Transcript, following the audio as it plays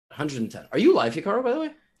110. Are you live, Hikaru, by the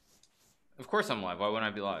way? Of course I'm live. Why wouldn't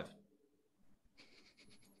I be live?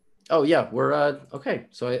 Oh yeah, we're okay.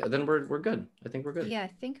 So then we're good. I think we're good. Yeah, I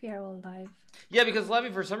think we are all live. Yeah, because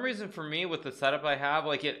Levy, for some reason, for me with the setup I have,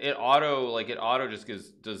 like it auto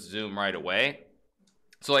just does zoom right away.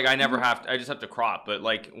 So like I never have to, I just have to crop. But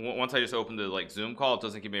like once I just open the like Zoom call, it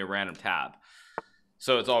doesn't give me a random tab.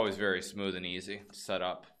 So it's always very smooth and easy to set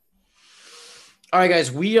up. All right,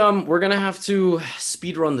 guys, we're gonna have to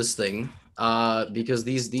speed run this thing because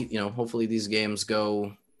these hopefully these games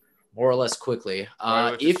go more or less quickly.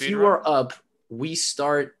 If you are up, we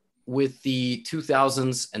start with the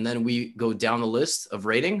 2000s and then we go down the list of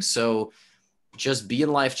ratings. So just be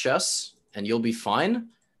in live chess and you'll be fine.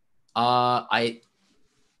 I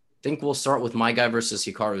think we'll start with my guy versus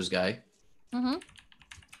Hikaru's guy.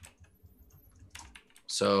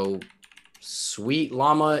 So Sweet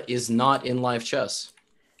Llama is not in live chess.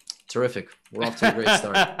 Terrific. We're off to a great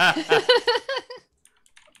start.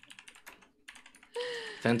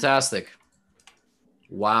 Fantastic.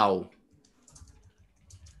 Wow.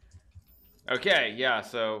 Okay, yeah,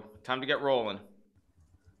 so time to get rolling.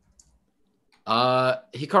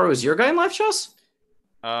 Hikaru, is your guy in live chess?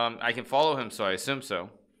 I can follow him, so I assume so.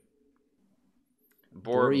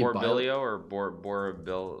 Borbilio or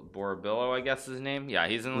Borbillo, I guess is his name. Yeah,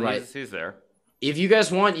 he's in. Right. He's there. If you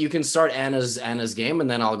guys want, you can start Anna's game, and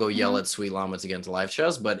then I'll go yell at Sweet Llama to get into live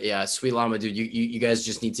chess. But yeah, Sweet Llama, dude, you guys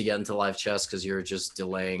just need to get into live chess because you're just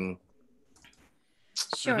delaying.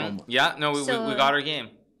 Sure. Yeah, no, we got our game.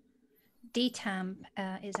 D-Tam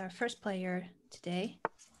is our first player today.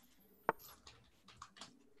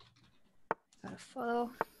 Gotta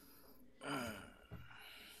follow.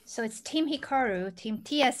 So it's Team Hikaru, Team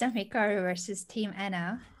TSM Hikaru versus Team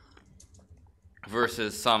Anna.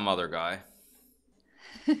 Versus some other guy.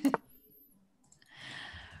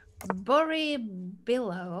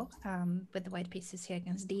 Borbillo with the white pieces here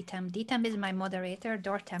against D-Tam. D-Tam is my moderator,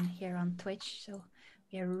 Dortam here on Twitch. So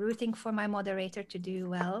we are rooting for my moderator to do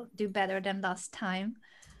well, do better than last time.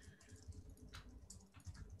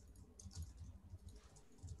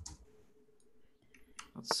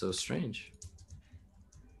 That's so strange.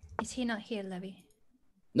 Is he not here, Levy?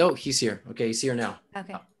 No, he's here. Okay, he's here now.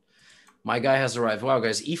 Okay. My guy has arrived. Wow,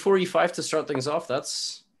 guys, e4, e5 to start things off.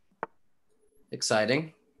 That's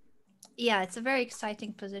exciting. Yeah, it's a very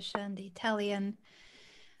exciting position. The Italian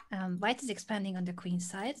white is expanding on the queen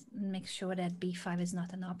side. Make sure that b5 is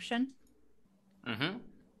not an option.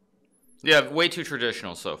 Yeah, way too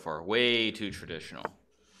traditional so far. Way too traditional.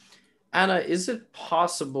 Anna, is it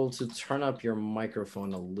possible to turn up your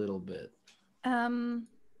microphone a little bit?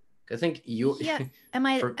 I think you. Yeah. Am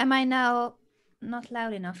I now not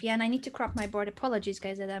loud enough? Yeah, and I need to crop my board. Apologies,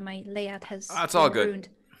 guys, that my layout has. That's all good. Ruined.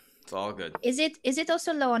 It's all good. Is it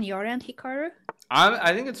also low on your end, Hikaru?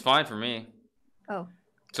 I think it's fine for me. Oh.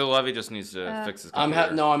 So Levy just needs to fix his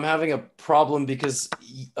computer. I'm having a problem because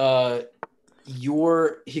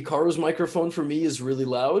your Hikaru's microphone for me is really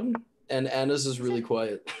loud and Anna's is really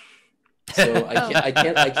quiet. So I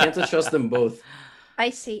can't adjust them both. I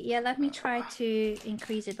see. Yeah, let me try to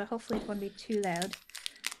increase it, but hopefully it won't be too loud.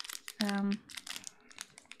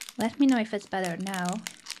 Let me know if it's better now.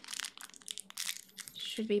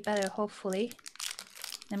 Should be better, hopefully.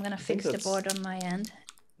 I'm gonna fix the board on my end.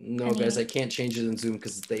 No, guys, I can't change it in Zoom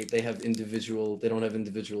because they have individual. They don't have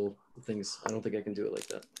individual things. I don't think I can do it like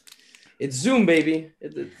that. It's Zoom, baby.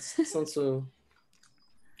 It's not so.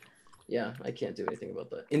 Yeah, I can't do anything about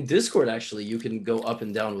that. In Discord, actually, you can go up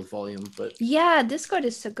and down with volume, but... Yeah, Discord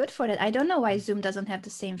is so good for that. I don't know why Zoom doesn't have the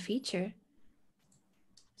same feature.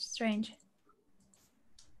 Strange.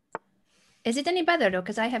 Is it any better, though?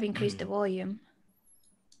 Because I have increased the volume.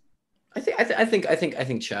 I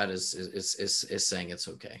think Chad is saying it's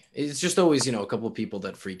okay. It's just always, a couple of people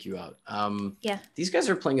that freak you out. Yeah. These guys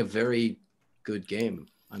are playing a very good game.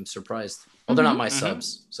 I'm surprised. Well, they're not my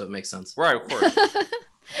subs, so it makes sense. Right, of course.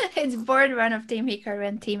 It's board run of Team Hikaru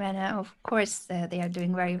and Team Anna. Of course, they are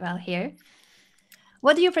doing very well here.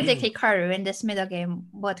 What do you predict, Hikaru, in this middle game?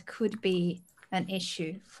 What could be an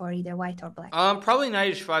issue for either white or black? Probably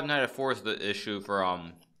knight h5, knight f4 is the issue for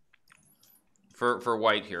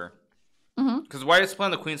white here. Because white is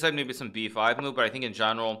playing the queen side, maybe some b5 move, but I think in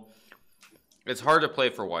general, it's hard to play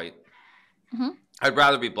for white. I'd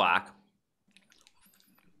rather be black.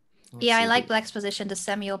 Yeah, I like black's position, the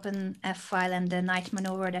semi-open f-file and the knight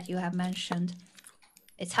maneuver that you have mentioned.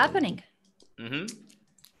 It's happening.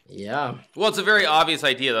 Yeah. Well, it's a very obvious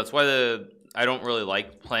idea. That's why I don't really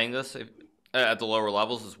like playing this at the lower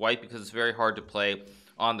levels as white, because it's very hard to play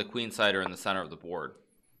on the queen side or in the center of the board.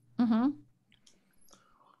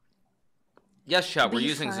 Yes, chat, we're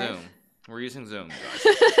using Zoom. We're using Zoom, guys.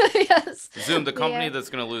 Yes. Zoom, the company that's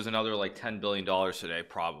going to lose another like $10 billion today,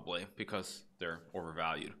 probably, because they're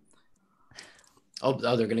overvalued. Oh,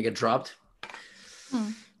 they're going to get dropped?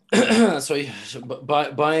 So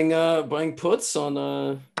buying puts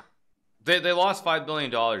on... They lost $5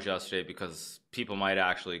 billion yesterday because people might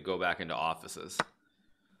actually go back into offices.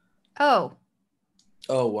 Oh.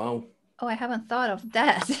 Oh, wow. Oh, I haven't thought of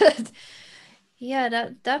that.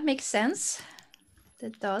 Yeah, that makes sense.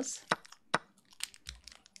 That does.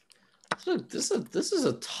 This is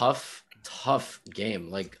a tough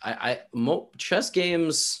game. Like chess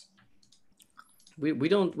games, we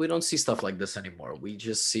don't see stuff like this anymore. We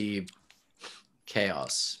just see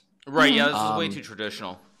chaos. Right? Yeah, this is way too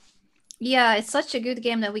traditional. Yeah, it's such a good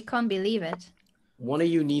game that we can't believe it. One of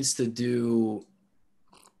you needs to do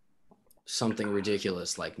something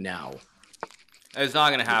ridiculous like now. It's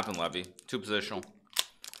not going to happen, Levy. Too positional.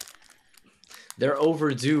 They're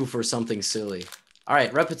overdue for something silly. All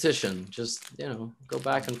right, repetition. Just, you know, go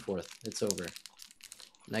back and forth. It's over.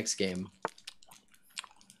 Next game.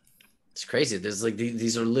 It's crazy. There's like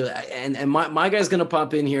these are little, and my guy's gonna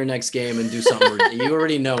pop in here next game and do something. You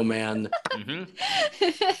already know, man.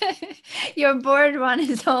 Your board one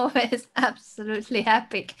is always absolutely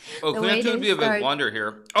epic. Oh, Queen 2 would be a big blunder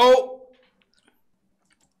here. Oh.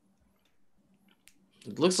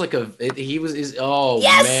 It looks like oh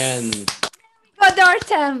yes! Man. Oh,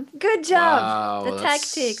 Dartam, good job. Wow, the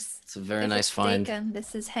tactics. It's a very nice find.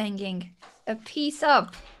 This is hanging a piece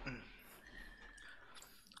up.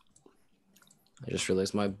 I just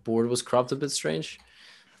realized my board was cropped a bit strange.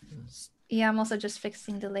 Yeah, I'm also just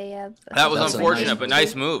fixing the layout. That was unfortunate, but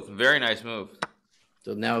nice move. Very nice move.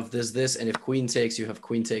 So now if there's this, and if queen takes, you have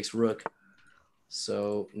queen takes rook.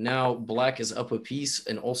 So now black is up a piece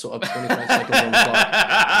and also up 25 seconds on the clock.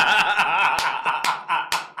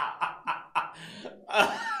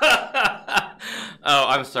 Oh,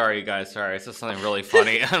 I'm sorry, you guys. Sorry, I saw something really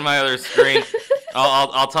funny on my other screen.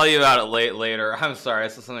 I'll tell you about it later. I'm sorry, I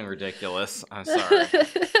saw something ridiculous. I'm sorry.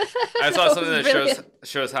 I saw something that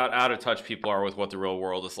shows how out of touch people are with what the real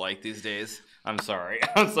world is like these days. I'm sorry.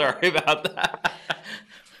 I'm sorry about that.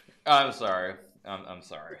 I'm sorry. I'm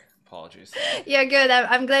sorry. Apologies. Yeah, good.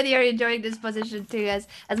 I'm glad you're enjoying this position too. As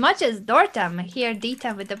much as Dortam here,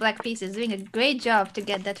 D-Tam with the black piece is doing a great job to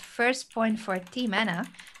get that first point for Team Anna.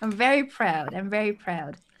 I'm very proud. I'm very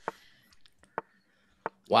proud.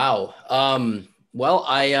 Wow. Well,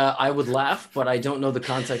 I would laugh, but I don't know the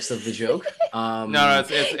context of the joke. No,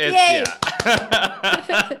 it's yeah.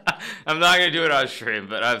 I'm not gonna do it on stream,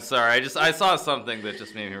 but I'm sorry. I saw something that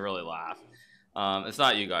just made me really laugh. It's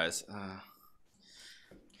not you guys.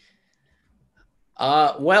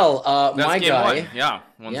 My guy,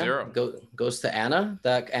 1-0. Goes to Anna.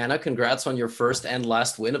 Anna, congrats on your first and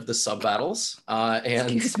last win of the sub battles.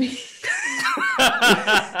 And excuse me.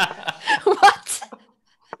 What?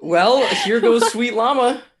 Well, here goes Sweet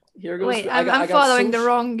Llama. Here goes. Wait, I'm following the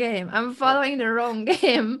wrong game. I'm following the wrong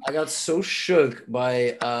game. I got so shook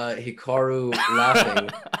by Hikaru laughing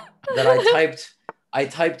that I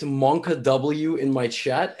typed Monka W in my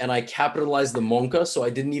chat and I capitalized the Monka, so I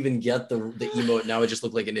didn't even get the emote. Now I just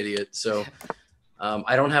look like an idiot. So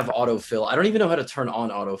I don't have autofill. I don't even know how to turn on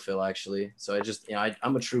autofill actually. So I just,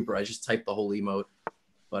 I'm a trooper. I just typed the whole emote.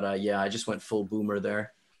 But yeah, I just went full boomer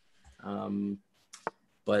there.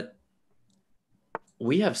 But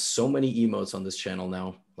we have so many emotes on this channel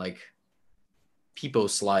now, like Peepo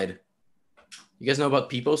Slide. You guys know about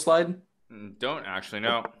Peepo Slide? Don't actually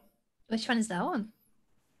know. Which one is that one?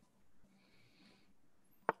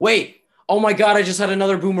 Wait. Oh my God, I just had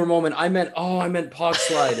another boomer moment. I meant Pog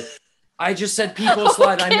Slide. I just said Peepo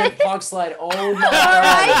Slide. Okay. I meant Pog Slide. Oh my God.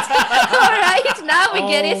 All right. Now we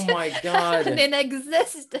get it. Oh my God. An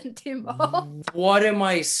inexistent emote. What am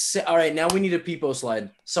I saying? All right, now we need a Peepo Slide.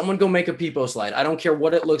 Someone go make a Peepo Slide. I don't care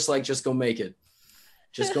what it looks like. Just go make it.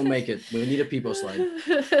 Just go make it. We need a Peepo Slide.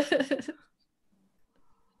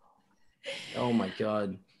 Oh my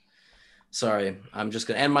God. Sorry, I'm just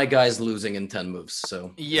gonna. And my guy's losing in 10 moves.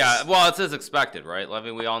 So yeah, well, it's as expected, right?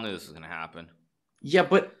 Levy, we all knew this was gonna happen. Yeah,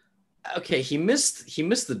 but okay, he missed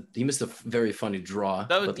a very funny draw.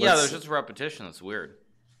 That was, yeah, there's just a repetition. That's weird.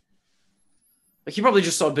 Like he probably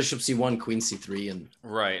just saw Bishop C1, Queen C3, and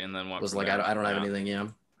right, and then was like, I don't have anything. Yeah.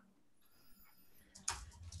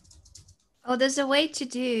 Oh, there's a way to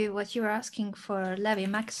do what you were asking for, Levy.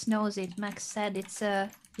 Max knows it. Max said it's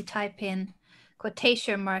you type in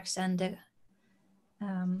quotation marks and the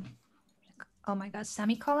oh my God,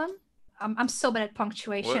 semicolon. I'm so bad at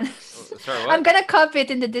punctuation. Sorry, what? I'm gonna copy it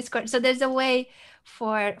in the Discord. So there's a way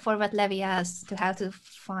for what Levy asked to how to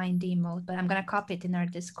find the emote, but I'm gonna copy it in our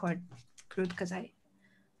Discord group because I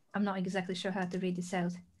I'm not exactly sure how to read this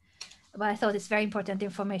out. But I thought it's very important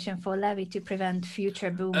information for Levy to prevent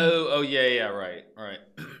future boom. Oh, yeah, right.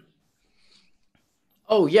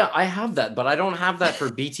 Oh, yeah, I have that, but I don't have that for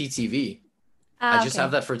BTTV. I just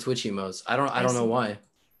have that for Twitch emotes. I don't know why.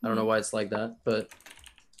 I don't know why it's like that, but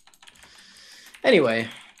anyway.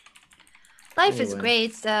 Life is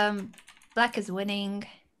great. Black is winning.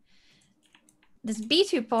 This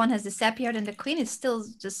b2 pawn has disappeared, and the queen is still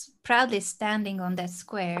just proudly standing on that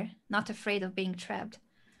square, not afraid of being trapped.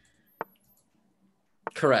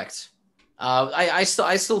 Correct. I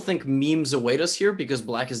still think memes await us here because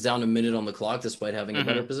Black is down a minute on the clock despite having a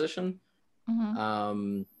better position.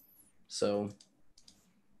 So,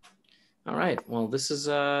 all right. Well, this is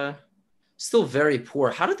still very poor.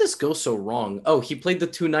 How did this go so wrong? Oh, he played the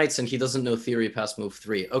 2 knights and he doesn't know theory past move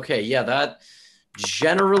 3. Okay, yeah, that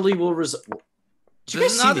generally will result.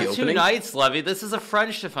 This is not the 2 knights, Levy. This is a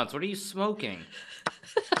French defense. What are you smoking?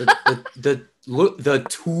 The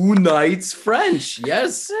 2 knights French.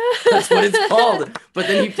 Yes, that's what it's called. But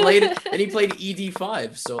then he played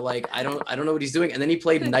ED5. So like I don't know what he's doing. And then he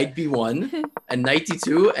played knight B1 and knight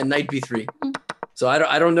D2 and knight B3. So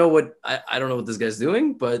I don't know what this guy's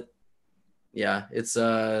doing, but yeah, it's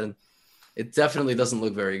it definitely doesn't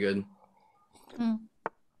look very good.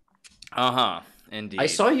 Indeed. I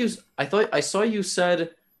saw you said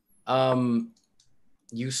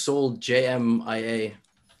you sold JMIA.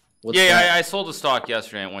 What's that? I sold the stock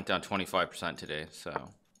yesterday and it went down 25% today, so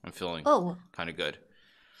I'm feeling kind of good.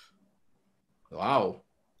 Wow.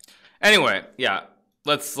 Anyway, yeah,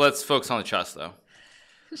 let's focus on the chess though.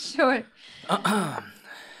 Sure.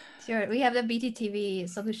 Sure. We have the BTTV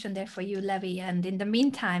solution there for you, Levy, and in the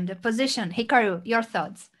meantime, the position. Hikaru, your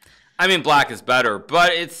thoughts? I mean, Black is better,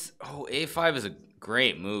 but it's A5 is a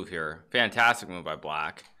great move here. Fantastic move by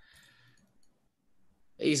Black.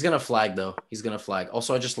 He's gonna flag though. He's gonna flag.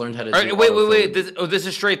 Also, I just learned how to. Wait. This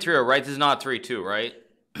is straight 3-0, right? This is not 3-2, right?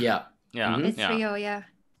 Yeah. Yeah. It's 3-0, yeah.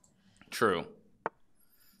 True.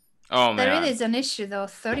 Oh man. There really is an issue though.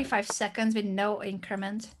 35 seconds with no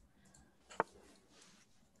increment.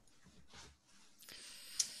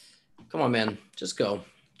 Come on, man. Just go.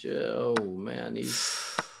 Oh man,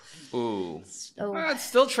 he's. Ooh. It's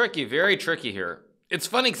still tricky. Very tricky here. It's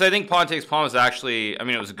funny because I think pawn takes pawn was actually, I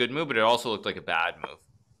mean, it was a good move, but it also looked like a bad move.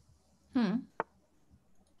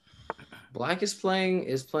 Black is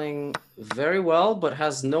playing very well, but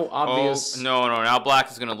has no obvious. Oh, no. Now Black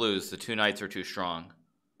is going to lose. The 2 knights are too strong.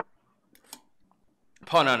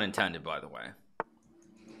 Pun unintended, by the way.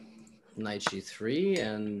 Knight G3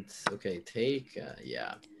 and okay, take.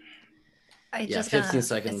 Yeah. 15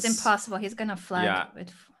 seconds. It's impossible. He's gonna flag. Yeah.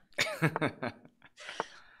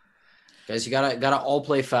 Guys, you gotta all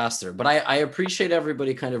play faster. But I appreciate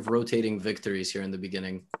everybody kind of rotating victories here in the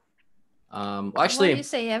beginning. Actually, why do you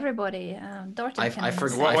say everybody? Dorton. I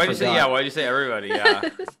forgot. Why'd you say why'd you say everybody? Yeah.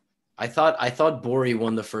 I thought Bori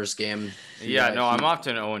won the first game. I'm off to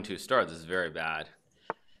an 0-2 start. This is very bad.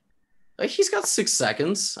 He's got 6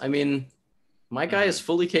 seconds. I mean, my guy is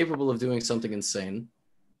fully capable of doing something insane.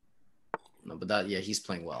 No, but he's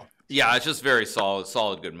playing well. Yeah, it's just very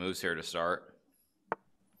solid, good moves here to start.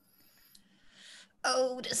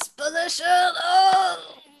 Oh, this position!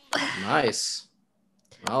 Oh, nice.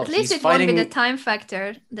 Well, at least it won't be the time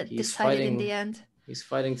factor that decided in the end. He's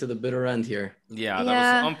fighting to the bitter end here. Yeah,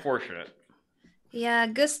 that was unfortunate. Yeah,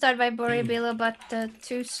 good start by Boribilo, but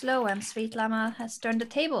too slow, and Sweet Llama has turned the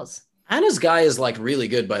tables. And his guy is like really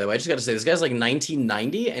good, by the way. I just got to say, this guy's like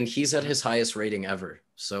 1990, and he's at his highest rating ever.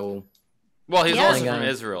 So, well, he's also from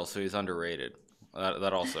Israel, so he's underrated.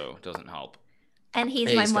 That also doesn't help. And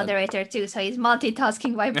he's my moderator too, so he's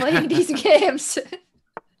multitasking while playing these games.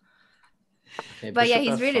 Okay, but yeah,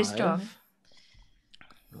 he's really strong.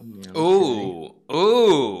 Ooh.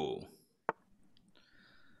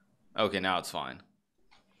 Okay, now it's fine.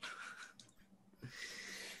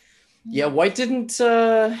 Yeah, White didn't.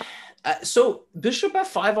 So Bishop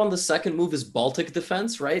F5 on the second move is Baltic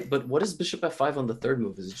defense, right? But what is Bishop F5 on the third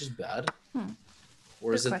move? Is it just bad?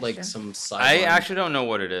 Or is it like some side? I actually don't know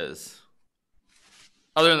what it is.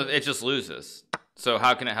 Other than it just loses. So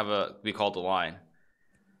how can it be called a line?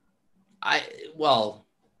 Well,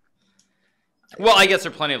 I guess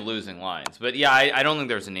there are plenty of losing lines, but yeah, I don't think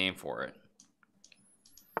there's a name for it.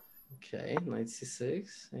 Okay, knight c6.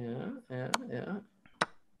 Yeah.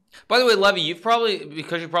 By the way, Levy,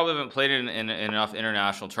 because you probably haven't played it in enough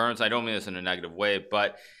international tournaments. I don't mean this in a negative way,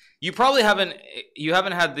 but you probably haven't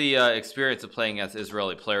had the experience of playing against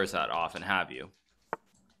Israeli players that often, have you?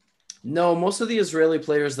 No, most of the Israeli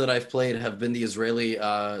players that I've played have been the Israeli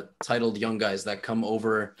titled young guys that come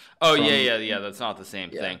over. Oh, yeah. That's not the same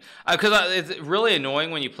thing. Because it's really annoying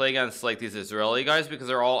when you play against like these Israeli guys because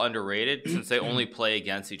they're all underrated since they only play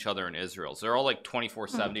against each other in Israel. So they're all like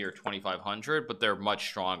 2470 or 2500, but they're much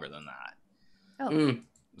stronger than that. Oh.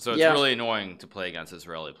 So it's really annoying to play against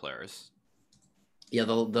Israeli players. Yeah,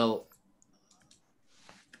 they'll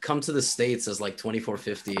come to the States as like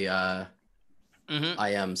 2450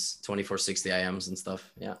 IMs, 2460 IMs and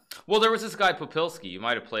stuff. Yeah. Well, there was this guy Popilski. You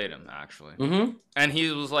might have played him actually. And he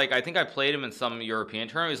was like, I think I played him in some European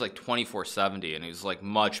tournament. He was like 2470, and he was like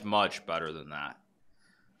much better than that.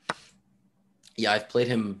 Yeah, I've played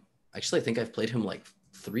him. Actually, I think I've played him like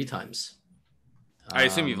 3 times. I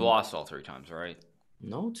assume you've lost all 3 times, right?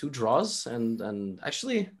 No, 2 draws and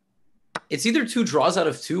actually. It's either 2 draws out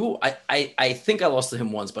of 2. I think I lost to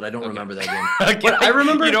him once, but I don't remember that game. But I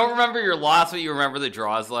remember you don't remember your loss, but you remember the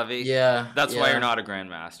draws, Levy. Yeah, that's why you're not a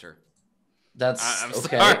grandmaster. I'm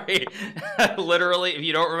okay. Sorry. Literally, if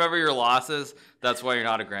you don't remember your losses, that's why you're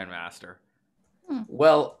not a grandmaster.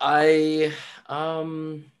 Well, I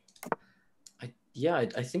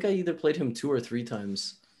think I either played him 2 or 3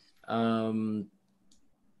 times,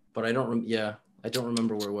 but I don't. I don't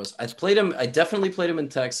remember where it was. I definitely played him in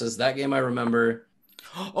Texas. That game I remember.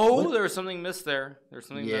 Oh, there was something missed there. There's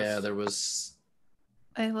something missed. Yeah, there was.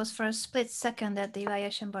 It was for a split second that the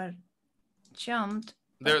evaluation bar jumped.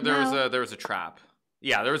 There was a trap.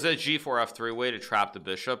 Yeah, there was a G4 F3 way to trap the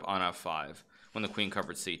bishop on F5 when the queen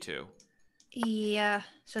covered C2. Yeah,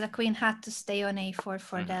 so the queen had to stay on A4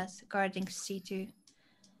 for that, guarding C2.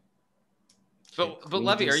 But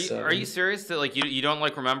Levy, are you serious that like you don't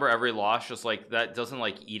like remember every loss? Just like that doesn't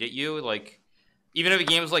like eat at you? Like even if a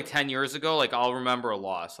game was like 10 years ago, like I'll remember a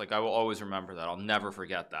loss. Like I will always remember that. I'll never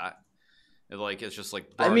forget that. It's just like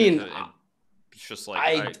it's just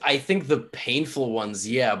like I think the painful ones,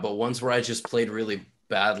 yeah, but ones where I just played really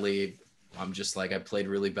badly, I'm just like I played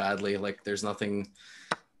really badly. Like there's nothing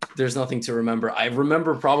to remember. I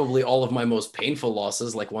remember probably all of my most painful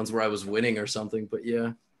losses, like ones where I was winning or something. But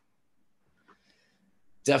yeah.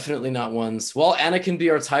 Definitely not ones. Well, Anna can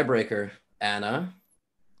be our tiebreaker. Anna?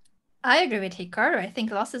 I agree with Hikaru. I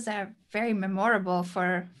think losses are very memorable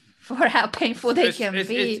for how painful they can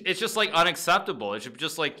be. It's just like unacceptable. It should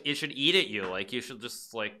just like it should eat at you. Like you should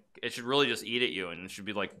just like it should really just eat at you, and it should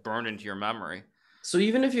be like burned into your memory. So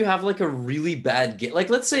even if you have like a really bad game,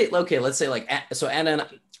 like let's say like so Anna,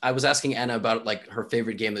 I was asking Anna about like her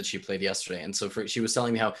favorite game that she played yesterday, and so she was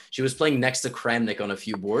telling me how she was playing next to Kramnik on a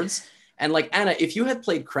few boards. And like Anna, if you had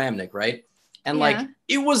played Kramnik, right? And like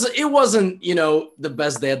it wasn't, the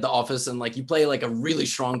best day at the office, and like you play like a really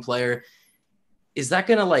strong player, is that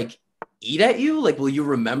gonna like eat at you? Like will you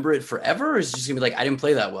remember it forever? Or is it just gonna be like I didn't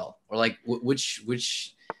play that well? Or like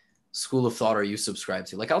which school of thought are you subscribed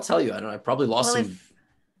to? Like I'll tell you, I probably lost some.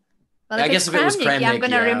 I guess if it was Kramnik, I'm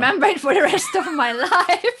gonna remember it for the rest of my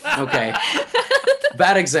life. Okay.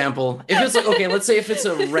 Bad example. If it's like, okay, let's say if it's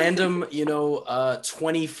a random,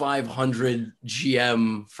 2500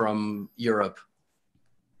 GM from Europe.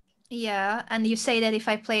 Yeah, and you say that if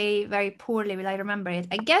I play very poorly, will I remember it?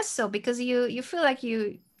 I guess so, because you feel like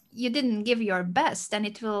you didn't give your best, and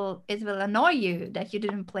it will annoy you that you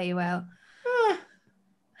didn't play well.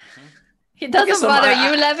 It doesn't bother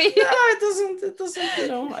you, Levy. No, it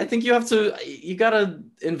doesn't. I think you gotta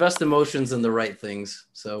invest emotions in the right things.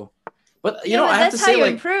 So. But I have to say, that's how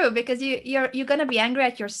you improve, because you're gonna be angry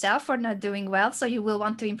at yourself for not doing well, so you will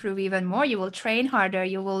want to improve even more. You will train harder.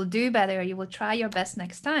 You will do better. You will try your best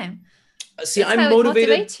next time. See, that's I'm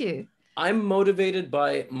motivated. It motivates you. I'm motivated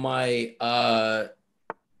by my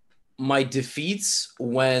my defeats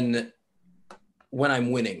when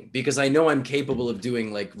I'm winning, because I know I'm capable of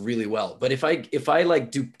doing like really well. But if I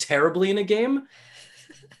like do terribly in a game,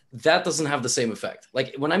 that doesn't have the same effect.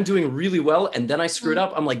 Like when I'm doing really well and then I screwed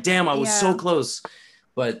up, I'm like, damn, I was so close.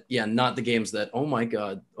 But yeah, not the games that, oh my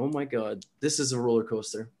God, this is a roller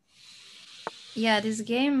coaster. Yeah, this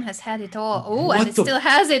game has had it all. Oh, and it still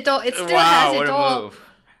has it all. It still has it all. Move.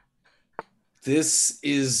 This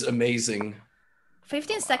is amazing.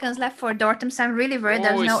 15 seconds left for Dortmund. I'm really worried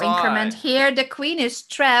there's no increment here. The queen is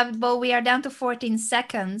trapped, but we are down to 14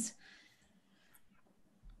 seconds.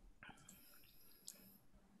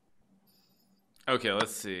 Okay,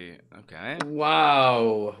 let's see. Okay.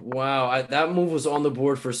 Wow. That move was on the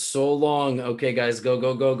board for so long. Okay, guys, go.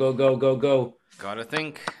 Gotta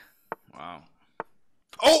think. Wow.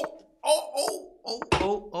 Oh.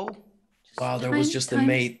 Wow, there was just a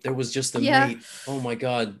mate. Mate. Oh my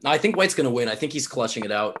God. I think White's gonna win. I think he's clutching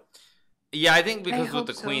it out. Yeah, I think because with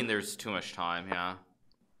the queen, there's too much time. Yeah.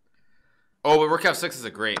 Oh, but rook f6 is a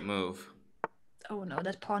great move. Oh no,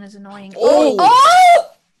 that pawn is annoying. Oh! Oh!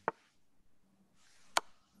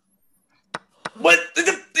 What?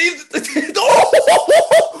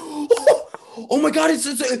 Oh my god, it's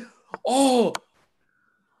oh.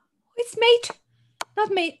 It's mate.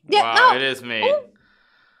 Not mate. Yeah, wow, no. It is mate. Oh.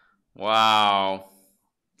 Wow.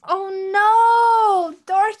 Oh no!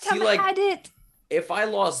 Dortam like, had it. If I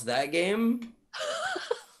lost that game,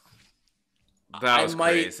 that was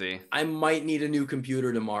crazy. I might need a new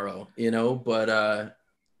computer tomorrow, you know, but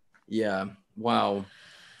yeah. Wow.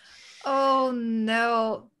 Oh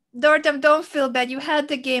no. Dortam, don't feel bad. You had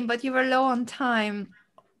the game, but you were low on time.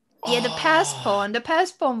 Yeah, the pass pawn. The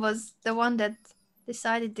pass pawn was the one that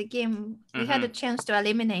decided the game. We had a chance to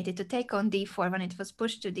eliminate it, to take on d4 when it was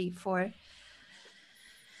pushed to d4.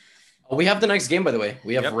 We have the next game, by the way.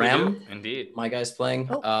 We have Ram. We do. Indeed. My guy's playing.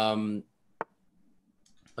 Oh.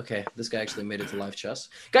 Okay, this guy actually made it to live chess.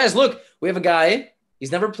 Guys, look, we have a guy.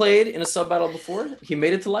 He's never played in a sub battle before. He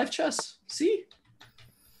made it to live chess. See?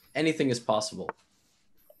 Anything is possible.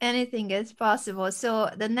 Anything is possible. So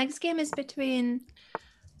the next game is between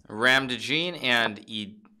Ram Dejin and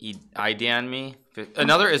Idanmi.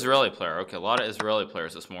 Another Israeli player. Okay, a lot of Israeli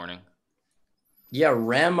players this morning. Yeah,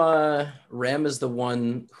 Ram is the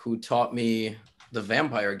one who taught me the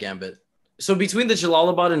Vampire Gambit. So between the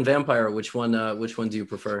Jalalabad and Vampire, which one do you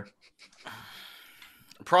prefer?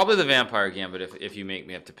 Probably the Vampire Gambit if you make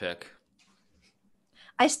me have to pick.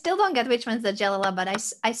 I still don't get which one's the Jalala, but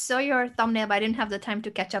I saw your thumbnail, but I didn't have the time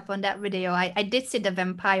to catch up on that video. I did see the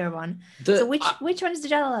Vampire one. So which one is the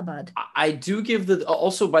Jalalabad? I do give the...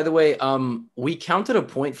 Also, by the way, we counted a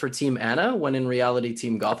point for Team Anna when in reality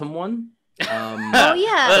Team Gotham won. Oh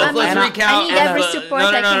yeah, let's recount. I need every support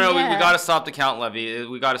I can No. get. We got to stop the count, Levy.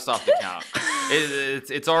 We got to stop the count.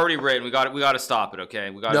 It's already written. We got to stop it. Okay,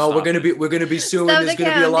 we got. No, we're gonna be suing. Stop There's the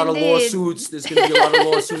gonna be a count, lot of indeed. lawsuits. There's gonna be a lot of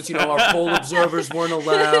lawsuits. You know, our poll observers weren't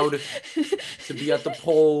allowed to be at the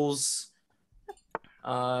polls.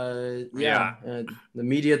 The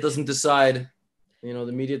media doesn't decide. You know,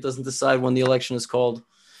 the media doesn't decide when the election is called.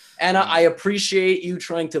 And I appreciate you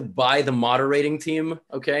trying to buy the moderating team.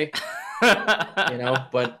 Okay. You know,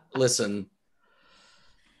 but listen.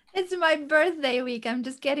 It's my birthday week. I'm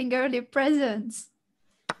just getting early presents.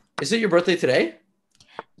 Is it your birthday today?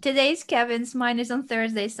 Today's Kevin's. Mine is on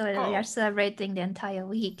Thursday, so we are celebrating the entire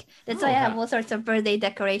week. That's why I have all sorts of birthday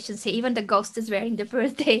decorations here. Even the ghost is wearing the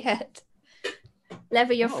birthday hat.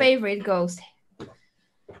 Levy, your favorite ghost.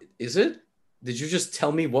 Is it? Did you just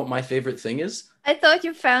tell me what my favorite thing is? I thought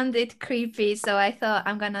you found it creepy, so I thought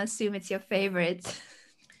I'm gonna assume it's your favorite.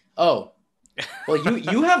 Oh, well,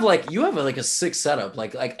 you have a sick setup.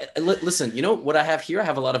 Listen, you know what I have here? I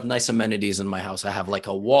have a lot of nice amenities in my house. I have like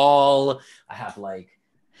a wall. I have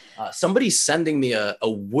somebody's sending me a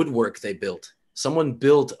woodwork they built. Someone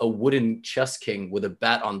built a wooden chess king with a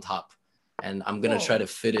bat on top, and I'm gonna try to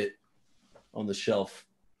fit it on the shelf.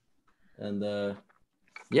 And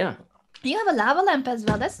yeah. You have a lava lamp as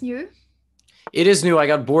well. That's new. It is new. I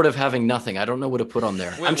got bored of having nothing. I don't know what to put on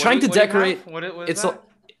there. Wait, I'm trying to decorate. What is that?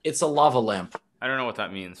 It's a lava lamp. I don't know what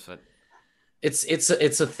that means, but it's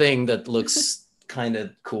a thing that looks kind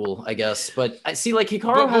of cool, I guess. But I see like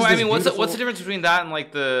Hikaru has I mean, what's the difference between that and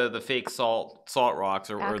like the fake salt rocks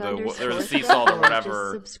or the sea salt or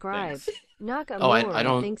whatever? Subscribe. Nakamura I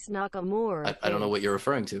don't. Thinks Nakamura. I don't know what you're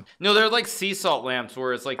referring to. No, they're like sea salt lamps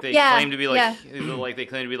where it's like they claim to be like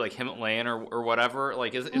Himalayan or whatever.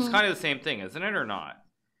 Like it's kind of the same thing, isn't it, or not?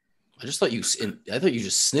 I thought you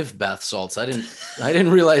just sniffed bath salts. I didn't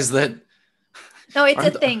realize that. No, it's a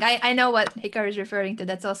thing. I know what Hikaru is referring to.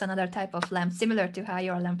 That's also another type of lamp, similar to how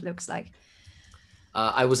your lamp looks like.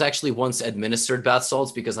 I was actually once administered bath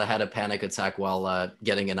salts because I had a panic attack while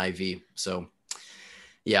getting an IV. So,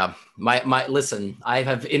 yeah, listen, I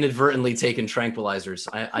have inadvertently taken tranquilizers.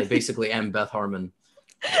 I basically am Beth Harmon.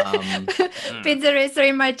 Pizza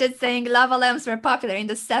Racer might just saying lava lamps were popular in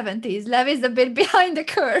the 70s. Levy's a bit behind the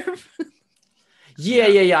curve.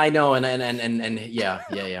 Yeah, I know, and yeah.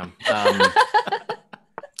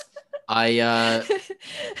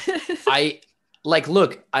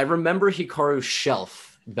 Look, I remember Hikaru's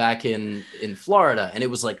shelf back in Florida, and it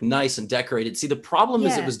was like nice and decorated. See, the problem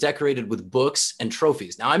is it was decorated with books and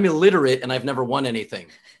trophies. Now I'm illiterate and I've never won anything,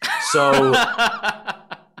 so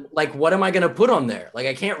like, what am I gonna put on there? Like,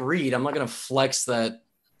 I can't read. I'm not gonna flex that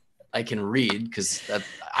I can read because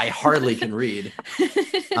I hardly can read.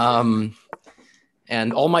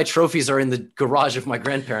 And all my trophies are in the garage of my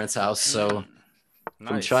grandparents' house. So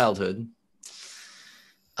from childhood.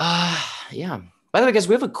 Yeah. By the way, guys,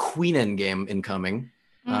 we have a Queen End game incoming.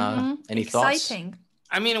 Any thoughts? Exciting.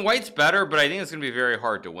 I mean, white's better, but I think it's going to be very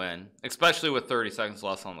hard to win, especially with 30 seconds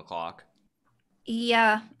less on the clock.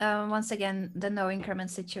 Yeah, once again, the no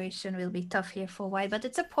increment situation will be tough here for white, but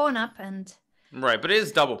it's a pawn up and... Right, but it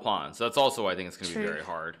is double pawns. So that's also why I think it's going to be very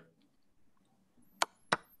hard.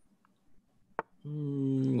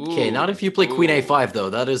 Okay, not if you play Queen A5, though.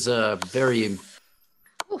 That is a very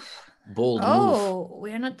bold move. Oh,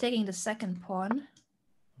 we're not taking the second pawn.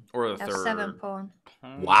 Or the third. F7 pawn.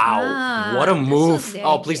 Wow, what a move.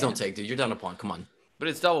 Oh, please don't take, dude. You're down a pawn. Come on. But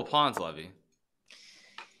it's double pawns, Levy.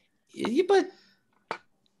 Yeah, but...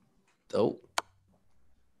 Oh.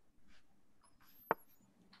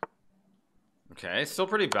 Okay, still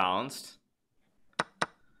pretty balanced.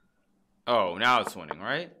 Oh, now it's winning,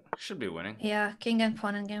 right? Should be winning. Yeah, king and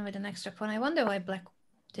pawn again with an extra pawn. I wonder why black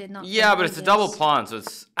did not... Yeah, but it's a double pawn, so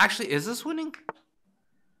it's... Actually, is this winning?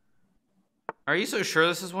 Are you so sure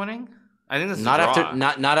this is winning? I think this is not a draw.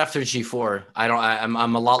 After not after G4.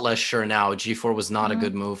 I'm a lot less sure now. G4 was not a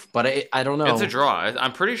good move, but I don't know. It's a draw.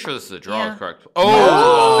 I'm pretty sure this is a draw, Yeah. correct?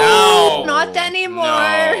 Oh, no, not anymore.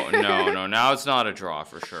 No. Now it's not a draw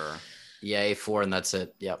for sure. Yeah, A4 and that's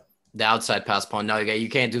it. Yep. The outside pass pawn. No, you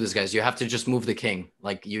can't do this, guys. You have to just move the king.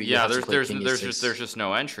 Like you. Yeah, have to play king there's E6. just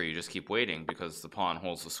no entry. You just keep waiting because the pawn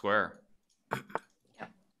holds the square. Yep.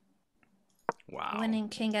 Wow. Winning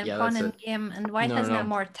king and pawn in game, and white has now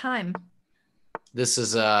more time. This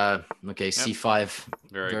is okay. C5.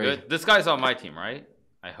 Very good. This guy's on my team, right?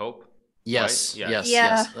 I hope. Yes. Right? Yes.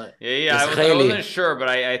 Yeah. Yes. I wasn't sure, but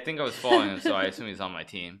I think I was following him, so I assume he's on my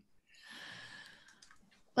team.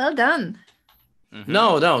 Well done. Mm-hmm.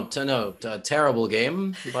 No. Terrible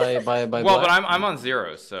game by. Well, Black. but I'm on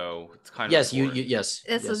 0, so it's kind of. Yes, yes.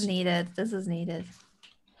 This was needed. This is needed.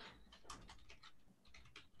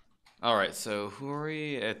 All right, so who are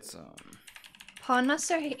we? It's Pawn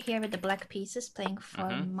master here with the black pieces playing for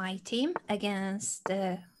my team against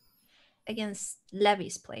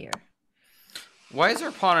Levy's player. Why is there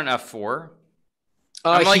a pawn on F4?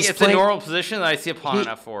 I'm like, it's a normal position, and I see a pawn on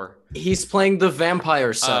F4. He's playing the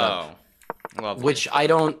vampire setup, which I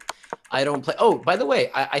don't play. Oh, by the way,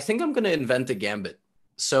 I think I'm gonna invent a gambit.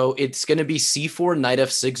 So it's gonna be C4, Knight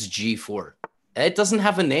F6, G4. It doesn't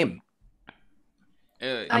have a name.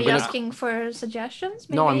 Are you asking for suggestions?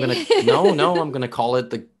 Maybe? No, I'm gonna call it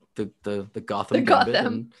the Gotham gambit.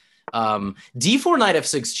 And, D4 Knight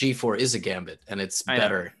F6 G4 is a gambit, and it's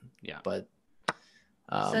better. Yeah, but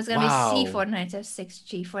so it's gonna be C4 Knight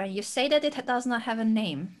F6 G4, and you say that it does not have a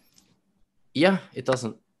name. Yeah, it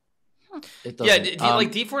doesn't. It doesn't. Yeah,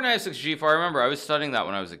 like D4 Knight F6 G4. I remember I was studying that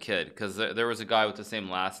when I was a kid because there was a guy with the same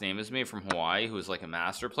last name as me from Hawaii who was like a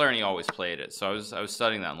master player, and he always played it. So I was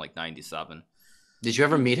studying that in like '97. Did you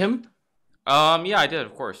ever meet him? Yeah, I did,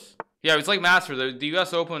 of course. Yeah, it was like Master. The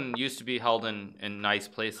U.S. Open used to be held in nice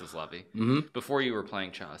places, Levy, before you were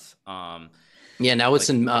playing chess. Yeah, now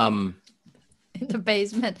it's in the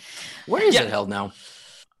basement. Where is it held now?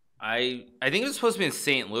 I think it was supposed to be in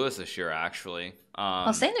St. Louis this year, actually.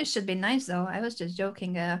 Well, St. Louis should be nice, though. I was just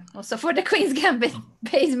joking. Also for the Queen's Gambit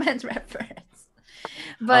basement reference.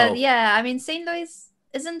 But yeah, I mean, St. Louis,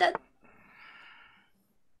 isn't that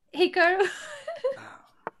Hikaru?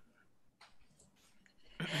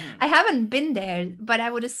 I haven't been there, but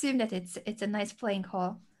I would assume that it's a nice playing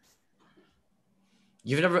hall.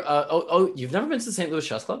 You've never you've never been to the St. Louis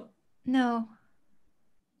Chess Club? No.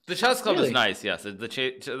 The chess club is nice, yes. The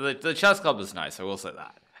chess club is nice, I will say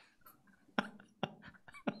that.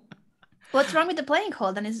 What's wrong with the playing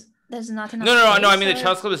hall? Then there's not enough No. I mean, the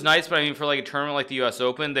chess club is nice, but I mean, for like a tournament like the U.S.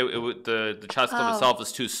 Open, the chess club itself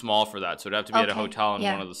is too small for that, so it'd have to be at a hotel in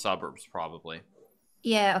one of the suburbs, probably.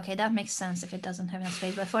 Yeah, okay, that makes sense if it doesn't have enough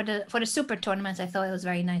space. But for the super tournaments, I thought it was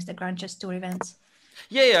very nice, the Grand Chess Tour events.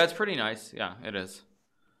 Yeah, it's pretty nice. Yeah, it is.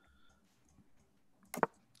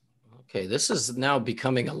 Okay, this is now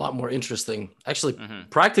becoming a lot more interesting. Actually,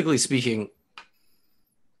 practically speaking,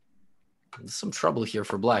 there's some trouble here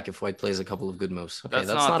for black if white plays a couple of good moves. Okay,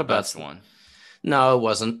 that's not a bad one. No, it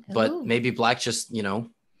wasn't. But maybe black just, No,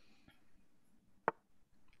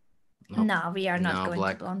 we are not going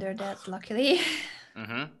to blunder that, luckily.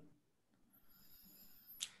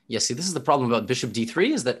 Yeah, see, this is the problem about bishop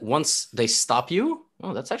d3 is that once they stop you,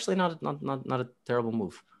 that's actually not a terrible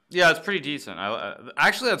move. Yeah, it's pretty decent.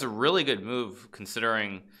 Actually, that's a really good move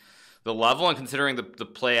considering the level and considering the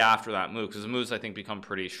play after that move, because the moves, I think, become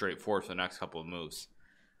pretty straightforward for the next couple of moves.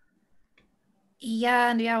 Yeah,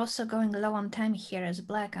 and we are also going low on time here as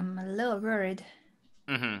black. I'm a little worried.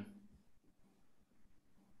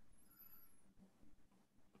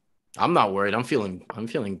 I'm not worried. I'm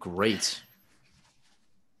feeling great.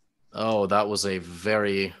 Oh, that was a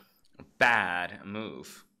very bad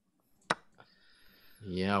move.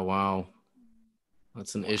 Yeah, wow.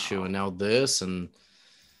 That's an issue. And now this and...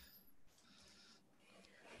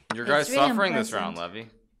 Your guy's really suffering this round, Levy.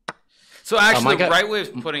 So actually, the right way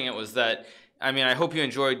of putting it was that, I mean, I hope you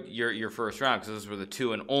enjoyed your first round, because those were the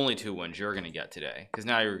 2 and only 2 wins you're going to get today. Because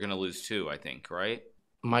now you're going to lose 2, I think, right?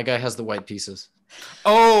 My guy has the white pieces.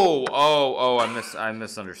 I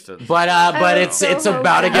misunderstood. But it's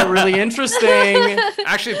about to get really interesting.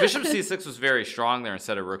 Actually, bishop c6 was very strong there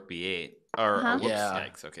instead of rook b8. Or whoops, yeah.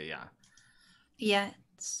 yikes. Okay, yeah. Yeah,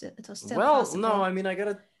 it was still well, possible. no, I mean, I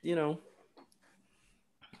gotta, you know,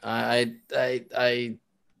 I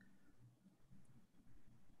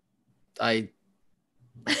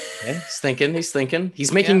he's thinking.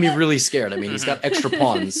 He's making me really scared. I mean, he's got extra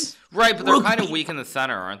pawns. Right, but they're kind of weak in the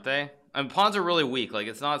center, aren't they? And pawns are really weak. Like,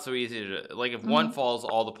 it's not so easy to, like, if one falls,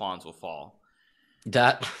 all the pawns will fall.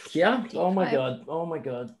 Yeah. Oh my god.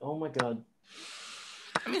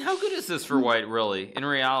 I mean, how good is this for white, really, in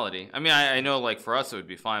reality? I mean, I know, like, for us it would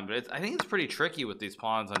be fine, but I think it's pretty tricky with these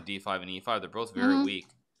pawns on d5 and e5. They're both very weak.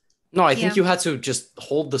 No, I think you had to just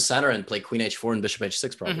hold the center and play queen h4 and bishop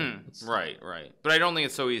h6 probably. Right. But I don't think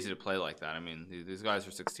it's so easy to play like that. I mean, these guys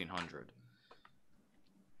are 1600.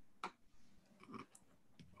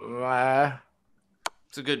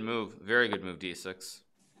 It's a good move. Very good move, d6.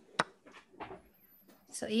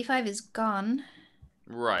 So e5 is gone.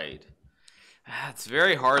 Right. It's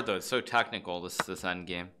very hard, though. It's so technical, this end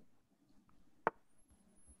game.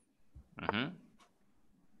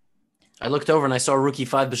 I looked over and I saw rook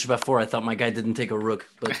e5, bishop f4. I thought my guy didn't take a rook,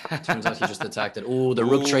 but it turns out he just attacked it. Ooh, the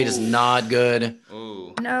rook trade is not good.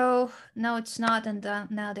 Ooh. No, it's not. And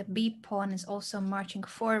now the b pawn is also marching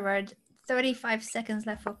forward. 35 seconds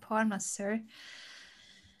left for pawn master.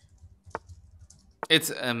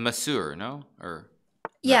 It's a masseur, no? Or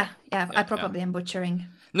yeah. I probably am butchering.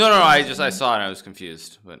 No. I saw it and I was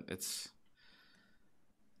confused, but it's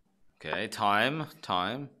okay. Time.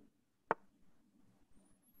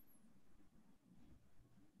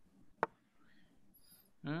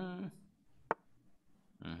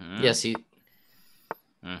 Yes, he's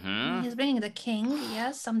bringing the king.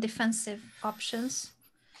 Yes, some defensive options.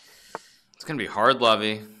 It's gonna be hard,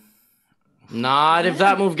 Levy. Not if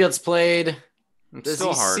that move gets played. Does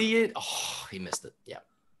he see it? Oh, he missed it. Yeah.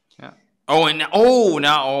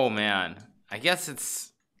 Oh man. I guess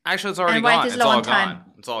it's already gone. It's all gone.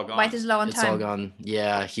 It's all gone. White is low on time. It's all gone.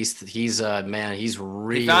 Yeah, he's man, he's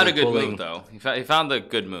really. He found a good move though. He found the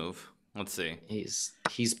good move. Let's see. He's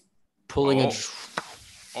pulling a.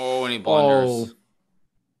 Oh, and he blunders.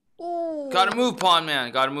 Oh. Gotta move, pawn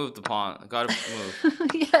man. Gotta move the pawn. Gotta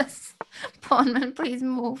move. Yes, pawn man, please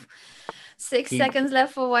move. 6 seconds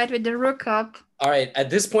left for white with the rook up. All right, at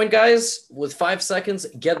this point, guys, with 5 seconds,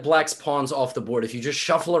 get black's pawns off the board. If you just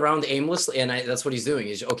shuffle around aimlessly, and that's what he's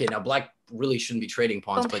doing. Okay, now black really shouldn't be trading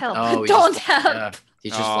pawns, don't but help. Oh, don't help. Yeah, he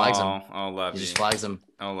just flags him. Oh, Levy. He just flags him.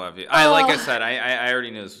 Oh, Levy. Like I said, I already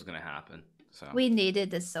knew this was gonna happen. So we needed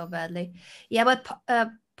this so badly. Yeah, but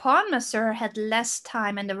pawn master had less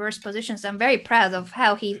time and the worst positions. I'm very proud of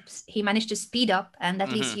how he managed to speed up and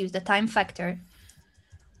at least use the time factor.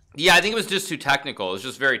 Yeah, I think it was just too technical. It was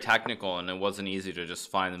just very technical, and it wasn't easy to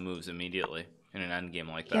just find the moves immediately in an endgame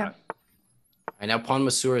like that. Yeah. And now pawn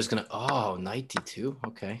masseur is gonna. Oh, knight d2.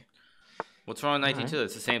 Okay. What's wrong with knight d2?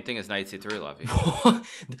 It's the same thing as knight c3, Levy.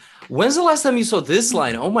 When's the last time you saw this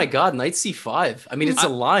line? Oh my god, knight c5. I mean, it's a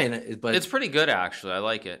line, but it's pretty good actually. I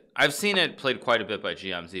like it. I've seen it played quite a bit by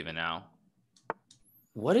GMs even now.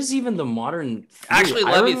 What is even the modern theory? Actually,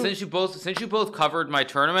 Levy, since you both covered my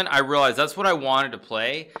tournament, I realized that's what I wanted to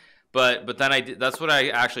play, but then that's what I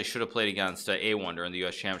actually should have played against A-Wonder in the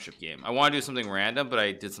US Championship game. I want to do something random, but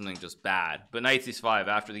I did something just bad. But knight c5,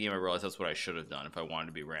 after the game, I realized that's what I should have done if I wanted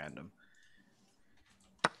to be random.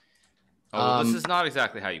 Oh, this is not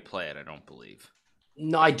exactly how you play it, I don't believe.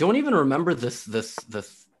 No, I don't even remember this.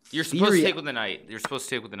 You're supposed to take with the knight. You're supposed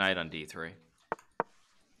to take with the knight on d3.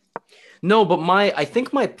 No, but I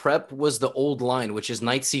think my prep was the old line, which is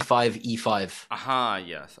knight c5, e5.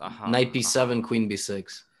 Yes. Knight b7, queen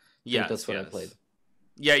b6. Yeah, that's what I played.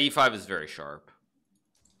 Yeah, e5 is very sharp.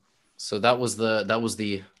 So that was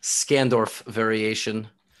the Scandorf variation.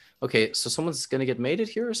 Okay, so someone's gonna get mated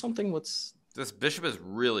here or something? This bishop is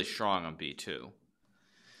really strong on b2.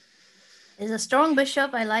 It's a strong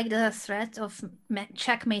bishop. I like the threat of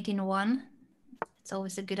checkmate in 1. It's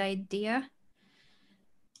always a good idea.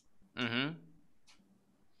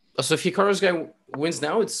 So if Hikaru's guy wins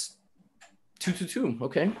now, it's 2-2.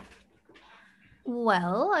 Okay.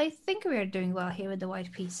 Well, I think we are doing well here with the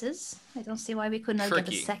white pieces. I don't see why we could not get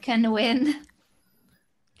a second win.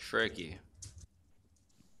 Tricky.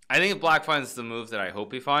 I think if black finds the move that I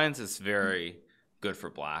hope he finds, it's very good for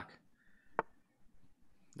black.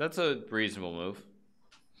 That's a reasonable move.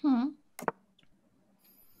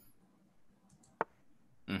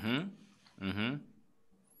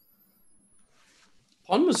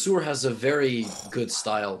 Pawn Mazur has a very good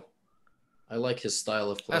style. I like his style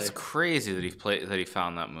of play. That's crazy that he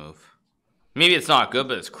found that move. Maybe it's not good,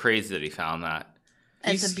 but it's crazy that he found that.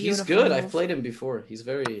 He's good. Move. I've played him before. He's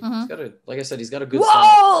very. He's got a, like I said, he's got a good style.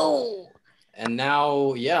 Whoa! And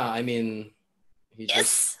now, yeah, I mean, he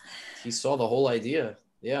saw the whole idea.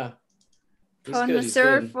 Yeah. Pawn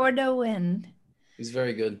Mazur for the win. He's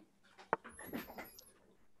very good.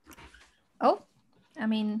 Oh, I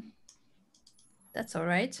mean, that's all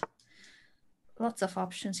right. Lots of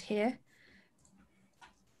options here.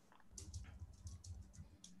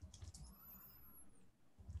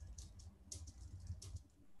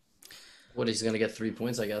 What, he's going to get 3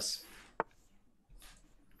 points, I guess.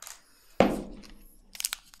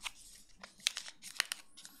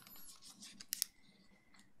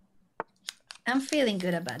 I'm feeling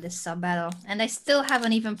good about this sub battle, and I still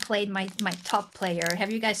haven't even played my top player.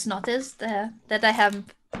 Have you guys noticed that I have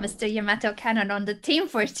Mr. Yamato Cannon on the team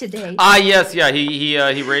for today? Yes, yeah,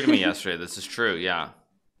 he raided me yesterday. This is true, yeah.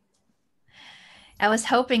 I was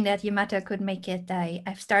hoping that Yamato could make it.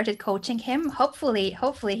 I've started coaching him. Hopefully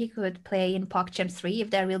he could play in PogChamp 3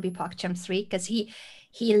 if there will be PogChamp 3, because he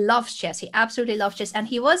loves chess. He absolutely loves chess. And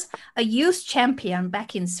he was a youth champion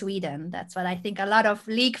back in Sweden. That's what I think a lot of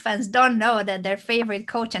League fans don't know, that their favorite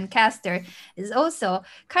coach and caster is also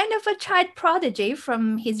kind of a child prodigy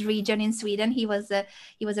from his region in Sweden. He was a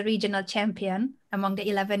regional champion among the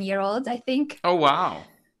 11-year-olds, I think. Oh, wow.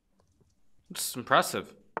 That's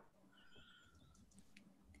impressive.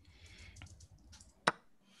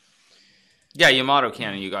 Yeah, Yamato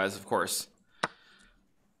Cannon, you guys, of course.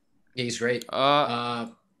 Yeah, he's great. I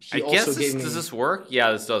guess does this work?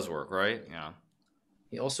 Yeah, this does work, right? Yeah.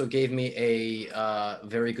 He also gave me a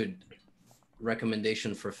very good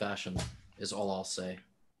recommendation for fashion, is all I'll say.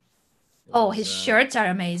 His shirts are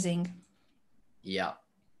amazing. Yeah.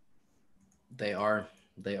 They are.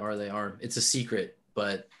 It's a secret,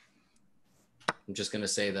 but I'm just going to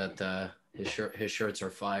say that his shirts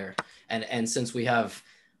are fire. And since we have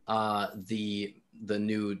the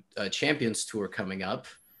new Champions Tour coming up,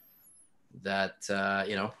 that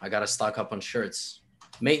I gotta stock up on shirts.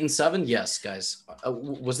 Mate in 7, yes, guys.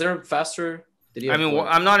 Was there a faster? Did he?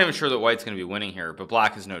 I'm not even sure that White's gonna be winning here, but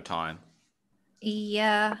Black has no time.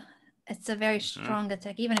 Yeah, it's a very strong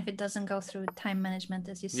attack, even if it doesn't go through time management,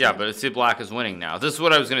 as you said. Yeah, but it's Black is winning now. This is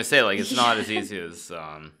what I was gonna say. Like, it's not as easy as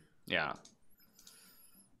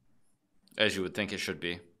as you would think it should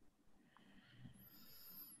be.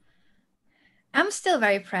 I'm still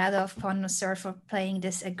very proud of Pawn Mazur for playing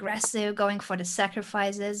this aggressive, going for the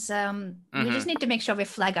sacrifices. We just need to make sure we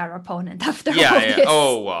flag our opponent after all this.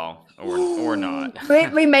 Oh, well. Or not.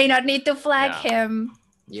 we may not need to flag him.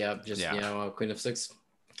 Yeah, just, Queen of 6.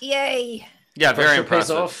 Yay. Yeah, very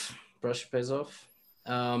impressive. Pressure pays off.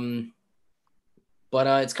 But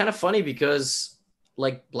it's kind of funny because,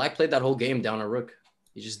 like, Black played that whole game down a rook.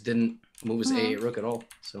 He just didn't move his A8 rook at all.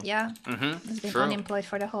 So yeah, he's been unemployed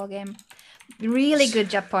for the whole game. Really good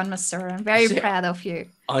job, Pawn Mazur. I'm very proud of you.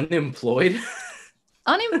 Unemployed?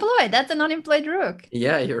 Unemployed. That's an unemployed rook.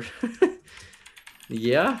 Yeah, you're.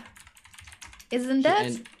 Yeah. Isn't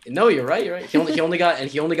that? No, you're right. You're right. He only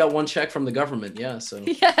got one check from the government. Yeah. So.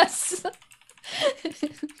 Yes.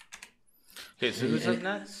 Okay, so who's up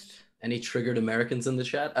next? Any triggered Americans in the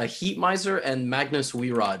chat? Heat Miser and Magnus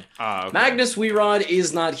Weerod. Okay. Magnus Weerod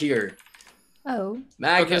is not here. Oh.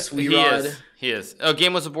 Magnus Weerod. He is. Oh,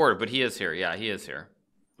 game was aborted, but he is here. Yeah, he is here.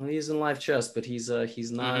 Well, he's in live chess, but he's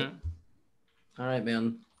not. All right,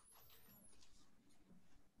 man.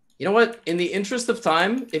 You know what? In the interest of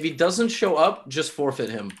time, if he doesn't show up, just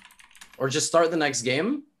forfeit him, or just start the next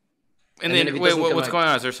game. And then wait, what's going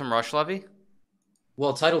on? Is there some rush, Levy?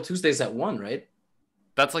 Well, Title Tuesday's at 1, right?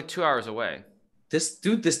 That's like 2 hours away. This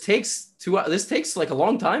takes 2 hours. This takes like a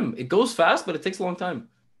long time. It goes fast, but it takes a long time.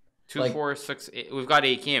 2, 4, 6, 8. We've got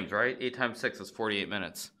 8 games, right? 8 times 6 is 48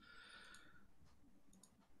 minutes.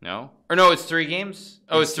 No? Or no, it's 3 games?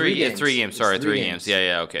 Oh, it's 3 games. It's 3 games. Sorry, 3 games.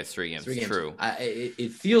 Yeah, okay, it's 3 games. 3 games. True.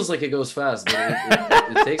 It feels like it goes fast, but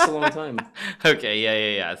it takes a long time. Okay,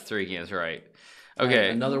 yeah. It's 3 games, right. Okay.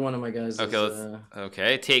 Another one of my guys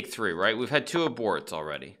Okay, take 3, right? We've had 2 aborts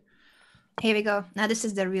already. Here we go. Now this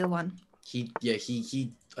is the real one. He I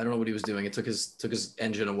don't know what he was doing. It took his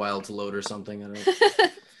engine a while to load or something. I don't know.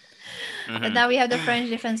 But now we have the French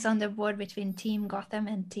defense on the board between Team Gotham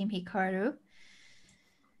and Team Hikaru.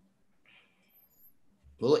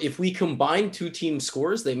 Well, if we combine 2 team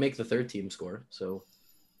scores, they make the 3rd team score. So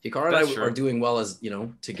Hikaru and I are doing well as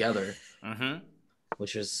together,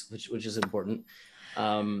 which is important.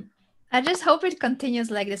 I just hope it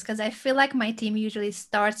continues like this because I feel like my team usually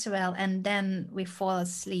starts well and then we fall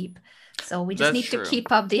asleep. So we just need to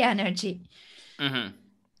keep up the energy.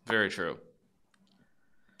 Very true.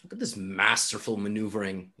 Look at this masterful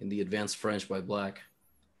maneuvering in the advanced French by Black.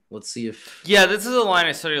 Let's see if... Yeah, this is a line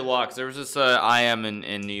I studied a lot because there was this IM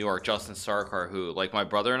in New York, Justin Sarkar, who, like, my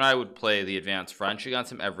brother and I would play the advanced French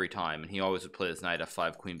against him every time, and he always would play this knight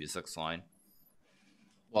f5, queen b6 line.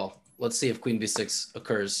 Well, let's see if queen b6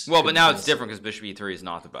 occurs. Well, but now it's different because bishop e3 is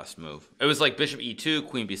not the best move. It was like bishop e2,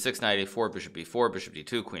 queen b6, knight a4, bishop b4, bishop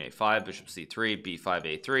d2, queen a5, bishop c3, b5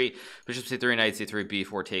 a3, bishop c3, knight c3,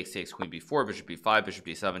 b4 takes, queen b4, bishop b5, bishop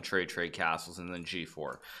b7, trade castles, and then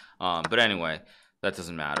g4. But anyway... That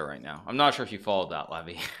doesn't matter right now. I'm not sure if you followed that,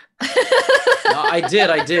 Levy. No, I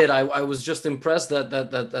did. I was just impressed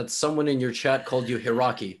that someone in your chat called you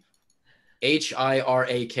Hiraki.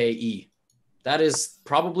 Hirake. That is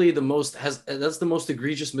probably that's the most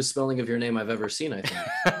egregious misspelling of your name I've ever seen, I think.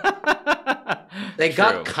 They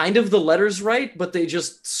got kind of the letters right, but they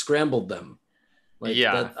just scrambled them. Like,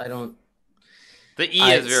 yeah. I don't... The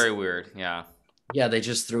E is very weird, yeah. Yeah, they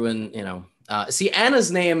just threw in, see,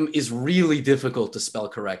 Anna's name is really difficult to spell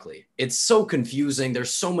correctly. It's so confusing.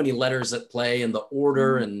 There's so many letters at play and the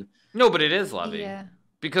order and... No, but it is, Levy. Yeah.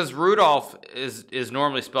 Because Rudolf is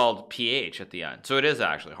normally spelled PH at the end. So it is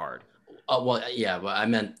actually hard. Well, yeah, but I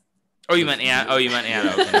meant... Oh, you meant Anna.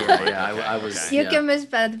 Okay. Yeah, I was... You can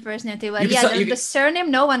misspell the first name too. But the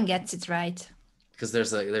surname, no one gets it right. Because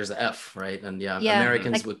there's a F, right? And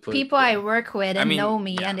Americans would put... People I work with and know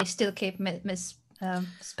me, and they still keep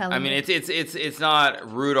spelling. I mean, it's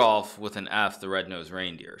not Rudolph with an F, the red-nosed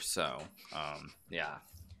reindeer. So, yeah.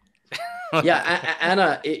 Yeah,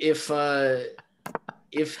 Anna, if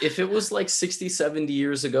it was like 60, 70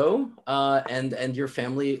 years ago, and your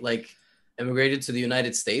family like immigrated to the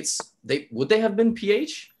United States, would they have been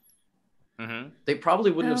PH? They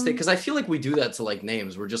probably wouldn't have stayed, because I feel like we do that to like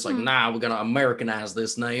names. We're just like, nah, we're gonna Americanize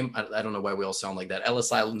this name. I don't know why we all sound like that.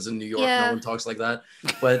 Ellis Island's in New York. No one talks like that,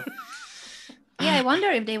 but. Yeah, I wonder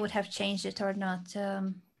if they would have changed it or not.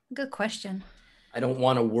 Good question. I don't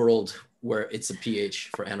want a world where it's a PH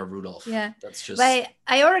for Anna Rudolph. Yeah. That's just... But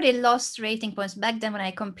I already lost rating points. Back then when I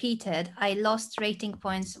competed, I lost rating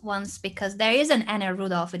points once because there is an Anna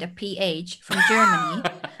Rudolph with a PH from Germany.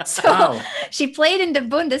 So she played in the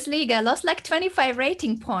Bundesliga, lost like 25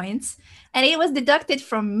 rating points, and it was deducted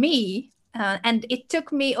from me. And it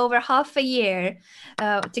took me over half a year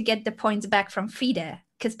to get the points back from FIDE.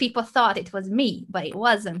 Because people thought it was me, but it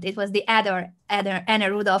wasn't. It was the other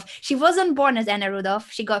Anna Rudolph. She wasn't born as Anna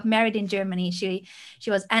Rudolph. She got married in Germany. She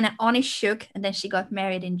was Anna Onischuk, and then she got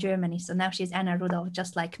married in Germany. So now she's Anna Rudolph,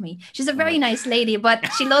 just like me. She's a very nice lady, but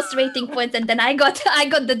she lost rating points, and then I got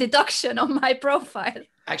the deduction on my profile.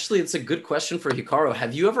 Actually, it's a good question for Hikaru.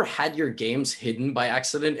 Have you ever had your games hidden by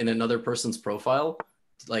accident in another person's profile?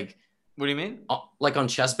 Like, what do you mean? Like on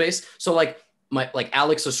ChessBase? So like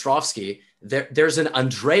Alex Ostrovsky. There's an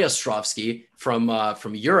Andrei Ostrovsky from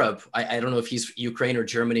Europe. I don't know if he's Ukraine or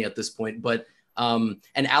Germany at this point, but and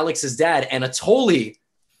Alex's dad, Anatoly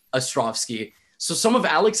Ostrovsky. So some of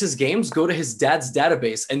Alex's games go to his dad's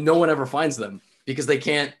database, and no one ever finds them because they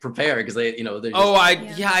can't prepare because they're just...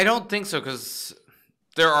 I don't think so because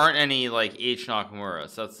there aren't any like H Nakamura.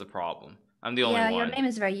 So that's the problem. I'm the only one. Yeah, your name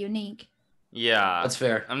is very unique. Yeah, that's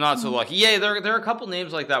fair. I'm not so lucky. Yeah, there are a couple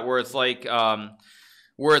names like that where it's like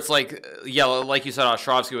like you said,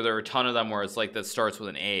 Ostrovsky, where there are a ton of them where it's like that starts with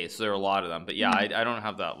an A. So there are a lot of them. But yeah, I don't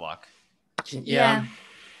have that luck. Yeah.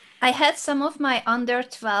 I had some of my under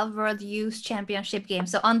 12 World Youth Championship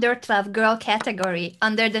games. So under 12 girl category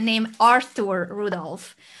under the name Arthur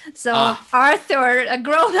Rudolph. So Arthur, a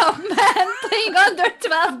grown-up man playing under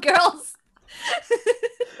 12 girls.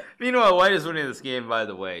 Meanwhile, White is winning this game, by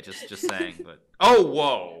the way. Just saying. But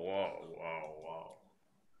whoa.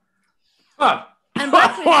 Huh. And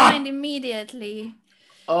Black resigned immediately.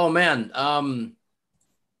 Oh man,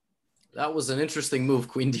 that was an interesting move,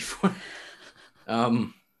 Queen D4.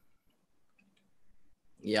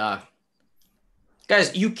 Yeah,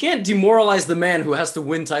 guys, you can't demoralize the man who has to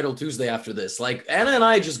win Title Tuesday after this. Like Anna and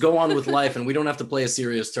I just go on with life, and we don't have to play a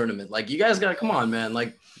serious tournament. Like you guys gotta come on, man.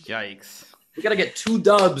 Like, yikes, we gotta get 2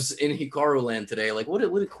 dubs in Hikaru land today. Like, what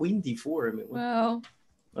a Queen D4? I mean, wow.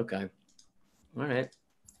 Okay, all right.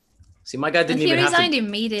 See, my guy didn't even have to... He resigned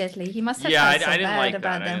immediately. He must have felt so I didn't bad like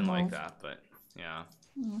about that. that I didn't move. like that, but yeah.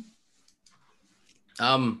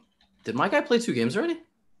 Did my guy play 2 games already?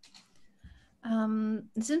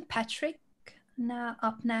 Isn't Patrick now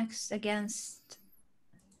up next against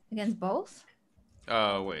both?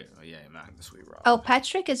 Oh wait, oh, yeah, Magnus, we robbed. Oh,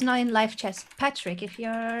 Patrick is not in live chess. Patrick, if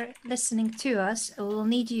you're listening to us, we'll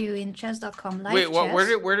need you in chess.com live Wait,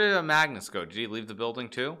 chess. where did Magnus go? Did he leave the building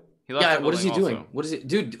too? He left Yeah, the what is he building doing? also. What is it,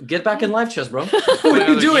 dude? Get back in live chess, bro. What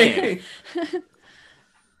are you doing?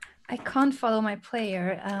 I can't follow my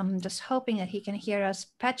player. Just hoping that he can hear us.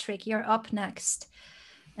 Patrick, you're up next.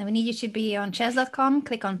 And we need you to be on chess.com,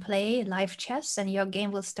 click on play, live chess, and your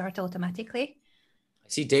game will start automatically. I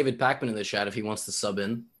see David Pacman in the chat if he wants to sub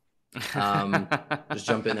in. Just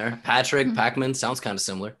jump in there. Patrick, Pacman, sounds kind of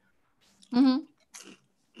similar. Mm-hmm.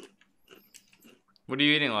 What are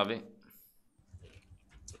you eating, Levy?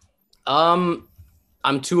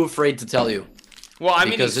 I'm too afraid to tell you. Well,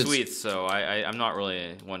 I'm eating sweets, so I'm not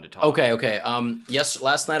really one to talk. Okay. Yes,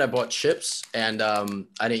 last night I bought chips and I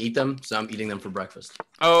didn't eat them, so I'm eating them for breakfast.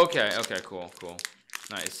 Oh, okay, cool,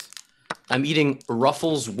 nice. I'm eating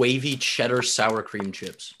Ruffles wavy cheddar sour cream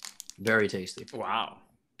chips. Very tasty. Wow.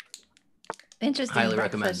 Interesting. Highly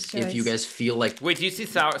recommend if you guys feel like. Wait, do you see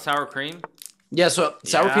sour cream? Yeah, so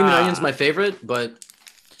sour cream and onion's my favorite, but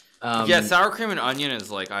yeah, sour cream and onion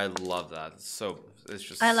is like I love that. It's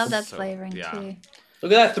just I love that flavoring too.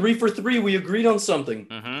 Look at that, 3 for 3. We agreed on something.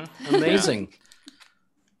 Amazing.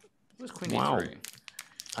 Where's Queen D3?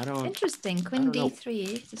 I don't. Interesting. Queen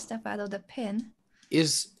D3 to step out of the pin.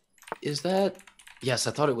 Is that? Yes,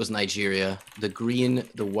 I thought it was Nigeria. The green,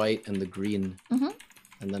 the white, and the green.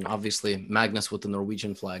 And then obviously Magnus with the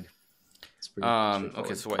Norwegian flag. It's pretty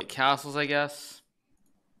okay, so white castles, I guess.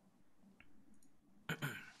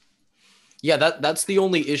 Yeah, that's the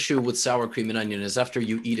only issue with sour cream and onion is after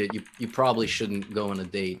you eat it, you probably shouldn't go on a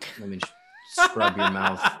date. I mean, scrub your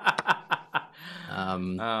mouth.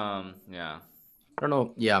 Yeah. I don't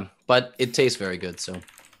know. Yeah, but it tastes very good. So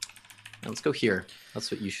let's go here. That's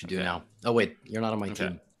what you should do now. Oh wait, you're not on my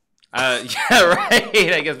team. Yeah, right.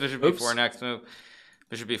 I guess bishop b4 next move.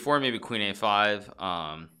 Bishop b4, maybe queen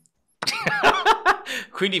a5.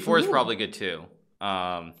 Queen d4 is probably good too.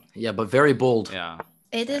 Yeah, but very bold. Yeah.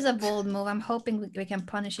 It is a bold move. I'm hoping we can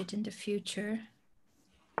punish it in the future.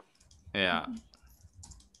 Yeah.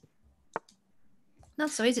 Not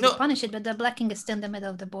so easy to punish it, but the black king is still in the middle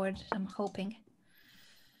of the board. I'm hoping.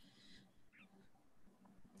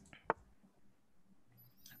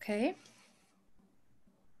 Okay.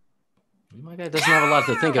 My guy doesn't have a lot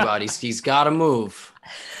to think about. He's got to move.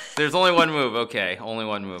 There's only one move. Okay, only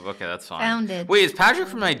one move. Okay, that's fine. Found it. Wait, is Patrick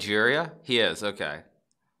from Nigeria? He is. Okay.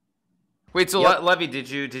 Wait, so Levy, did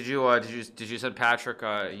you send Patrick?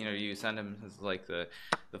 You send him like the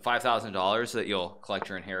 $5,000 that you'll collect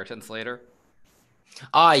your inheritance later.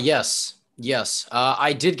 Yes.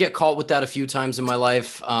 I did get caught with that a few times in my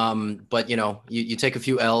life. But you take a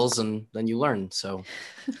few L's and then you learn. So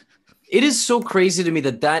it is so crazy to me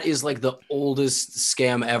that is like the oldest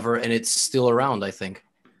scam ever, and it's still around, I think.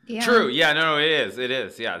 Yeah. True. Yeah. No. It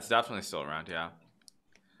is. Yeah. It's definitely still around. Yeah.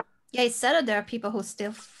 Yeah, it's sad that there are people who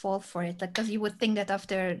still fall for it. Like, because you would think that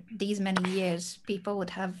after these many years, people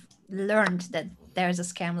would have learned that there's a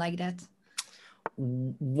scam like that.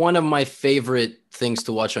 One of my favorite things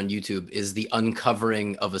to watch on YouTube is the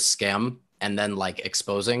uncovering of a scam and then like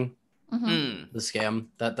exposing the scam.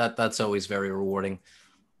 That's always very rewarding.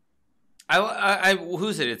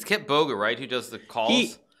 Who's it? It's Kip Boga, right? Who does the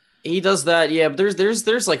calls? He does that, yeah. But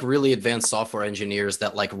there's like really advanced software engineers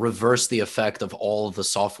that like reverse the effect of all of the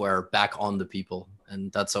software back on the people,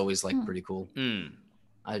 and that's always like pretty cool.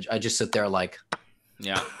 I just sit there like,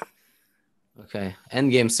 yeah, okay.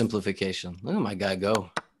 End game simplification. Look at my guy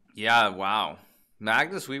go. Yeah, wow.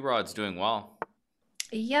 Magnus Weerod's doing well.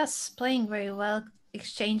 Yes, playing very well,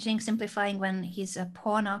 exchanging, simplifying when he's a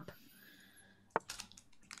pawn up.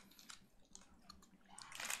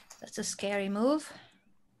 That's a scary move.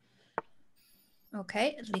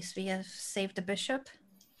 Okay, at least we have saved the bishop.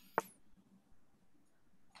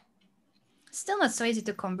 Still not so easy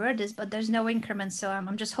to convert this, but there's no increment, so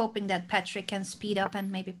I'm just hoping that Patrick can speed up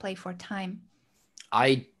and maybe play for time.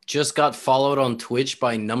 I just got followed on Twitch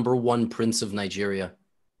by #1 Prince of Nigeria.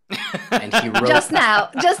 And he wrote just now.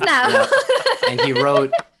 Yeah, and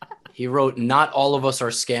he wrote, not all of us are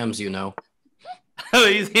scams, you know.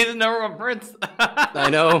 he's a #1 prince. I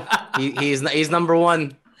know. He's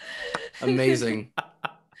 #1. Amazing.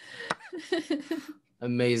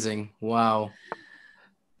 Amazing. Wow.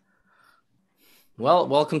 Well,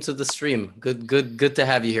 welcome to the stream. Good to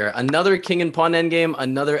have you here. Another king and pawn endgame,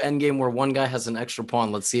 another endgame where one guy has an extra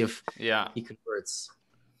pawn. Let's see if he converts.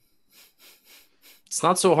 It's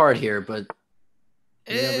not so hard here, but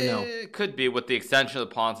you never know. It could be with the extension of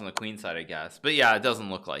the pawns on the queen side, I guess. But yeah, it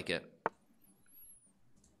doesn't look like it.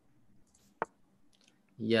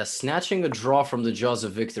 Yeah, snatching a draw from the jaws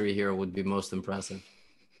of victory here would be most impressive.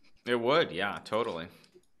 It would, yeah, totally.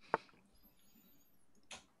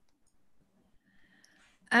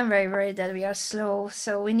 I'm very worried that we are slow,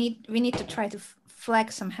 so we need to try to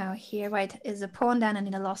flag somehow here. White is a pawn down and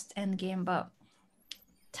in a lost endgame, but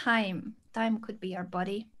time could be our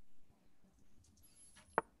buddy.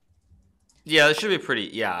 Yeah, this should be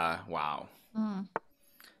pretty. Yeah, wow.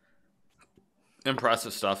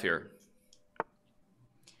 Impressive stuff here.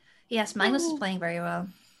 Yes, Magnus is playing very well.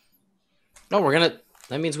 Oh,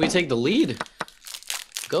 that means we take the lead.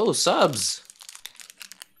 Go, subs.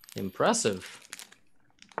 Impressive.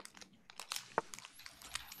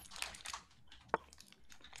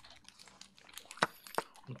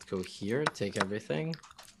 Let's go here, take everything.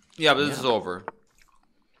 Yeah, but this is over.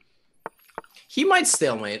 He might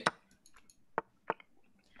stalemate.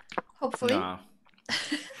 Hopefully. Nah.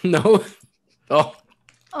 No. Oh.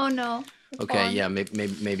 Oh no. Okay, yeah,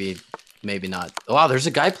 maybe not. Wow, there's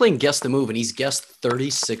a guy playing guess the move, and he's guessed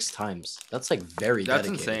 36 times. That's like very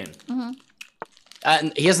dedicated. That's insane.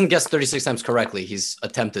 And he hasn't guessed 36 times correctly. He's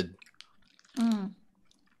attempted.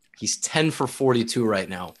 He's 10 for 42 right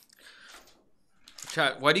now.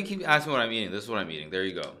 Chat, why do you keep asking what I'm eating? This is what I'm eating. There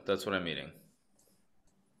you go. That's what I'm eating.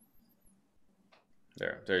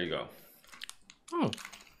 There you go. Oh.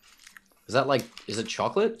 Is it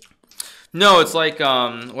chocolate? No, it's like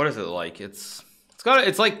what is it like? It's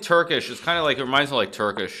like Turkish. It's kind of like, it reminds me of like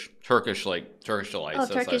Turkish delights. Oh,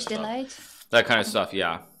 Turkish delight. That kind of stuff,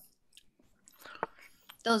 yeah.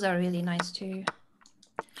 Those are really nice too.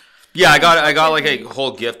 Yeah, I got like a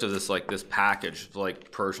whole gift of this package of like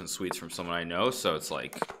Persian sweets from someone I know, so it's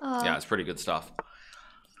like yeah, it's pretty good stuff.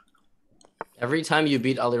 Every time you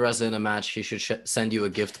beat Alireza in a match, he should send you a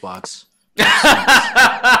gift box.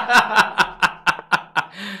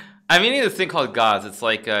 I'm eating this thing called gaz. It's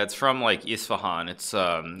like it's from like Isfahan. It's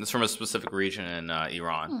from a specific region in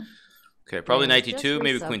Iran. Okay, probably 92,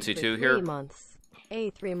 maybe Queen C2 here. 3 months.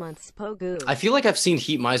 3 months Pogu. I feel like I've seen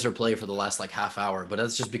Heat Miser play for the last like half hour, but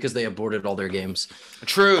that's just because they aborted all their games.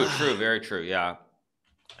 True, very true, yeah.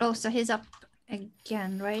 Oh, so he's up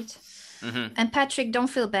again, right? And Patrick, don't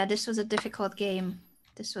feel bad. This was a difficult game.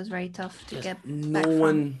 This was very tough to get back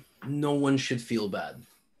from. No one should feel bad.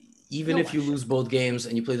 Even if you lose both games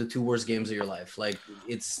and you play the 2 worst games of your life. Like,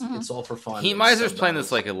 it's all for fun. Heat Miser's playing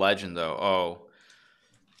this like a legend, though.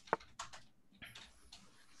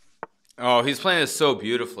 Oh, he's playing this so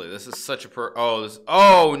beautifully. This is such a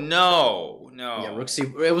oh no. Yeah, Rook C.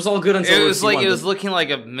 It was all good until it was like it was looking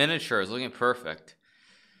like a miniature. It was looking perfect.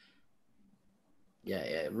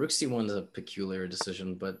 Yeah. Rook C1 is a peculiar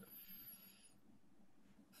decision, but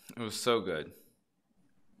it was so good.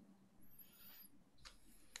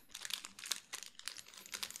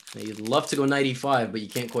 Now, you'd love to go 95, but you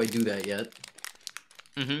can't quite do that yet.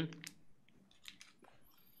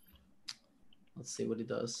 Let's see what he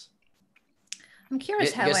does. I'm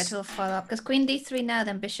curious how White will follow up, because Queen D3 now,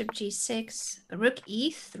 then Bishop G6, Rook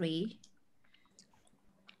E3.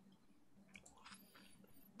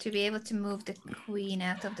 To be able to move the Queen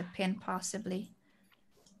out of the pin, possibly.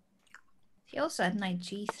 He also had Knight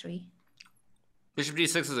G3. Bishop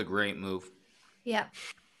D6 is a great move. Yeah,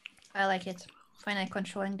 I like it. Finally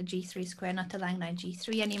controlling the G3 square, not allowing Knight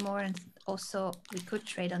G3 anymore, and also we could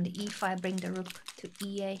trade on the E5, bring the Rook to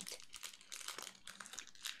E8.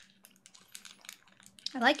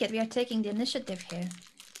 I like it. We are taking the initiative here.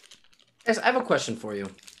 Guys, I have a question for you.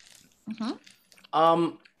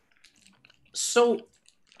 So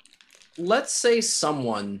let's say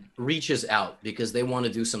someone reaches out because they want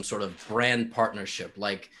to do some sort of brand partnership,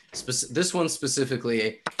 like this one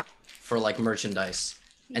specifically for like merchandise,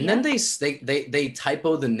 and then they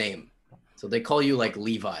typo the name, so they call you like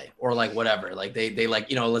Levi or like whatever, like they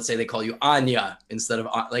like, let's say they call you Anya instead of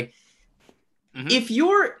like.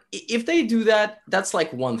 If they do that, that's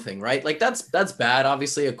like one thing, right? Like that's bad,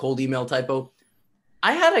 obviously, a cold email typo.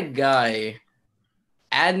 I had a guy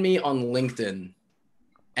add me on LinkedIn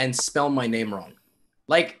and spell my name wrong.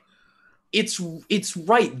 Like it's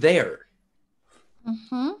right there.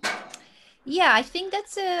 Yeah, I think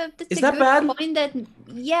that's a good point. That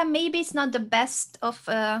maybe it's not the best of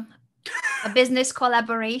a business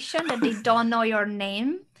collaboration that they don't know your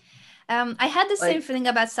name. I had the same feeling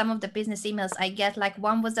about some of the business emails I get. Like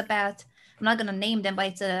one was about, I'm not gonna name them,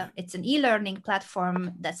 but it's an e-learning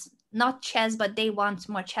platform that's not chess, but they want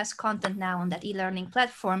more chess content now on that e-learning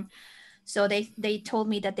platform. So they told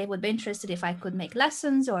me that they would be interested if I could make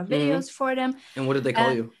lessons or videos for them. And what did they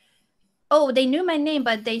call you? Oh, they knew my name,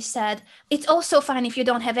 but they said, it's also fine if you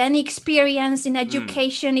don't have any experience in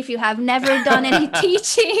education, if you have never done any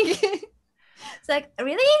teaching. It's like,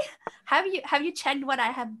 really? Have you checked what I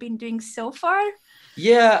have been doing so far?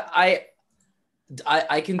 Yeah, I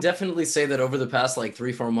can definitely say that over the past like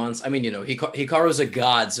 3-4 months. I mean, Hikaru's a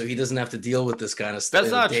god, so he doesn't have to deal with this kind of stuff.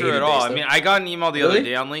 That's not true at all. Stuff. I mean, I got an email the other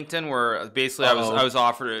day on LinkedIn where basically I was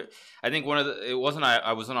offered. I think I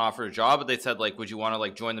wasn't offered a job, but they said like, would you want to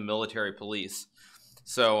like join the military police?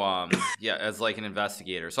 So yeah, as like an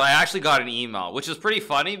investigator. So I actually got an email, which is pretty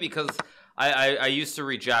funny because I used to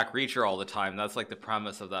read Jack Reacher all the time. That's like the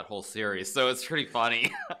premise of that whole series. So it's pretty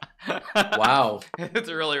funny. Wow. It's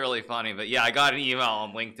really, really funny. But yeah, I got an email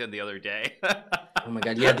on LinkedIn the other day. Oh my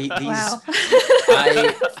god. Yeah, these wow.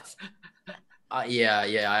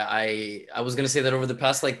 I was gonna say that over the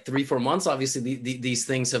past like 3-4 months, obviously these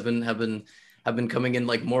things have been coming in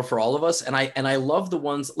like more for all of us. And I love the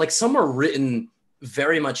ones like some are written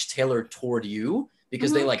very much tailored toward you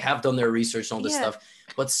because they like have done their research and all this stuff.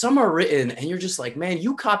 But some are written and you're just like, man,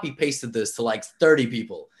 you copy pasted this to like 30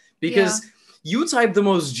 people because you type the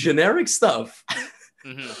most generic stuff.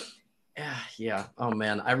 Yeah. Oh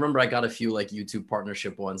man. I remember I got a few like YouTube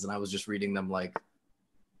partnership ones and I was just reading them like,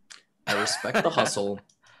 I respect the hustle.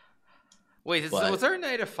 Wait, was there a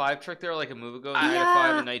knight f5 trick there like a move ago? Knight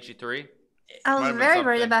f5 and knight g3? I was very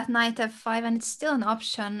worried about knight f5 and it's still an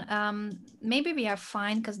option. Maybe we are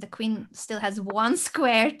fine because the queen still has one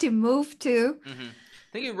square to move to.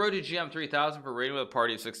 Thank you, Road to GM3000 for rating with a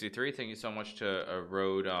party of 63. Thank you so much to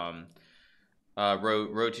Road to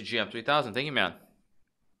GM3000. Thank you, man.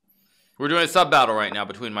 We're doing a sub battle right now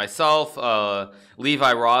between myself,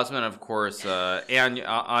 Levi Rozman, and of course,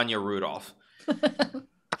 Anya Rudolf.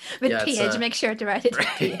 With PH, make sure to write it with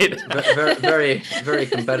PH. Very, very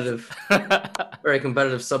competitive. Very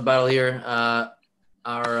competitive sub battle here.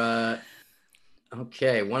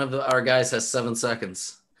 Okay, one of our guys has 7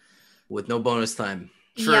 seconds with no bonus time.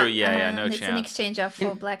 True, yeah, no it's chance. It's an exchange of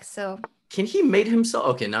 4 black, so... Can he mate himself?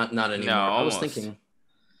 Okay, not anymore. No, I was thinking...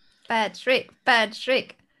 Bad trick.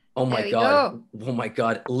 Oh my god. Oh my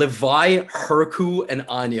god. Levi, Hikaru, and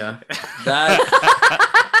Anya. That...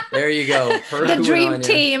 There you go. The dream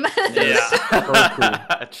team.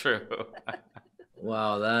 Yeah. True.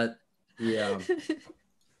 Wow, that... Yeah.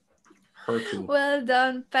 Hikaru. Well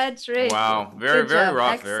done, Patrick. Wow, very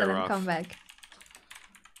rough. Excellent very rough. comeback.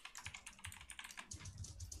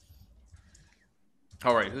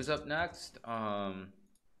 All right, who's up next? So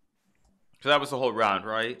that was the whole round,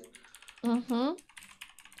 right? Team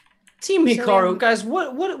Hikaru, guys,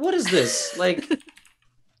 what is this? Like,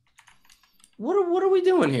 what are we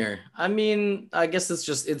doing here? I mean, I guess it's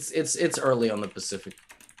just it's early on the Pacific.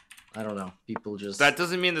 I don't know. People just that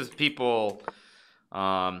doesn't mean there's people,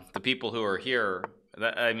 the people who are here.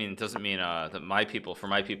 That it doesn't mean that for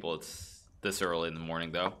my people it's this early in the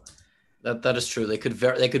morning though. That is true. They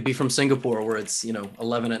could be from Singapore where it's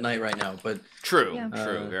 11 at night right now. But true,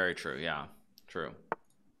 very true. Yeah, true.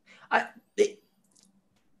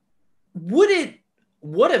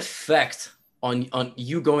 What effect on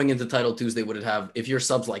you going into Title Tuesday would it have if your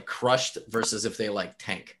subs like crushed versus if they like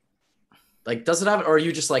tank? Like, does it have, or are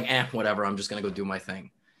you just like, whatever, I'm just gonna go do my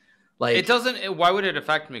thing? Like, it doesn't. Why would it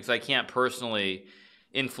affect me? Because I can't personally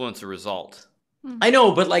influence the result. I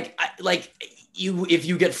know, but if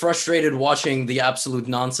you get frustrated watching the absolute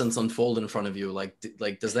nonsense unfold in front of you, like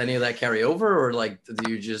does any of that carry over, or like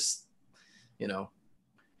do you just, you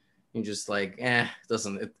just like, it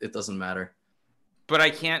doesn't matter. But I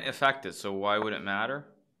can't affect it, so why would it matter?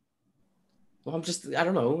 Well, I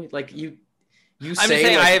don't know. Like I'm just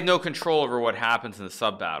saying I have no control over what happens in the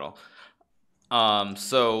sub battle.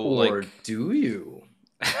 Or do you?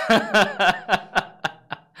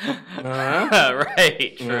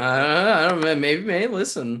 Right. True. I don't know. Maybe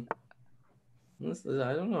listen.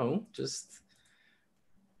 I don't know. Just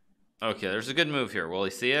okay. There's a good move here. Will he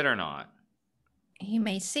see it or not? He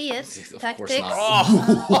may see it. Tactics.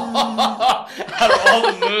 Oh.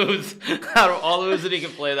 Out of all the moves that he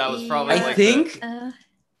can play, that was probably. I think.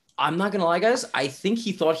 I'm not gonna lie, guys. I think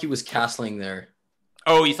he thought he was castling there.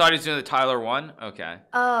 Oh, you thought he was doing the Tyler 1? Okay.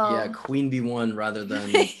 Oh. Yeah, Queen B1 rather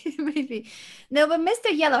than... Maybe. No, but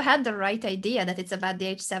Mr. Yellow had the right idea that it's about the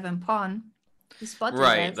H7 pawn. He spotted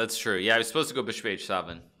right, that's true. Yeah, I was supposed to go bishop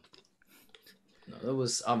H7. No, that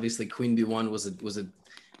was obviously Queen B1 was a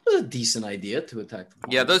decent idea to attack the pawn.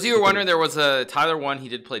 Yeah, those of you who are wondering, there was a Tyler 1. He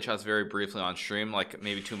did play chess very briefly on stream, like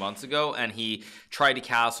maybe 2 months ago, and he tried to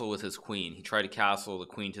castle with his queen. He tried to castle the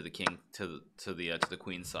queen to the king to the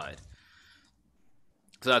queen side.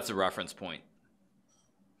 So that's a reference point.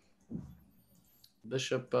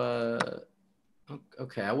 Bishop.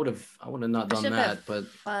 Okay, I would have not done that, but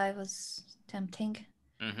 5 was tempting.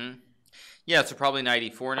 Yeah, so probably knight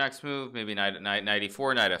e4 next move. Maybe knight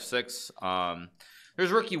e4, knight f6.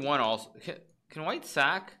 Here's Rookie 1 also. Can white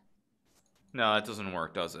sack? No, that doesn't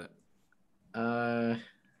work, does it? I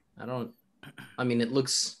don't. I mean, it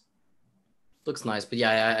looks nice, but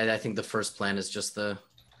yeah, I think the first plan is just the.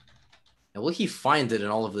 Will he find it in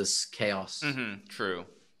all of this chaos? True.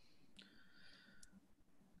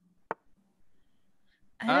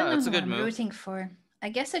 I don't know that's a who good I'm move. rooting for. I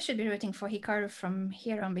guess I should be rooting for Hikaru from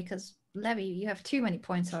here on because Levy, you have too many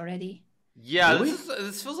points already. Yeah,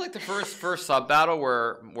 this feels like the first sub battle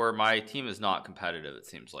where my team is not competitive. It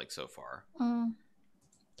seems like so far.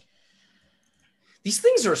 These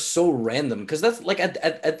things are so random because that's like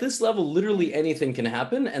at this level, literally anything can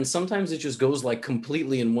happen, and sometimes it just goes like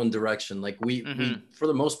completely in one direction. Like we for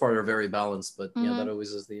the most part are very balanced, but yeah, that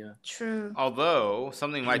always is the True. Although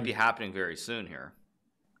something might be happening very soon here.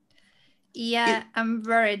 Yeah, I'm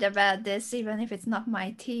worried about this, even if it's not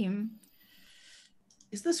my team.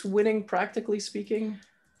 Is this winning, practically speaking?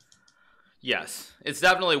 Yes, it's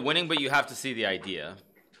definitely winning, but you have to see the idea,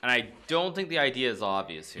 and I don't think the idea is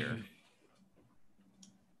obvious here.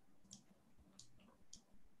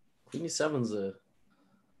 Queen e7's a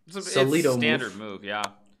Solido standard move, yeah.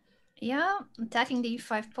 Yeah, attacking the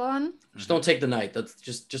e5 pawn. Just don't take the knight. That's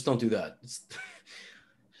just don't do that.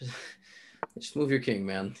 Just move your king,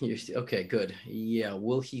 man. Okay, good. Yeah,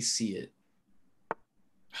 will he see it?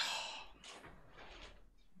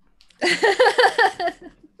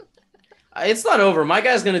 It's not over. My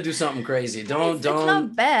guy's gonna do something crazy. Don't. It's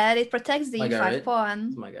not bad. It protects the e5 pawn.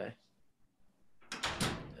 It's my guy.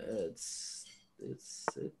 It's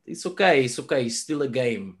okay. It's okay. It's still a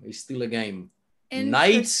game. It's still a game.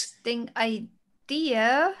 Interesting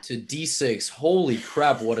idea. To d6. Holy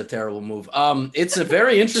crap! What a terrible move. It's a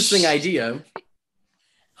very interesting idea.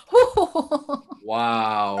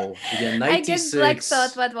 Wow. Yeah, knight I guess d6. Black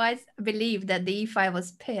thought what White believed that the e5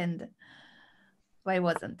 was pinned, but it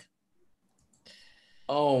wasn't.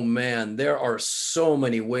 Oh man, there are so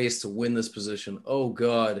many ways to win this position. Oh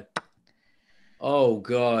god. Oh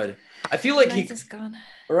god. I feel like he's gone.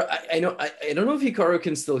 Or I don't know if Hikaru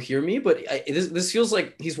can still hear me, but this feels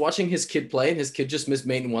like he's watching his kid play, and his kid just missed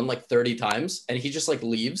mate and won like 30 times, and he just like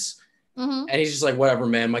leaves. And he's just like, whatever,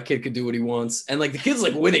 man, my kid could do what he wants. And like the kid's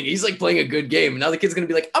like winning. He's like playing a good game. And now the kid's gonna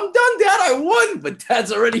be like, I'm done, Dad, I won. But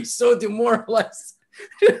Dad's already so demoralized.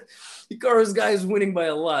 Hikaru's guy is winning by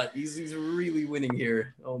a lot. He's really winning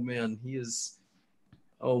here. Oh man, he is.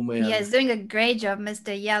 Oh man. Yeah, he's doing a great job,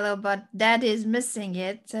 Mr. Yellow, but Dad is missing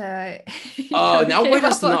it. Now where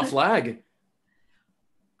does not flag?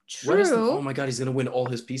 True. Oh my god, he's gonna win all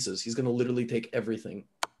his pieces. He's gonna literally take everything.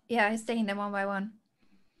 Yeah, he's taking them one by one.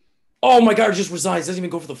 Oh my god, it just resigns. Doesn't even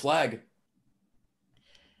go for the flag.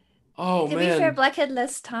 Oh man. To be fair, Black had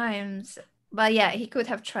less times. But yeah, he could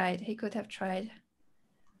have tried.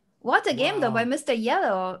 What a game though by Mr.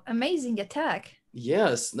 Yellow. Amazing attack.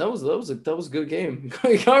 Yes, that was a good game.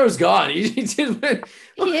 Hikaru's gone. He did win.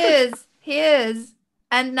 He is.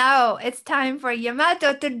 And now it's time for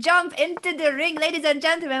Yamato to jump into the ring. Ladies and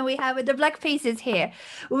gentlemen, we have the black pieces here.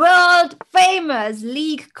 World famous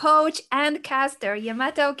league coach and caster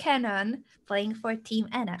Yamato Cannon playing for Team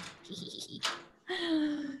Anna.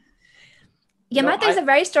 Yamato is a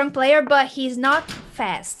very strong player, but he's not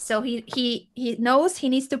fast. So he knows he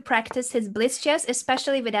needs to practice his blitz chess,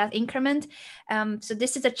 especially without increment. So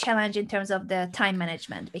this is a challenge in terms of the time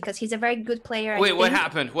management because he's a very good player. Wait, what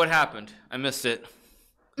happened? What happened? I missed it.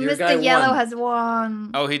 Mr. Yellow has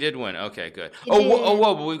won. Oh, he did win. Okay, good.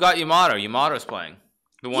 Whoa, but we've got Yamato. Yamato's playing.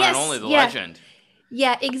 The one and only, the legend.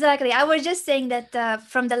 Yeah, exactly. I was just saying that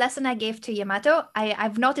from the lesson I gave to Yamato,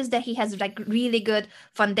 I've noticed that he has like really good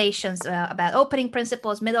foundations about opening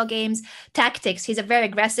principles, middle games, tactics. He's a very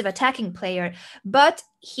aggressive attacking player, but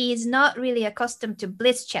he's not really accustomed to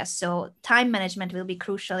blitz chess. So time management will be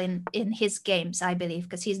crucial in his games, I believe,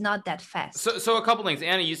 because he's not that fast. So a couple things.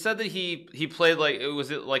 Anna, you said that he played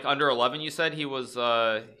was it like under 11? You said he was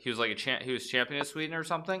like he was champion of Sweden or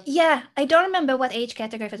something? Yeah, I don't remember what age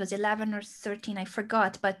category, if it was 11 or 13, I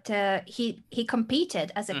forgot, but he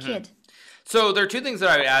competed as a kid. So there are two things that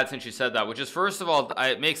I would add since you said that, which is, first of all,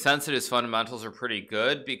 it makes sense that his fundamentals are pretty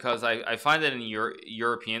good because I find that in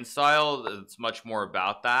European style, it's much more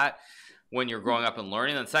about that when you're growing up and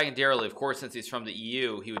learning. And secondarily, of course, since he's from the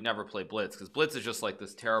EU, he would never play blitz because blitz is just like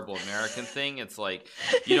this terrible American thing. It's like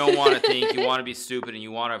you don't want to think, you want to be stupid, and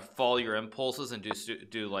you want to follow your impulses and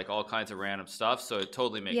do like all kinds of random stuff. So it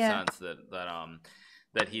totally makes sense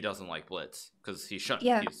that he doesn't like blitz because he shouldn't.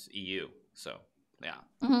 Yeah. He's EU. So yeah.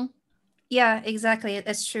 Mm-hmm. Yeah, exactly.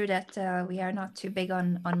 It's true that we are not too big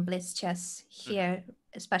on blitz chess here,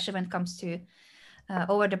 especially when it comes to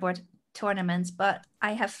over the board tournaments, but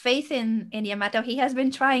I have faith in Yamato. He has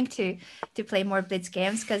been trying to play more Blitz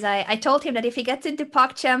games because I told him that if he gets into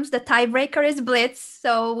PogChamps, the tiebreaker is Blitz,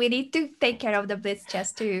 so we need to take care of the Blitz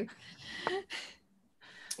chess too.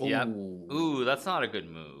 Yep. Ooh, that's not a good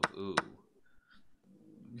move. Ooh.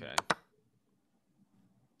 Okay.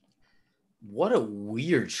 What a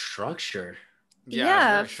weird structure.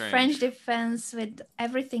 Yeah, French defense with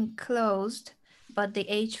everything closed, but the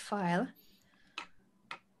H file.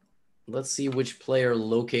 Let's see which player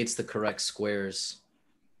locates the correct squares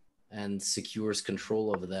and secures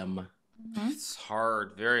control of them. It's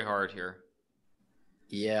hard, very hard here.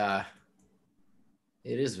 Yeah.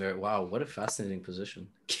 It is very, wow, what a fascinating position.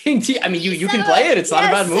 King T, I mean, you can play it. It's not a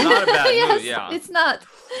bad move. It's not a bad Yes, move, yeah. It's not.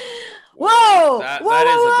 Whoa! That whoa, is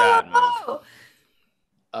a bad whoa. move.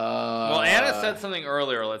 Well, Anna said something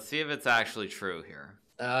earlier. Let's see if it's actually true here.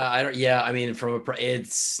 I mean,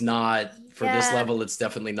 it's not, for this level, it's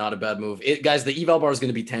definitely not a bad move. Guys, the eval bar is going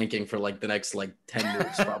to be tanking for like the next like 10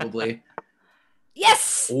 moves, probably.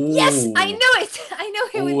 Yes! Ooh. Yes! I knew it! I knew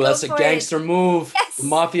he would go that's a gangster move. Yes! The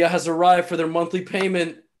Mafia has arrived for their monthly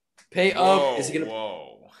payment. Pay up. Is he going to...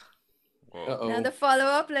 Whoa. Uh-oh. Now the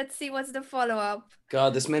follow-up. Let's see what's the follow-up.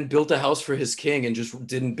 God, this man built a house for his king and just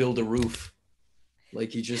didn't build a roof.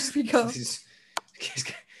 Like, he just...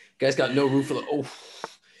 Guy's got no roof.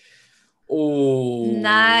 Oh.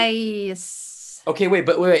 Nice. Okay, wait,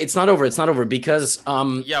 it's not over. It's not over because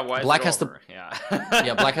why Black has over?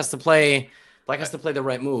 to Black has to play the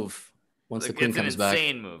right move once the queen comes back. It's an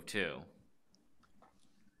insane move too.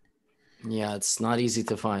 Yeah, it's not easy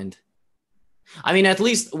to find. I mean, at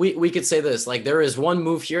least we could say this. Like, there is one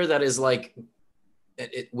move here that is like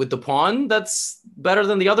with the pawn that's better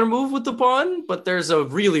than the other move with the pawn, but there's a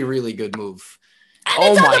really, really good move. And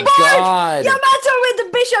oh my god! Yamato with the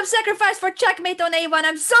bishop sacrifice for checkmate on a1.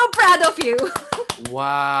 I'm so proud of you.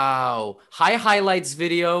 Wow. Hi highlights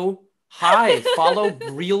video. Hi, follow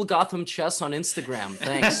Real Gotham Chess on Instagram.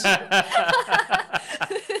 Thanks.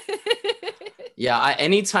 Yeah,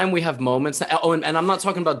 anytime we have moments. Oh, and I'm not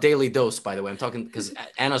talking about daily dose, by the way. I'm talking because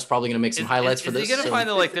Anna's probably gonna make some highlights for this. Is he gonna find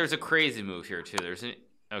that like there's a crazy move here too?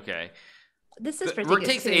 Okay. This is pretty Rook good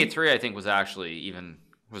takes too. a3. I think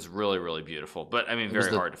was really, really beautiful, but I mean, very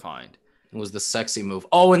hard to find. It was the sexy move.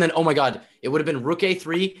 Oh, and then, oh my God, it would have been Rook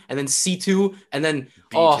A3 and then C2 and then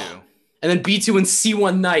B2. And then B2 and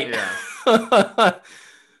C1 knight. Yeah.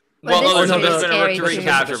 Well, there's been a Rook to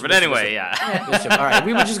recapture, but anyway, yeah. All right,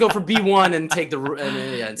 we would just go for B1 and take the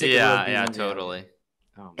yeah, totally.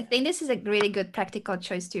 Oh, I think this is a really good practical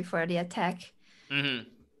choice too for the attack. Mm-hmm.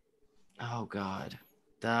 Oh God,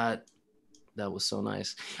 that was so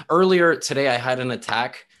nice. Earlier today, I had an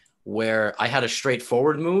attack where I had a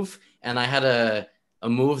straightforward move, and I had a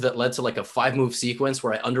move that led to like a 5-move sequence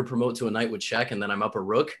where I under promote to a knight with check, and then I'm up a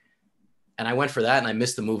rook, and I went for that, and I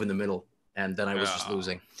missed the move in the middle, and then I was just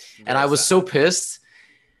losing, and I was so pissed.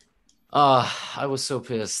 I was so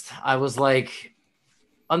pissed. I was like,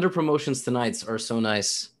 under promotions to knights are so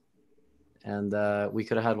nice. And we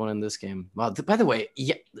could have had one in this game. Wow, by the way,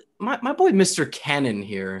 yeah, my boy Mr. Cannon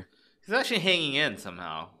here. He's actually hanging in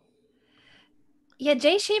somehow. Yeah,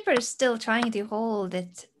 Jay Shaper is still trying to hold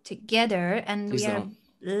it together, and we are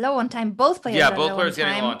low on time. Both players are both players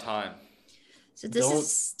getting low on time. So this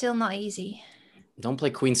is still not easy. Don't play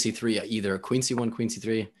Queen C3 either. Queen C1, Queen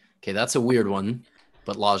C3. Okay, that's a weird one,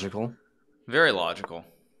 but logical. Very logical.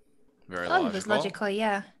 Very logical. It was logical,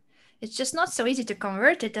 yeah. It's just not so easy to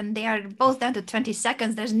convert it, and they are both down to 20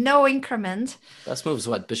 seconds. There's no increment. Best move's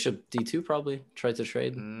what? Bishop D2 probably? Try to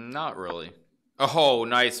trade? Not really. Oh,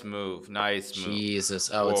 nice move. Nice move. Jesus.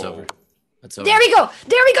 Oh, it's over. It's over. There we go.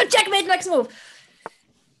 There we go. Checkmate next move.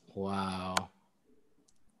 Wow.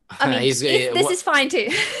 I mean, this is fine too.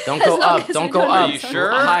 Don't go up. Don't go up. Are you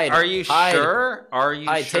sure? Hide. Are you sure? Are you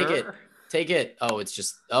sure? Take it. Take it. Oh, it's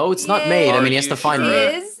just... Oh, it's not made. I mean, he has to find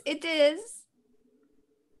made. It is.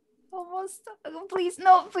 Almost. Please,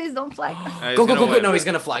 no, please don't flag. Go. No, he's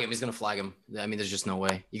gonna flag him. He's gonna flag him. I mean, there's just no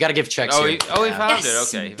way. You gotta give checks. He found it.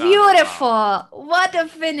 Okay. Beautiful. What a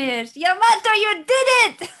finish. Yamato, you did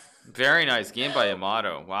it. Very nice game by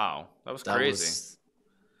Yamato. Wow. That was crazy.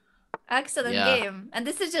 Excellent game. And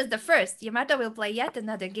this is just the first. Yamato will play yet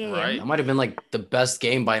another game. Right. That might have been like the best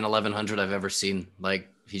game by an 1100 I've ever seen. Like,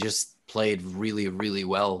 he just played really, really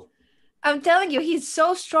well. I'm telling you, he's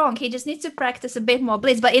so strong. He just needs to practice a bit more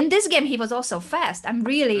blitz. But in this game, he was also fast. I'm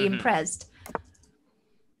really impressed.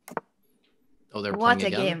 Oh, they're playing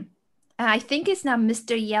again? What a game. I think it's now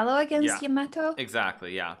Mr. Yellow against Yamato.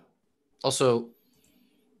 Exactly, yeah. Also,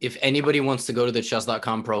 if anybody wants to go to the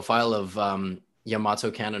chess.com profile of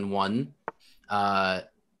Yamato Cannon 1,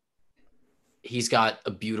 he's got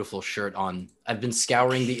a beautiful shirt on. I've been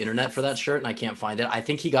scouring the internet for that shirt and I can't find it. I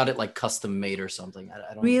think he got it like custom made or something.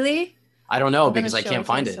 I don't Really? I don't know because I can't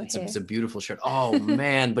find it. It's a beautiful shirt. Oh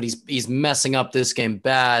man, but he's messing up this game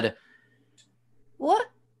bad. What?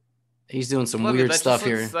 He's doing some weird stuff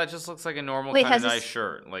here. That just looks like a normal kind of nice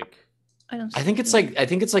shirt. Like I think it's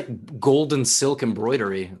like gold and silk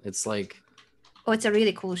embroidery. It's like oh, it's a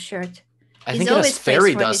really cool shirt. I think it has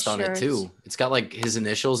fairy dust on it too. It's got like his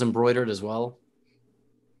initials embroidered as well.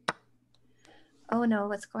 Oh no,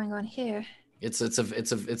 what's going on here? It's a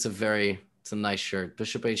nice shirt.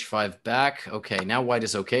 Bishop h5 back. Okay, now white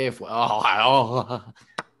is okay if okay.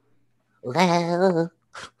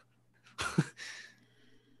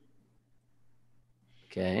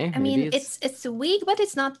 I mean, it's weak, but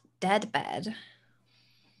it's not that bad.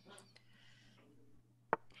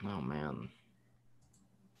 Oh man.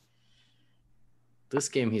 This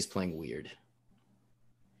game he's playing weird.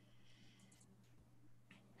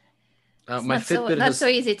 It's not so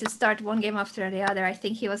easy to start one game after the other. I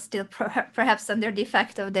think he was still perhaps under the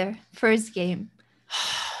effect of their first game.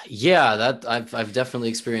 Yeah, that I've definitely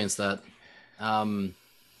experienced that. And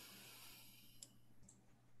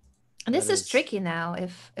this is tricky now.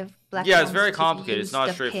 If black. Yeah, it's very complicated. It's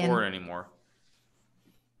not straightforward anymore.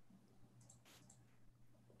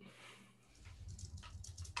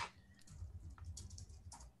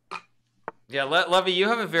 Yeah, Levy, you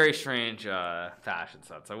have a very strange fashion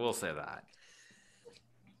sense. I will say that.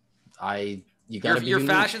 Your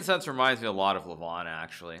fashion sense reminds me a lot of Levon.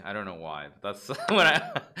 Actually, I don't know why. That's when I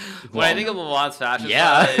think of Levon's fashion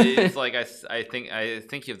style. It's like I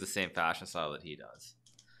think you have the same fashion style that he does.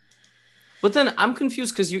 But then I'm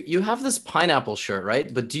confused because you have this pineapple shirt,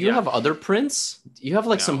 right? But do you have other prints? You have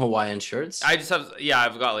like some Hawaiian shirts. I just have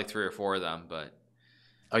I've got like 3 or 4 of them. But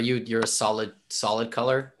you're a solid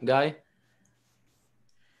color guy?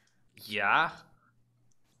 Yeah.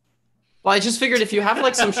 Well, I just figured if you have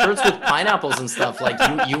like some shirts with pineapples and stuff, like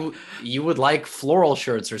you would like floral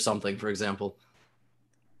shirts or something, for example.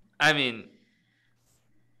 I mean,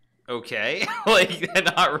 okay, like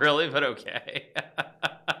not really, but okay.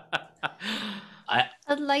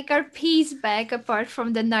 I'd like our piece back apart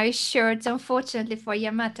from the nice shirts. Unfortunately for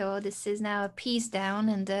Yamato, this is now a piece down,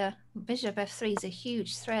 and Bishop f3 is a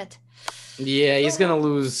huge threat. Yeah, he's gonna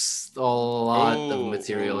lose a lot of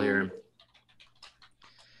material here.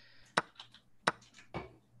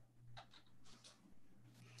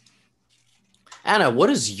 Anna, what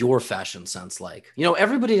is your fashion sense like? You know,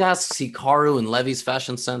 everybody asks Hikaru and Levy's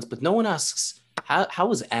fashion sense, but no one asks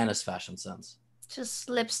how is Anna's fashion sense? Just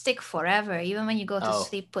lipstick forever. Even when you go to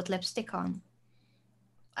sleep, put lipstick on.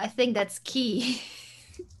 I think that's key.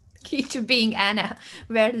 Key to being Anna.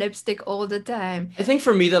 Wear lipstick all the time. I think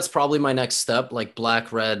for me, that's probably my next step. Like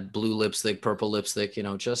black, red, blue lipstick, purple lipstick, you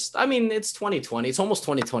know, I mean, it's 2020. It's almost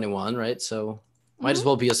 2021, right? So might as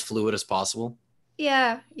well be as fluid as possible.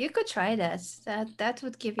 Yeah, you could try this. That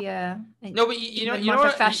would give you a you know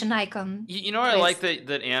what, fashion icon. You know what I like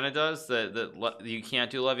that Anna does that you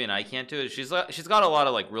can't do, Levy, and I can't do is she's got a lot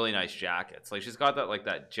of like really nice jackets. Like she's got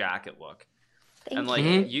that jacket look. And like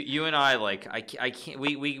you and I like I can't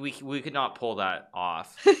we could not pull that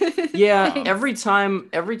off. Yeah, every time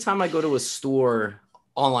I go to a store,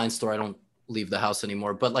 online store, I don't leave the house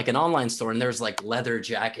anymore, but like an online store and there's like leather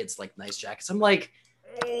jackets, like nice jackets. I'm like,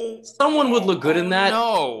 someone would look good in that.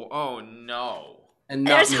 No. Oh no. And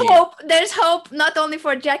there's hope. There's hope not only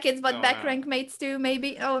for jackets but back rank mates too,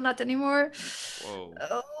 maybe. Oh, not anymore. Whoa.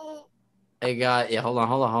 Oh. I got hold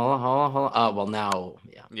on. Oh, well now,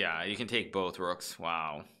 yeah. Yeah, you can take both rooks.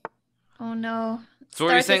 Wow. Oh no. So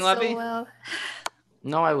what are you saying, Levy? So well.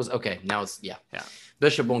 No, I was okay. Now it's yeah.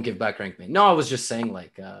 Bishop won't give back rank mate. No, I was just saying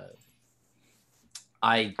like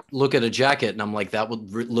I look at a jacket and I'm like, that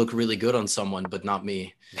would look really good on someone, but not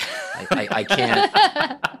me. I can't.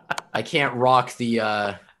 I can't rock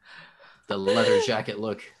the leather jacket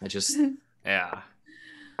look. I just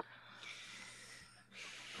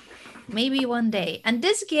Maybe one day. And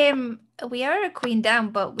this game, we are a queen down,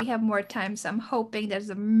 but we have more time. So I'm hoping there's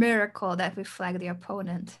a miracle that we flag the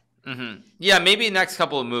opponent. Mm-hmm. Yeah, maybe next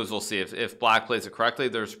couple of moves we'll see if black plays it correctly.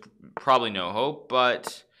 There's probably no hope,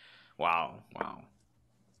 but wow.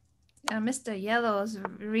 Mr. Yellow is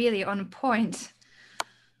really on point.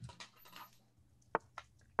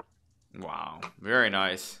 Wow, very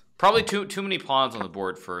nice. Probably too many pawns on the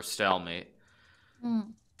board for a stalemate.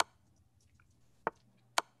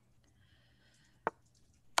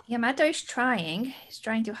 Yamato is trying. He's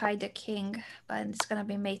trying to hide the king, but it's gonna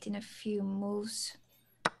be mate in a few moves.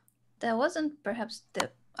 That wasn't perhaps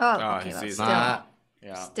the. Oh, okay. Well, still.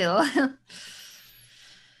 Yeah. Still.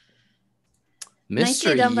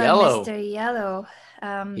 Nicely Mr. done by Yellow. Mr. Yellow.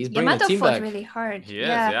 He's bringing the Yamato team fought back. really hard. He is,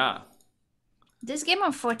 yeah. This game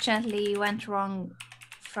unfortunately went wrong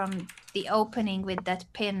from the opening with that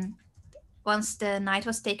pin. Once the knight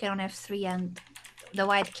was taken on f3 and the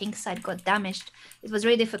white king side got damaged, it was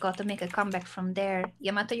really difficult to make a comeback from there.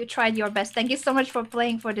 Yamato, you tried your best. Thank you so much for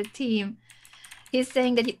playing for the team. He's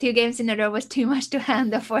saying that 2 games in a row was too much to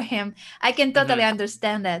handle for him. I can totally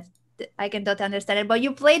understand that. I can totally understand it. But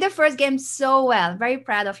you played the first game so well. Very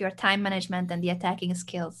proud of your time management and the attacking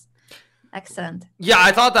skills. Excellent. Yeah,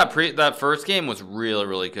 I thought that first game was really,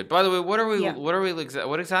 really good. By the way, what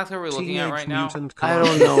exactly are we looking at right now?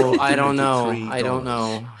 I don't know.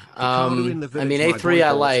 I mean, A3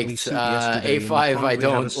 I liked. A5 I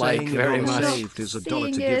don't like very much.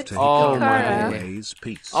 Oh my.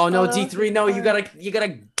 Oh no, D3. No, you gotta.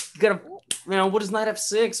 What is knight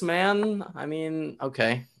F6, man? I mean,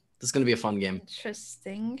 okay, this is gonna be a fun game.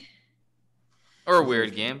 Interesting. Or a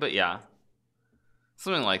weird game, but yeah,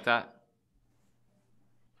 something like that.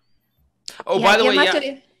 Oh, by the way,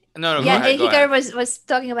 No, yeah, go ahead. Hikaru was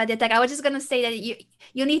talking about the attack. I was just gonna say that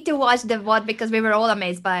you need to watch the VOD because we were all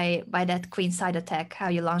amazed by that queen side attack, how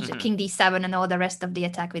you launched King D7 and all the rest of the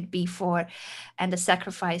attack with B4 and the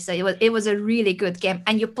sacrifice. So it was a really good game,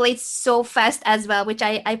 and you played so fast as well, which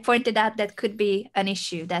I pointed out that could be an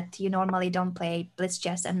issue, that you normally don't play blitz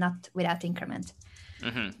chess and not without increment.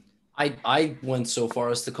 I went so far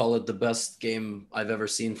as to call it the best game I've ever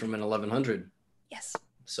seen from an 1100. Yes.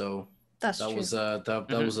 So.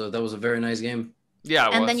 That was a very nice game. Yeah,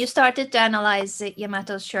 and then you started to analyze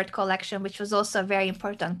Yamato's shirt collection, which was also a very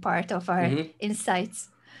important part of our insights.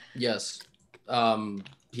 Yes,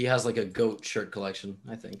 he has like a goat shirt collection,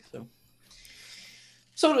 I think.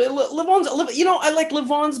 So Levon's, I like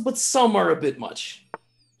Levon's, but some are a bit much.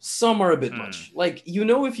 Much. Like,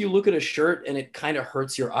 if you look at a shirt and it kind of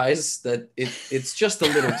hurts your eyes, that it's just a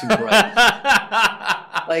little too bright.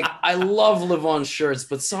 Like, I love Levon's shirts,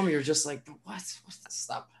 but some you're just like, what?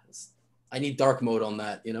 Stop. I need dark mode on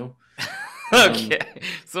that, Okay.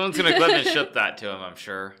 Someone's going to go ahead and ship that to him, I'm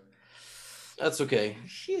sure. That's okay.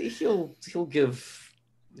 He'll give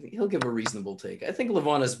a reasonable take. I think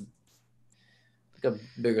Levon has got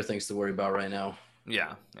bigger things to worry about right now.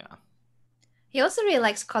 Yeah. He also really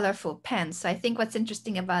likes colorful pants. So I think what's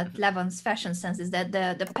interesting about Levon's fashion sense is that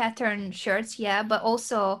the pattern shirts, but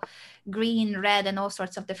also green, red, and all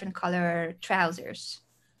sorts of different color trousers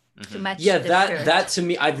to match. Yeah, the shirt. that to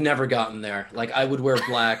me, I've never gotten there. Like, I would wear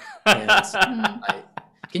black pants.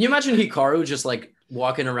 Can you imagine Hikaru just like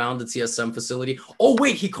walking around the TSM facility? Oh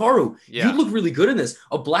wait, Hikaru, you look really good in this.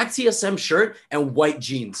 A black TSM shirt and white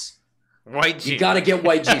jeans. You gotta get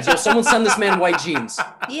white jeans. Yo, someone send this man white jeans.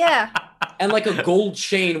 Yeah. And like a gold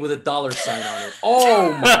chain with a $ sign on it.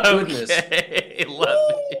 Oh my goodness. Okay,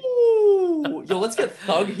 Levy. Yo, let's get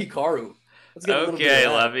Thug Hikaru. Let's get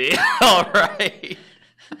Levy. All right.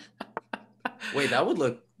 Wait, that would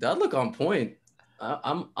look on point.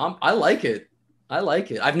 I like it.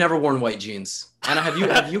 I've never worn white jeans. Anna, have you?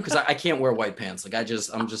 Because I can't wear white pants. Like,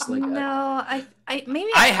 I'm just like. No, I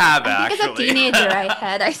have actually. As a teenager, I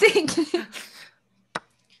had. I think.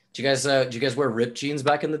 Do you guys wear ripped jeans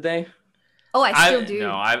back in the day? Oh, I still do.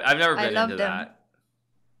 No, I've never been into that.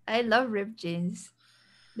 I love ripped jeans.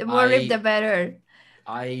 The more ripped, the better.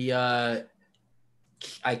 I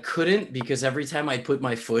couldn't, because every time I put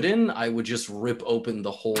my foot in, I would just rip open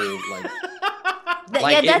the whole like.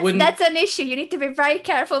 That's an issue. You need to be very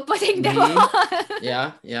careful putting them on.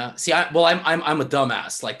 Yeah. See, I'm a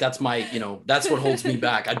dumbass. Like, that's my, that's what holds me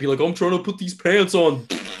back. I'd be like, I'm trying to put these pants on,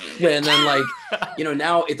 and then like,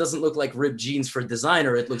 now it doesn't look like ripped jeans for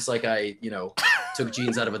designer. It looks like I, took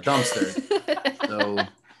jeans out of a dumpster. So,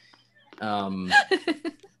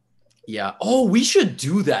 yeah. Oh, we should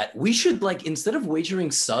do that. We should, like, instead of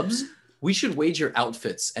wagering subs, we should wager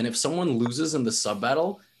outfits. And if someone loses in the sub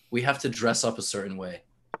battle, we have to dress up a certain way.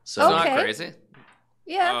 So Not crazy.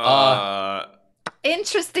 Yeah.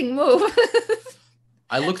 Interesting move.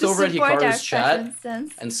 I looked over at Hikaru's chat,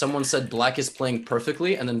 and someone said Black is playing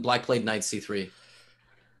perfectly, and then Black played Knight C3.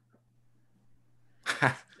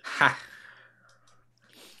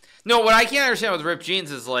 No, what I can't understand with ripped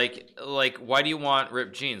jeans is like, why do you want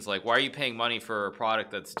ripped jeans? Like, why are you paying money for a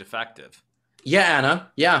product that's defective? Yeah,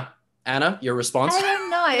 Anna. Yeah. Anna, your response? I don't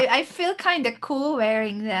know. I feel kind of cool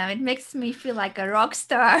wearing them. It makes me feel like a rock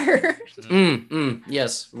star.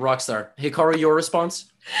 Yes, rock star. Hikaru, your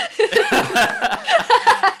response? It's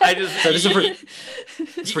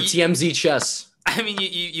for TMZ chess. I mean,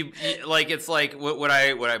 you like, it's like, would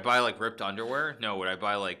I buy like ripped underwear? No. Would I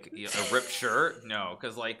buy like a ripped shirt? No,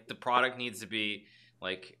 because like the product needs to be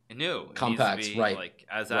like new. Compact, it needs to be, right? Like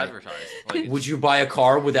as right. advertised. Like, would you buy a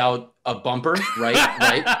car without a bumper? Right,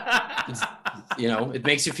 right. It's, it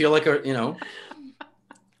makes you feel like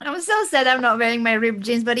I'm so sad I'm not wearing my ripped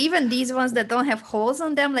jeans, but even these ones that don't have holes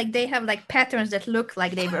on them, like they have like patterns that look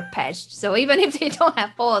like they were patched. So even if they don't have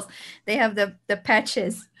holes, they have the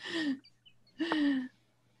patches.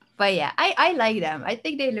 But yeah, I like them. I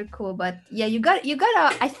think they look cool. But yeah, you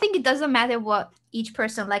gotta. I think it doesn't matter what each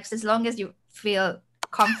person likes as long as you feel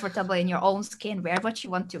comfortable in your own skin. Wear what you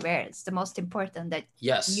want to wear. It's the most important that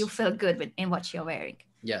you feel good in what you're wearing.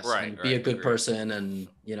 Yes, right. Be a good person, and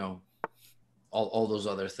all those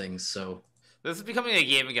other things. So this is becoming a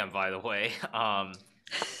game again, by the way.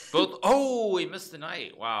 Both. Oh, he missed the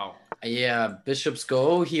knight. Wow. Yeah, bishops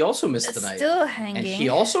go. He also missed the knight. Still hanging. And he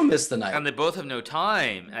also missed the knight. And they both have no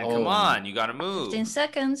time. And come on, you gotta move. 15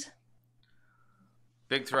 seconds.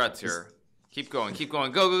 Big threats here. Keep going. Keep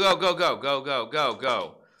going. Go, go, go, go, go, go, go, go,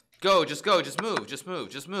 go. Go, just go. Just move. Just move.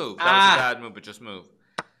 Just move. That was a bad move, but just move.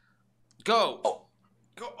 Go. Oh.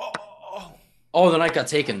 Go. Oh, oh. Oh, the knight got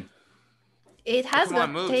taken. It has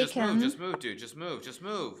got move. taken. Just move, dude. Just move. Just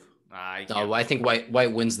move. No, I think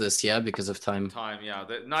white wins this, yeah, because of time. Yeah.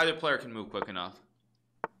 Neither player can move quick enough.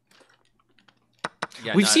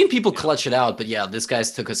 Yeah, We've seen people clutch it out, but yeah, this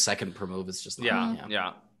guy's took a second per move. It's just not,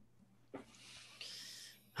 yeah.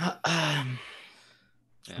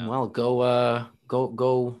 Well, go.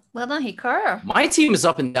 Well done, Hikaru. My team is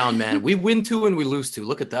up and down, man. We win 2 and we lose 2.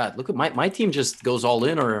 Look at that. Look at my team just goes all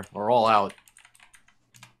in or all out.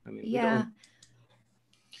 I mean, yeah.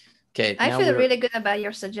 Okay. I feel really good about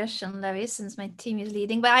your suggestion, Levy, since my team is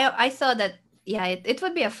leading. But I thought that it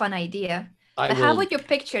would be a fun idea. But how would you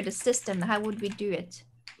picture the system? How would we do it?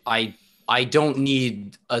 I don't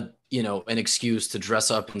need an excuse to dress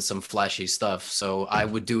up in some flashy stuff. So I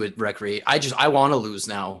would do it recreate. I want to lose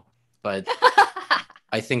now, but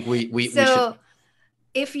I think we should.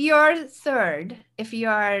 If you're third, if you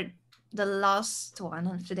are the last one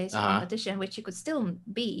on today's competition, which you could still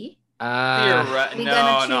be,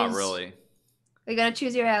 not really. We're gonna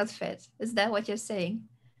choose your outfit. Is that what you're saying?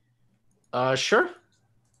 Sure.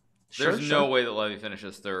 There's no way that Levy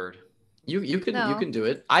finishes third. You can do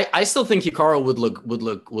it. I still think Hikaru would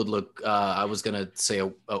look. I was gonna say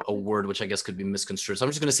a word which I guess could be misconstrued. So I'm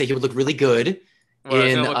just gonna say he would look really good. Well,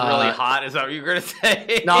 it's gonna look really hot. Is that what you're gonna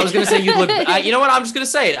say? No, I was gonna say you'd look. You know what? I'm just gonna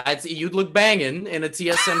say it. You'd look banging in a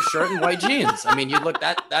TSM shirt and white jeans. I mean, you'd look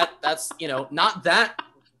that's not that.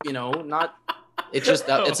 Not. It's just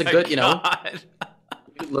that it's a good. You'd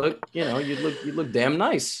look. You'd look damn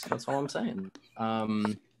nice. That's all I'm saying.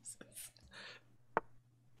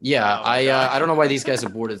 Yeah, I don't know why these guys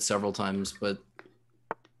aborted several times, but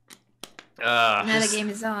now the game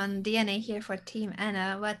is on. DNA here for Team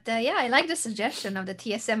Anna, but yeah, I like the suggestion of the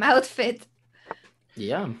TSM outfit.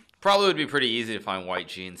 Yeah, probably would be pretty easy to find white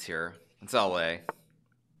jeans here. It's LA.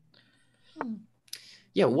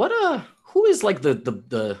 Yeah, who is like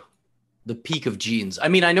the peak of jeans? I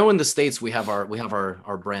mean, I know in the States we have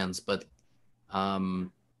our brands, but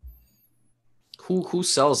who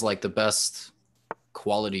sells like the best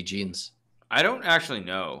quality jeans? I don't actually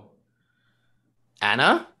know.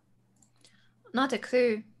 Anna? Not a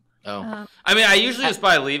clue. Oh. I mean, I usually just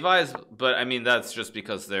buy Levi's, but I mean, that's just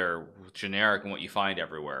because they're generic and what you find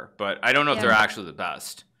everywhere. But I don't know if they're actually the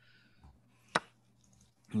best.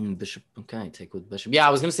 Bishop. Okay, take with Bishop. Yeah,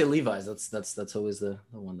 I was going to say Levi's. That's always the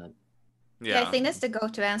one that... Yeah, I think that's the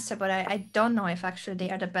go-to answer, but I don't know if actually they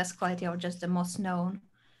are the best quality or just the most known.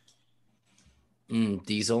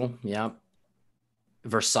 Diesel, yeah.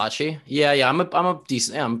 Versace, yeah. I'm a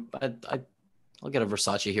decent. Yeah, I'll get a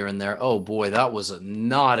Versace here and there. Oh boy, that was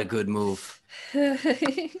not a good move.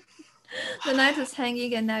 The knight was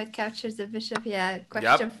hanging and now it captures the bishop. Yeah,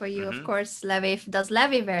 question for you, of course, Levy. Does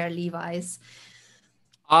Levy wear Levi's?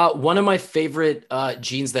 One of my favorite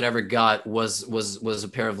jeans that I ever got was a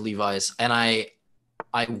pair of Levi's, and I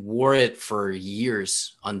wore it for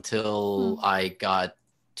years until I got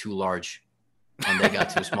too large and they got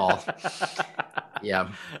too small.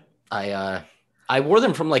 Yeah, I wore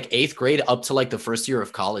them from like 8th grade up to like the first year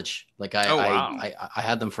of college. Like I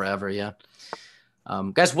had them forever. Yeah.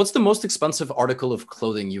 Guys, what's the most expensive article of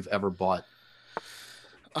clothing you've ever bought?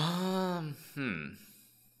 I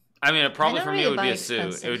mean, probably for me it would be a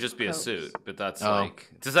suit. It would just be a suit, but that's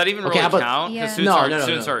like, does that even really count? Because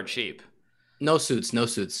suits aren't cheap. No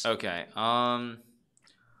suits. Okay.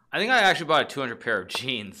 I think I actually bought a 200 pair of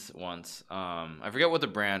jeans once. I forget what the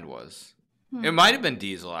brand was. It might have been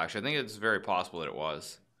Diesel, actually. I think it's very possible that it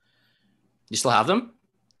was. You still have them?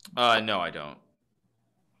 No, I don't.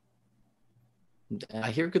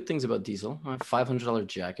 I hear good things about Diesel. A $500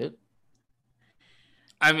 jacket.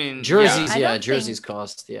 I mean, jerseys, yeah, jerseys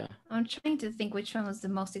cost, yeah. I'm trying to think which one was the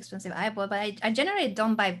most expensive I bought, but I generally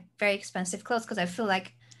don't buy very expensive clothes because I feel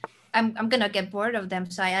like I'm gonna get bored of them.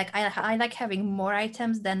 So I like having more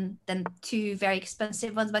items than two very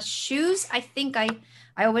expensive ones. But shoes, I think I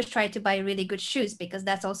always try to buy really good shoes because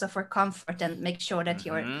that's also for comfort and make sure that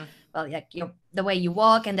you're the way you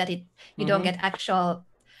walk and that you don't get actual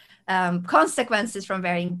consequences from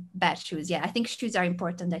wearing bad shoes. Yeah, I think shoes are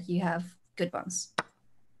important that you have good ones.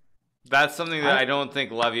 That's something that I don't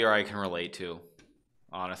think Levy or I can relate to,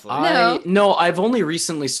 honestly. No, I've only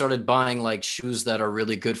recently started buying like shoes that are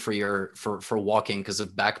really good for walking because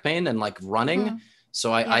of back pain and like running.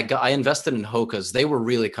 So I invested in Hoka's. They were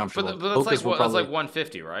really comfortable. But that's like that's like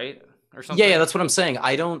 150, right? Or something. Yeah, that's what I'm saying.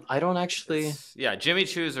 I don't actually. Yeah, Jimmy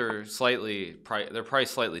Choos are they're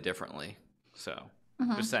priced slightly differently. So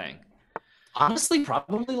just saying. Honestly,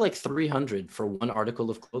 probably like 300 for one article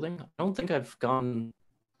of clothing. I don't think I've gone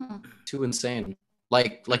too insane.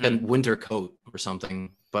 Like a winter coat or something.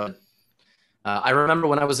 But I remember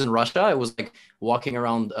when I was in Russia, I was like walking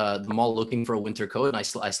around the mall looking for a winter coat, and I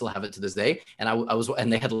still have it to this day. And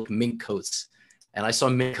and they had like mink coats, and I saw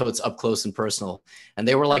mink coats up close and personal, and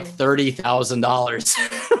they were like $30,000.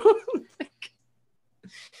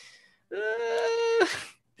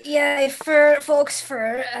 Yeah, for folks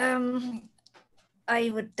fur, I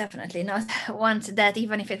would definitely not want that,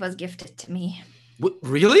 even if it was gifted to me.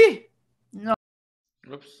 Really? No.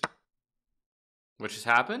 Whoops. What just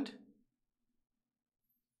happened?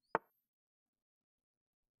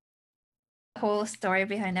 Whole story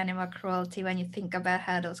behind animal cruelty when you think about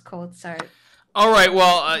how those coats are. All right.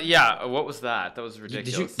 Well, yeah. What was that? That was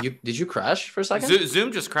ridiculous. Did you crash for a second?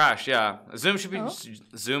 Zoom just crashed. Yeah. Zoom should be.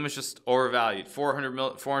 Zoom is just overvalued.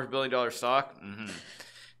 $400 billion stock.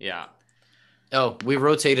 Yeah. Oh, we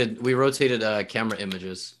rotated camera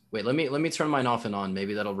images. Wait, let me turn mine off and on.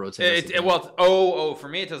 Maybe that'll rotate. Well, for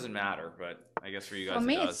me it doesn't matter, but I guess for you guys for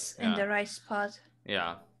me it does. It's in the right spot.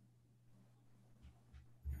 Yeah.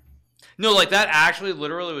 No, like that actually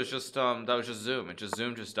literally was just that was just Zoom.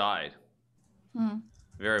 Zoom just died.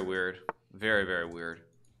 Very weird. Very, very weird.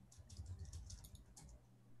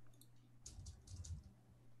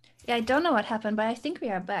 Yeah, I don't know what happened, but I think we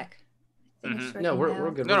are back. No,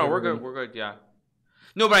 we're good. No, we're good. We're good. Yeah.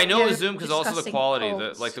 No, but I know it was Zoom because also the quality.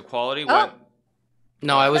 The quality went.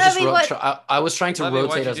 No, I was I was trying to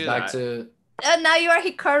rotate us back to. Now you are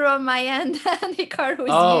Hikaru on my end, and Hikaru is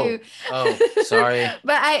you. Oh, sorry.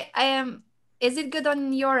 But I am. Is it good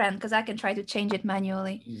on your end? Because I can try to change it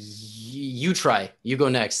manually. You try. You go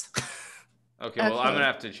next. Okay. Well, I'm gonna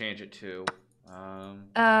have to change it too.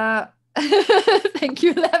 Thank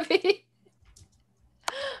you, Levy.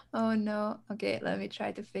 Oh no. Okay, let me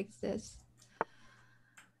try to fix this.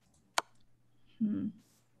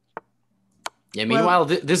 Yeah, meanwhile,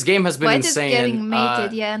 this game has been insane. It's getting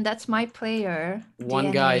mated, yeah, and that's my player. One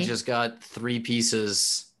guy just got 3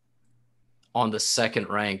 pieces on the second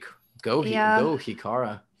rank. Go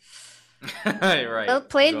Hikaru. Right. Well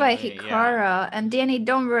played by Hikaru. And Danny,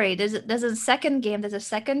 don't worry. There's a second game. There's a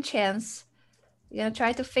second chance. We're gonna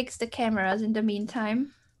try to fix the cameras in the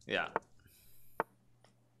meantime. Yeah.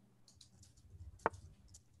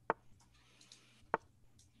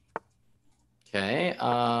 Okay.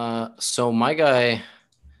 So my guy,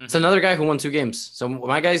 it's another guy who won 2 games. So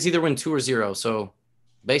my guys either win 2 or 0. So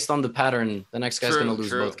based on the pattern, the next guy's gonna lose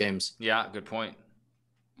both games. Yeah, good point.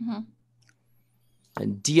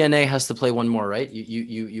 And DNA has to play one more, right?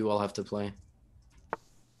 You all have to play.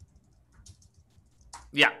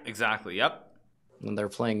 Yeah, exactly. Yep. And they're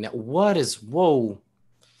playing now. Whoa.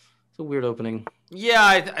 It's a weird opening. Yeah,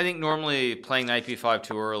 I think normally playing knight b5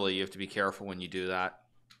 too early, you have to be careful when you do that.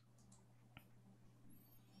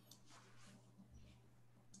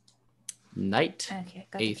 Knight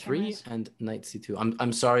a3 and knight c2.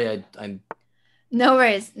 I'm sorry. I'm. No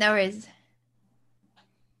worries.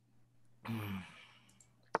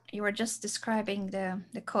 You were just describing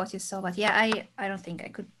the coat you saw, but yeah, I don't think I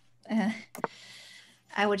could.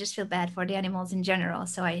 I would just feel bad for the animals in general,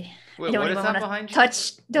 so I don't even want to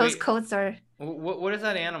touch those coats or. What is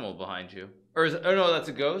that animal behind you? Or no, that's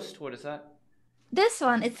a ghost. What is that? This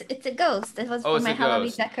one, it's a ghost. It was for my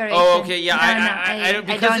Halloween decoration. Oh, okay, yeah.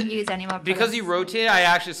 I don't use anymore. Because you rotate, I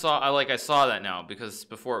actually I saw that now because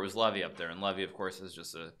before it was Levy up there, and Levy, of course, is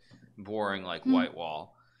just a boring white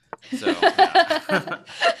wall. So yeah.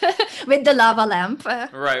 With the lava lamp.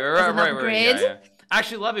 Right. Yeah.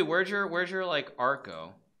 Actually, Levy, where's your like art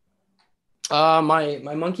go? My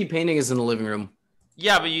monkey painting is in the living room.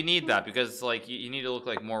 Yeah, but you need that because like you need to look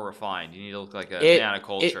like more refined. You need to look like a man of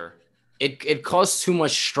culture. it caused too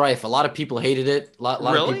much strife. A lot of people hated it. A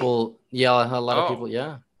lot of people. Yeah, a lot of people.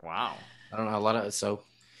 Yeah. Wow. I don't know, a lot of so.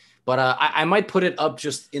 But I might put it up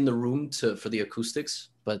just in the room for the acoustics.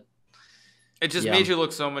 But it just made you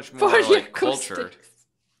look so much more like cultured.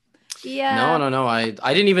 Yeah. No. I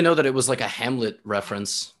didn't even know that it was like a Hamlet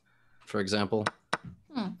reference, for example.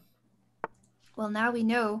 Well, now we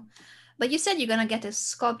know. But you said you're gonna get a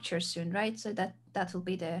sculpture soon, right? So that will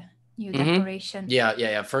be the new decoration.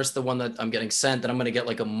 Yeah. First, the one that I'm getting sent, then I'm gonna get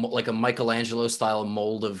like a Michelangelo style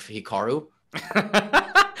mold of Hikaru.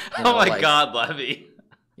 Oh my God, Levy.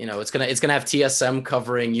 You know, it's gonna have TSM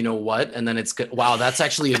covering, you know what, and then it's good. Wow, that's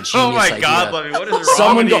actually a genius idea. Oh my God, Levy, what is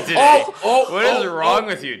wrong with you today? What is wrong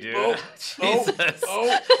with you, dude? Jesus.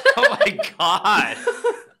 Oh my God.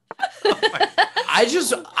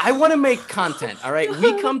 I want to make content. All right,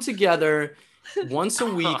 we come together once a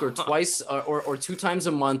week or twice or 2 times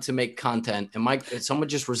a month to make content. And someone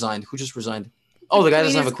just resigned. Who just resigned? Oh, the guy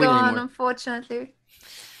doesn't have a queen anymore. Unfortunately,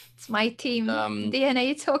 it's my team.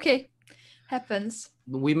 DNA. It's okay. Happens.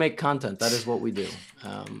 We make content. That is what we do.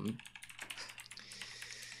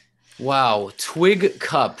 Wow, Twig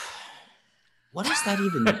Cup. What does that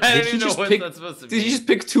even mean? Did he just pick? Did he just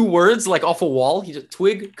pick 2 words like off a wall? He just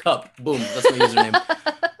Twig Cup. Boom. That's my username.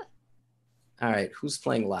 All right, who's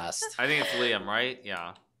playing last? I think it's Liam, right?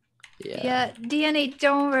 Yeah. Yeah, DNA,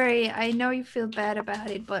 don't worry. I know you feel bad about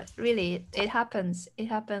it, but really, it happens. It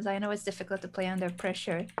happens. I know it's difficult to play under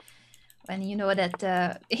pressure when you know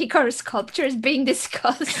that Hikaru sculpture is being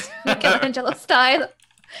discussed, Michelangelo style.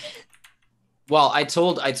 Well, I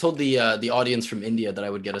told the audience from India that I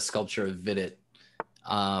would get a sculpture of Vidit.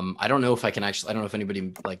 I don't know if I can actually. I don't know if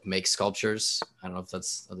anybody like makes sculptures. I don't know if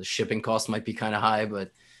that's the shipping cost might be kind of high,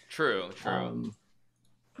 but true. You're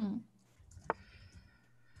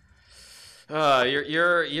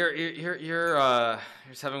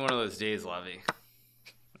just having one of those days, Levy.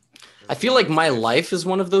 I feel like my life is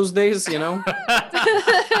one of those days, you know.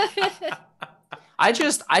 I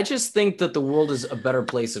just think that the world is a better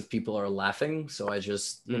place if people are laughing. So I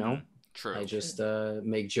just, you know, I just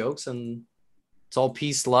make jokes, and it's all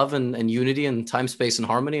peace, love, and unity, and time, space, and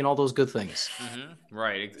harmony, and all those good things.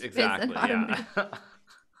 Right, exactly. Yeah.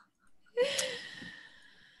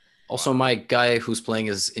 Also, my guy who's playing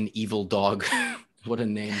is an evil dog. What a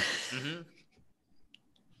name.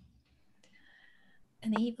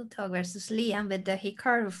 An evil dog versus Liam with the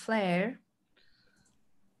Hikaru flair.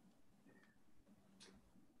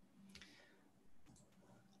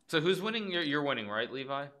 So who's winning? You're winning, right,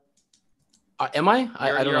 Levi? Am I?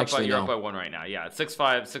 I don't actually know. You're up by 1 right now. Yeah, it's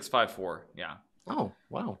 6-5, 6-5-4. Yeah. Oh,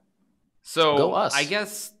 wow. So go us. I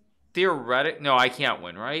guess theoretic. No, I can't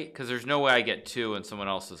win, right? Because there's no way I get 2 and someone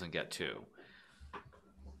else doesn't get 2.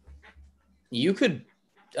 You could.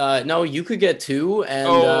 No, you could get 2, and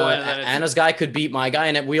Anna's guy could beat my guy,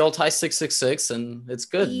 and we all tie 6-6-6, and it's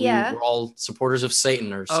good. Yeah. We're all supporters of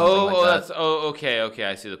Satan or something like that. That's okay.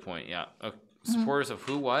 I see the point. Yeah. Okay. Supporters of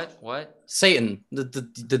who? What? Satan,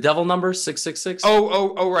 the devil number 666.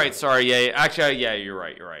 Oh, right. Sorry. Yeah. Actually, yeah. You're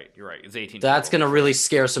right. It's 18. That's gonna really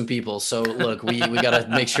scare some people. So look, we gotta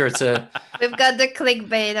make sure to. We've got the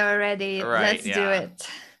clickbait already. Right, Let's do it.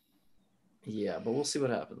 Yeah, but we'll see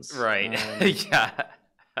what happens. Right. Yeah.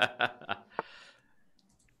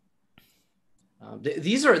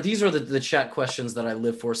 These are the chat questions that I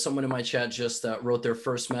live for. Someone in my chat just wrote their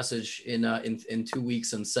first message in 2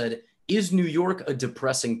 weeks and said, "Is New York a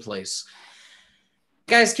depressing place?"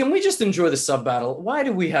 Guys, can we just enjoy the sub battle? Why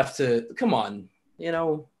do we have to? Come on, you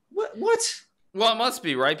know what? Well, it must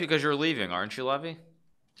be, right, because you're leaving, aren't you, Levy?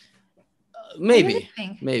 Maybe.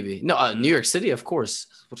 No, New York City, of course.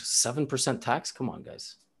 What, 7% tax? Come on,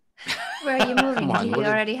 guys. Where are you moving? Do you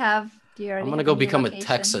already have? I'm gonna go become a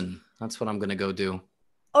Texan. That's what I'm gonna go do.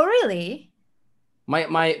 Oh, really?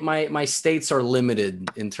 My states are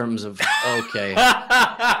limited in terms of okay.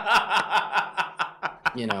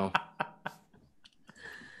 You know.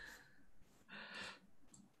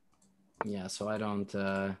 Yeah, so I don't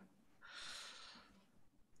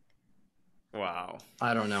Wow.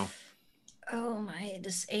 I don't know. Oh my,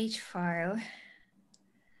 this H file.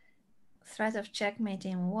 Threat of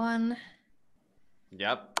checkmating 1.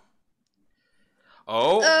 Yep.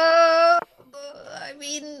 Oh. I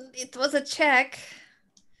mean, it was a check.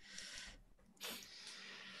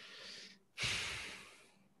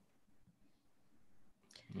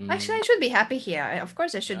 Actually, I should be happy here. Of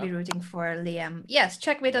course, I should be rooting for Liam. Yes,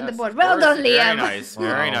 checkmate on the board. Well done, Liam. Very nice.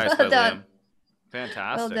 Very nice. Well done. Liam.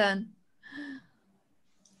 Fantastic. Well done.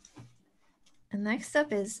 And next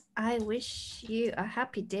up is I wish you a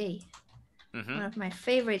happy day. One of my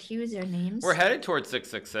favorite usernames. We're headed towards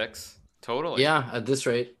 666. Totally. Yeah, at this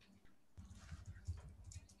rate.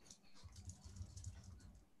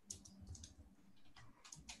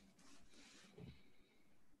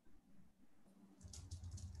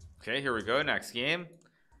 Okay, here we go. Next game.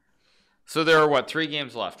 So there are what, 3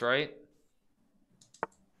 games left, right?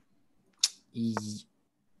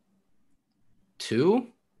 2?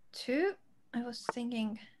 2? I was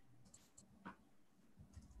thinking.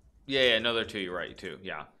 Yeah, no, there are 2. You're right, 2.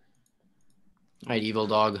 Yeah. All right, Evil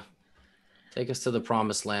Dog. Take us to the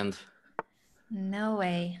promised land. No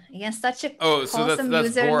way. Against such a so that's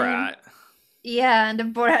username. Borat. Yeah, and the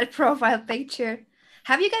Borat profile picture.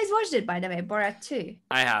 Have you guys watched it, by the way, Borat 2?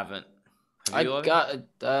 I haven't. Have you, I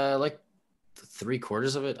got like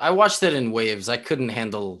 3/4 of it. I watched it in waves. I couldn't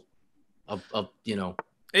handle a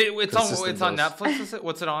it's on Netflix, is it?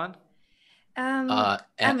 What's it on?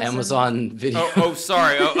 Amazon Video.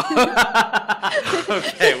 Sorry.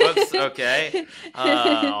 Okay.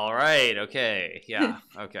 All right. Okay. Yeah.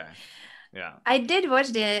 Okay. Yeah. I did watch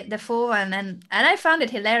the full one, and I found it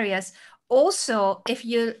hilarious. Also, if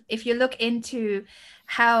you look into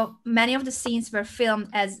how many of the scenes were filmed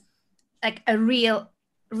as like a real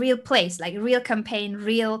place, like real campaign,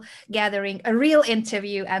 real gathering, a real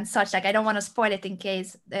interview and such. Like, I don't want to spoil it in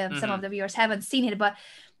case some of the viewers haven't seen it, but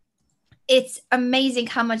it's amazing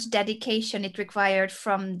how much dedication it required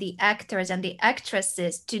from the actors and the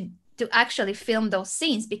actresses to actually film those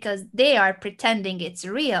scenes, because they are pretending it's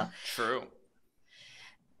real. True.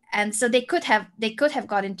 And so they could have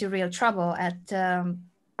got into real trouble at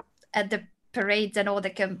the parades and all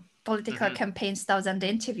the political campaign stuff and the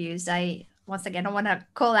interviews. Once again, I don't want to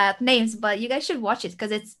call out names, but you guys should watch it,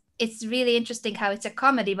 because it's really interesting how it's a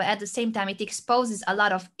comedy, but at the same time it exposes a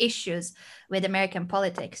lot of issues with American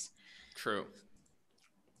politics. True.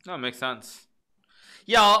 No, it makes sense.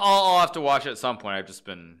 Yeah, I'll have to watch it at some point. I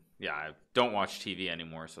don't watch TV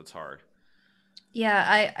anymore, so it's hard.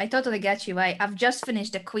 Yeah, I totally get you. I've just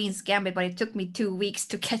finished The Queen's Gambit, but it took me 2 weeks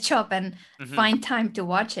to catch up and find time to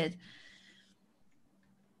watch it.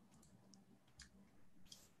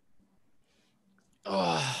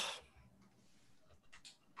 Oh.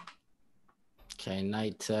 Okay,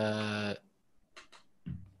 Knight.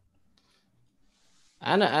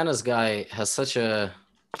 Anna's guy has such a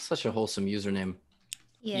wholesome username.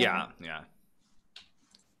 Yeah.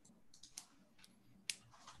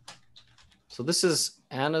 So this is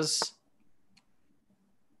Anna's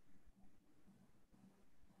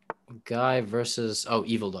guy versus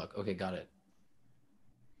Evil Dog. Okay, got it.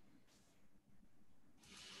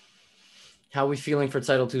 How are we feeling for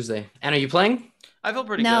Title Tuesday? Anna, are you playing? I feel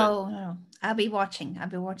pretty good. No. I'll be watching.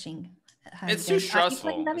 It's too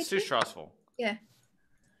stressful. It's too stressful. Yeah.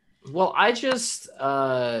 Well, I just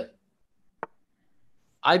I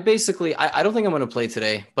basically I don't think I'm gonna play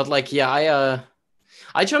today, but like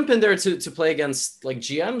I jump in there to play against like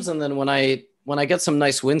GMs, and then when I get some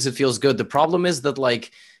nice wins, it feels good. The problem is that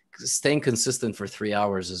like staying consistent for 3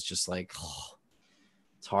 hours is just like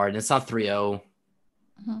it's hard. It's not 3-0.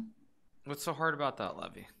 What's so hard about that,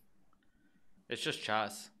 Levy? It's just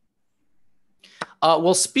chess.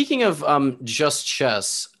 Well, speaking of just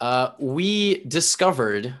chess, we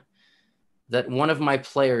discovered that one of my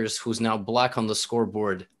players, who's now black on the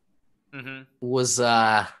scoreboard, was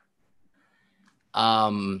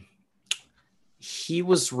he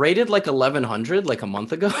was rated like 1100 like a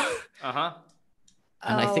month ago. And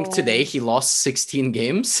I think today he lost 16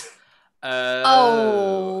 games.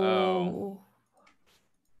 Oh.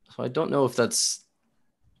 So I don't know if that's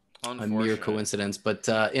a mere coincidence, but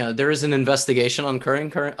there is an investigation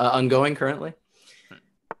ongoing currently.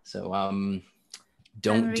 So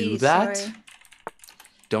don't do that. Sorry.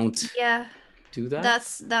 Don't do that.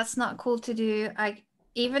 That's not cool to do.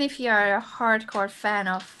 Even if you are a hardcore fan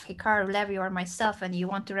of Hikaru, Levy, or myself, and you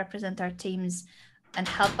want to represent our teams and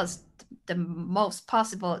help us the most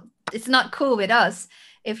possible, it's not cool with us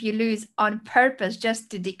if you lose on purpose just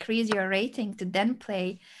to decrease your rating to then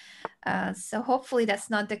play. So hopefully that's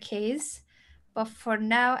not the case. But for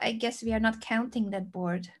now, I guess we are not counting that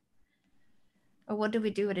board. Or what do we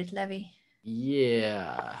do with it, Levy?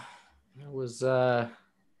 Yeah, it was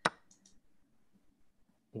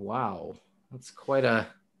wow. That's quite a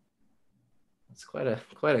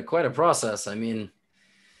process. I mean,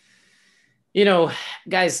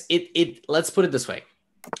 guys, it let's put it this way.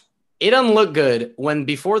 It doesn't look good when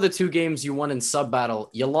before the 2 games you won in sub battle,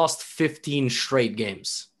 you lost 15 straight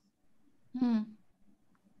games.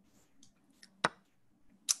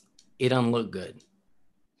 It doesn't look good.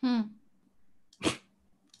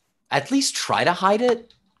 At least try to hide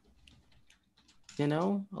it.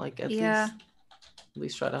 Like at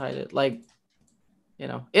least try to hide it. Like,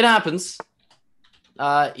 it happens.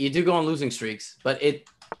 You do go on losing streaks, but it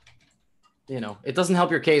doesn't help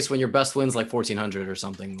your case when your best win's like 1400 or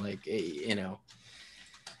something. Like,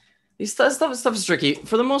 These stuff is tricky.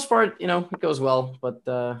 For the most part, it goes well, but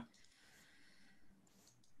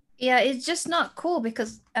Yeah, it's just not cool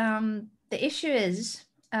because the issue is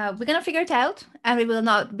we're gonna figure it out and we will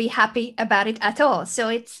not be happy about it at all. So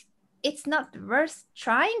it's not worth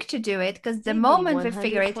trying to do it because the moment we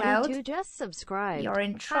figure it out, just subscribed. you're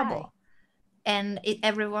in trouble. Hi. And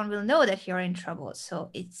everyone will know that you're in trouble.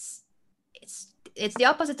 So it's the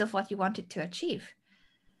opposite of what you wanted to achieve.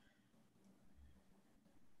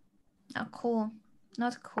 Not cool.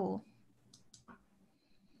 Not cool.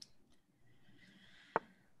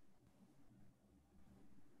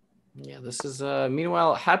 Yeah, this is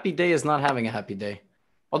meanwhile, Happy Day is not having a happy day.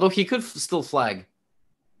 Although he could still flag.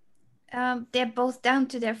 They're both down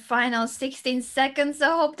to their final 16 seconds.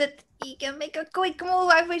 I hope that he can make a quick move.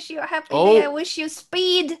 I wish you a happy day. I wish you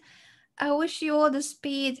speed. I wish you all the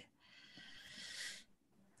speed.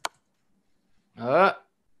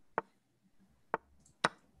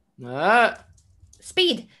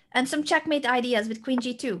 Speed and some checkmate ideas with Queen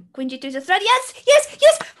G2. Queen G2 is a threat. Yes, yes,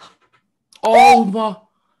 yes. Oh my!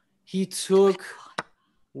 He took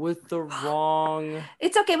with the wrong.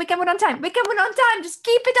 It's okay. We can win on time. We can win on time. Just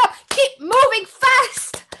keep it up. Keep moving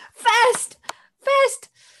fast, fast, fast,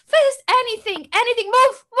 fast. Anything, anything.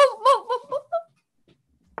 Move, move, move, move, move.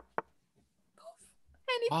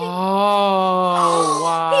 Anything. Oh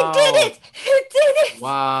wow! He did it! He did it!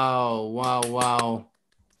 Wow! Wow! Wow!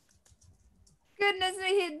 Goodness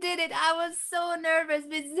me, he did it! I was so nervous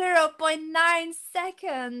with 0.9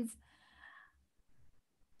 seconds.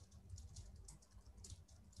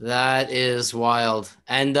 That is wild.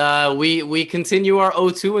 And we continue our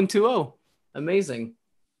 0-2 and 2-0. Amazing.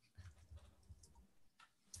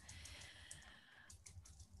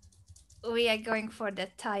 We are going for the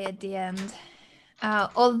tie at the end.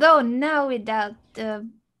 Although now without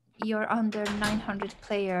your under 900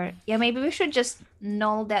 player, yeah, maybe we should just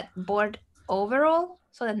null that board overall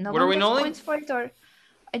so that no one gets points for it. Or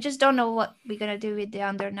I just don't know what we're gonna do with the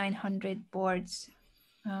under 900 boards.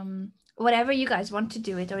 Whatever you guys want to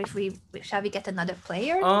do it, or if shall we get another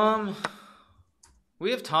player?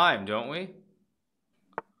 We have time, don't we?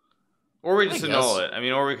 Or we just annul it. I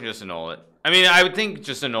mean, or we can just annul it. I mean, I would think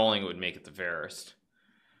just annulling would make it the fairest.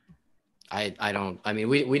 I don't. I mean,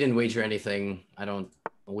 we didn't wager anything. I don't.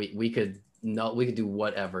 We could do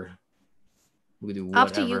whatever. We could do whatever.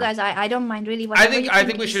 Up to you guys. I don't mind really. I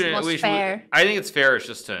think we should. I think it's fair. It's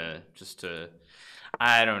just to.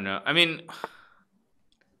 I don't know. I mean.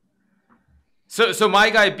 So my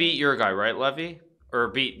guy beat your guy, right, Levy? Or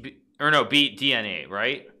beat DNA,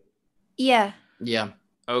 right? Yeah. Yeah.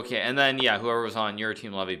 Okay, and then whoever was on your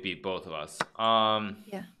team, Levy, beat both of us.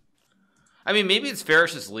 Yeah. I mean, maybe it's fair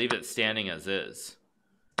to just leave it standing as is.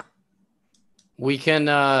 We can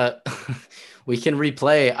we can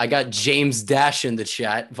replay. I got James Dash in the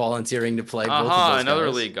chat volunteering to play. Both of those another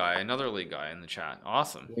guys. league guy in the chat.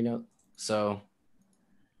 Awesome. You know, so.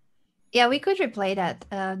 Yeah, we could replay that.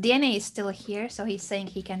 DNA is still here, so he's saying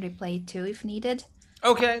he can replay it too if needed.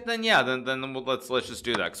 Okay, then then let's just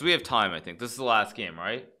do that because we have time. I think this is the last game,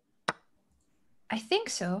 right? I think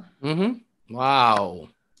so. Mm-hmm. Wow.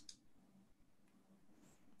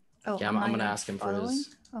 Oh, yeah, I'm gonna ask him for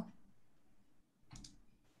his. Oh.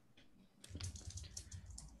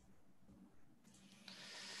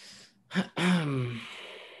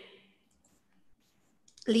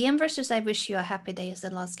 Liam versus I Wish You a Happy Day is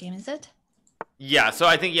the last game, is it? Yeah, so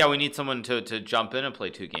I think we need someone to jump in and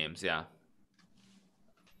play 2 games, yeah.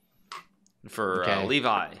 For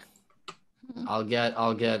Levi. I'll get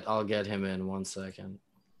him in 1 second.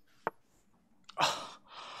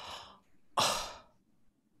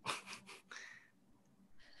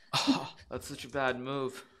 That's such a bad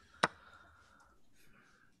move.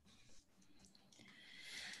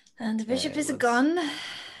 And the bishop is gone.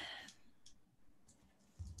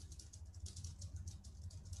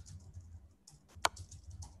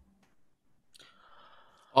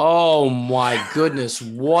 Oh my goodness,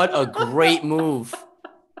 what a great move.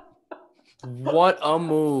 What a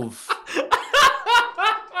move.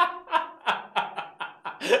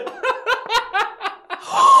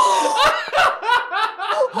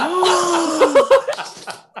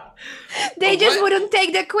 They just wouldn't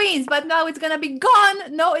take the queens, but now it's gonna be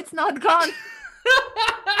gone. No, it's not gone.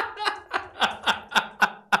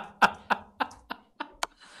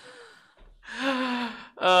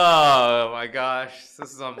 Oh my gosh,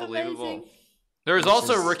 this is unbelievable. Amazing. There was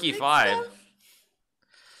also Rookie 5.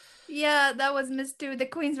 Yeah, that was missed too. The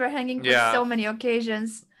queens were hanging for so many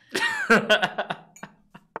occasions.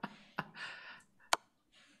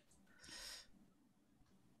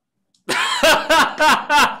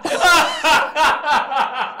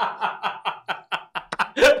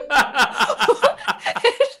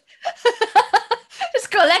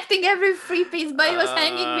 Just collecting every free piece, but he was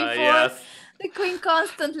hanging before. Yes. The queen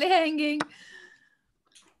constantly hanging.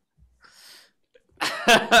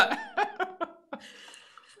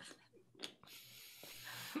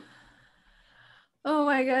 Oh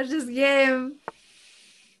my gosh, this game.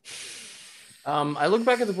 I look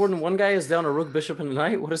back at the board and one guy is down a rook, bishop, and a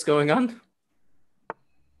knight. What is going on?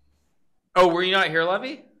 Oh, were you not here,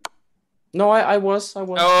 Levy? No, I was.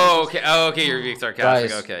 Oh, okay. Oh, okay. You're being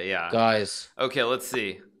sarcastic. Guys, okay, yeah. Guys. Okay, let's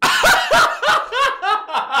see.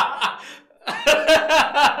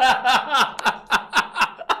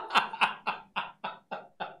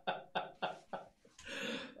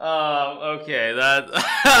 Okay, that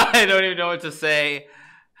I don't even know what to say.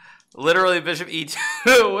 Literally, bishop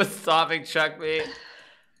e2 was stopping checkmate.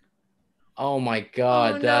 Oh my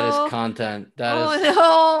god, Oh, that no. is content. That Oh is. no.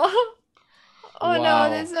 Oh Wow. no,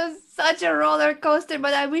 this was such a roller coaster,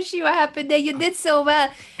 but I wish you a happy day. You did so well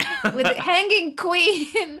with hanging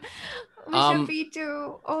queen. Bishop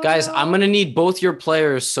e2. Oh, Guys, no. I'm gonna need both your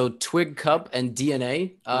players, so Twig Cup and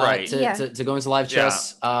DNA, Right. to go into live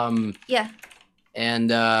chess. Yeah.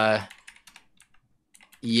 And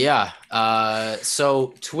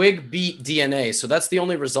so Twig beat DNA, so that's the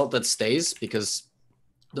only result that stays because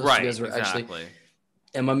those two guys were actually.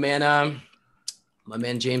 And my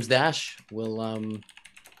man James Dash will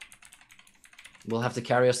have to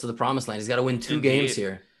carry us to the promised land. He's got to win two games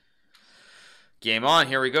here. Game on.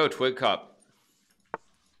 Here we go. Twig Cup.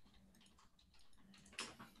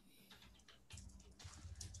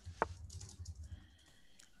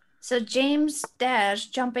 So James Dash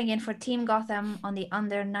jumping in for Team Gotham on the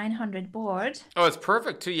under 900 board. Oh, it's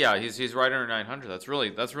perfect too. Yeah, he's right under 900. That's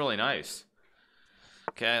really nice.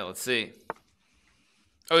 Okay, let's see.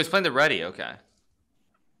 Oh, he's playing the ready. Okay.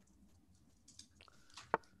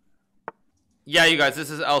 Yeah, you guys, this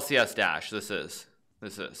is LCS Dash. This is.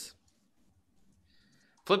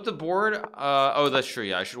 Flip the board. Oh, that's true.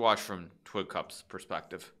 Yeah, I should watch from Twig Cup's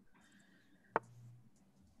perspective.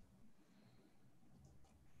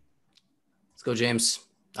 Let's go, James.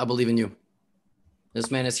 I believe in you.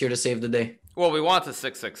 This man is here to save the day. Well, we want the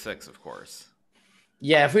 666, of course.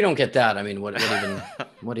 Yeah, if we don't get that, I mean, what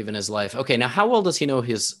even is life? Okay, now how well does he know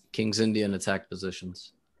his King's Indian attack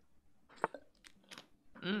positions?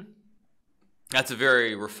 That's a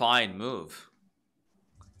very refined move.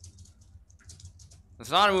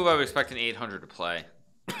 It's not a move I would expect an 800 to play.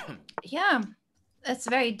 Yeah, that's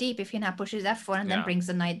very deep if he now pushes f4 and then brings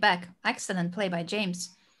the knight back. Excellent play by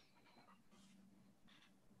James.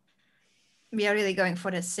 We are really going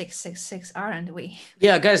for the 666, aren't we?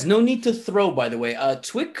 Yeah, guys, no need to throw, by the way.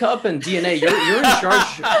 Twig Cup and DNA, you're in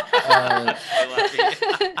charge.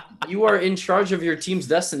 You are in charge of your team's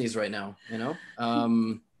destinies right now, you know?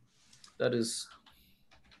 That is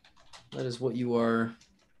what you are.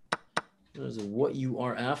 That is what you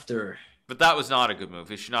are after. But that was not a good move.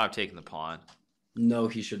 He should not have taken the pawn. No,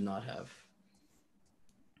 he should not have.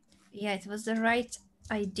 Yeah, it was the right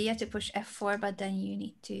idea to push f4, but then you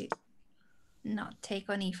need to not take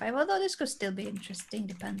on e5. Although this could still be interesting,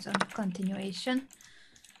 depends on the continuation.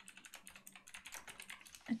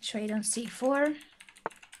 A trade on c4.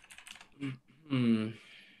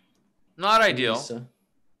 Not ideal.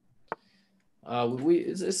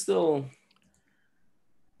 It's still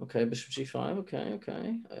okay. Bishop g5.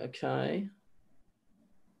 Okay.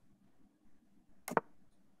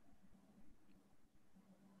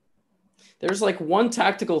 There's like one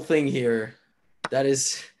tactical thing here that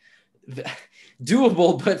is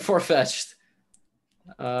doable but far-fetched.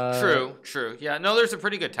 True. Yeah, no, there's a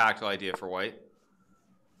pretty good tactical idea for white.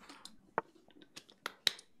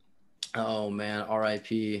 Oh man,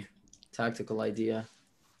 RIP. Tactical idea.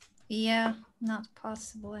 Yeah, not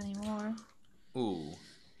possible anymore. Ooh.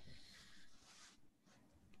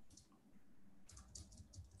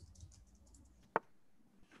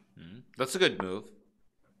 That's a good move.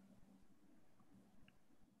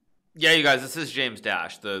 Yeah, you guys, this is James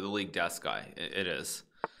Dash, the league desk guy. It is.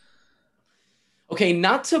 Okay,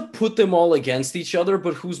 not to put them all against each other,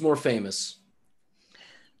 but who's more famous?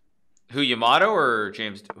 Who, Yamato or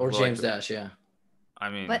James? Or James Dash, yeah. I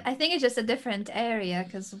mean, but I think it's just a different area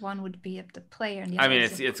because one would be up the player and the other. I mean,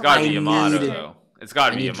 it's got to be Yamato though. It's got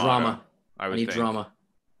to be Yamato. Drama. I need drama.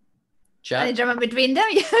 Chat. Any drama between them?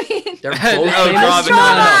 They're both famous.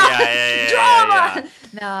 Drama. Yeah.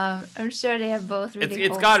 No, I'm sure they are both really.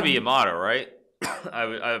 It's got to be Yamato, right?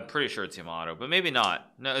 I'm pretty sure it's Yamato, but maybe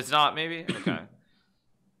not. No, it's not. Maybe. Okay.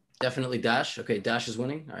 Definitely Dash. Okay, Dash is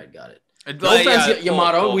winning. All right, got it. No offense,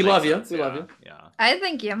 Yamato. We love you. We love you. Yeah. I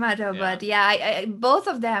think Yamato, but yeah, both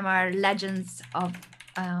of them are legends of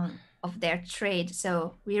of their trade.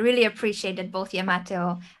 So we really appreciate that both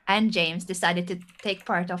Yamato and James decided to take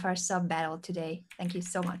part of our sub battle today. Thank you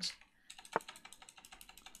so much.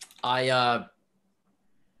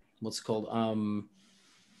 What's it called?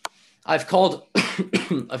 I've called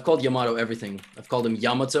I've called Yamato everything. I've called him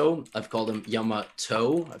Yamato. I've called him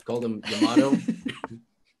Yamato. I've called him Yamato.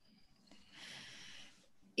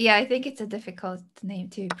 Yeah, I think it's a difficult name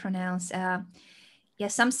to pronounce. Yeah,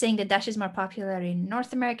 some saying that Dash is more popular in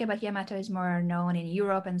North America, but Yamato is more known in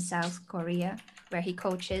Europe and South Korea, where he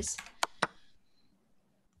coaches.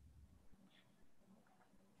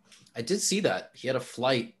 I did see that. He had a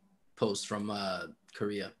flight post from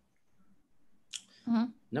Korea. Mm-hmm.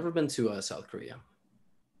 Never been to South Korea.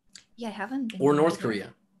 Yeah, I haven't been. Or North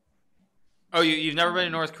Korea. Oh, you've never been to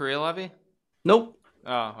North Korea, Levy? Nope.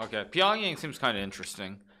 Oh, okay. Pyongyang seems kind of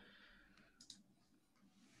interesting.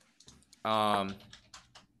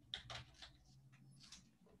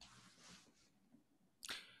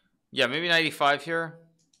 Yeah, maybe 95 here.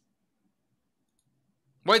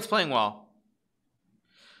 White's playing well.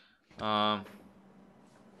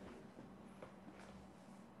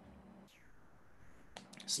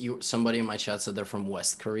 Somebody in my chat said they're from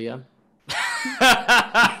West Korea.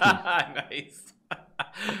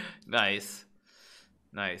 Nice.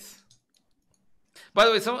 Nice. By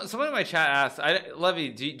the way, someone in my chat asked, Levy,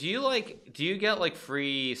 do you get like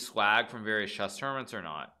free swag from various chess tournaments or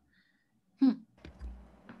not?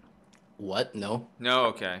 What? No. No,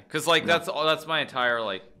 okay. Because like that's my entire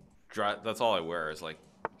like that's all I wear is like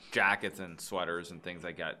jackets and sweaters and things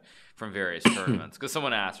I get from various tournaments. Because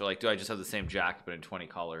someone asked, or like, do I just have the same jacket but in 20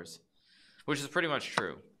 colors? Which is pretty much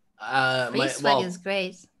true. Free swag is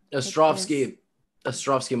great. Ostrovsky,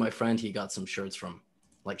 my friend, he got some shirts from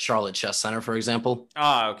like Charlotte Chess Center, for example.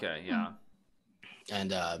 Ah, okay, yeah.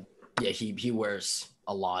 And yeah, he wears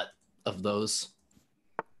a lot of those.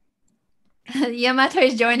 Yamato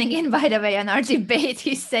is joining in, by the way, on our debate.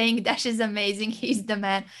 He's saying Dash is amazing. He's the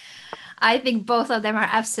man. I think both of them are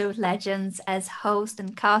absolute legends as hosts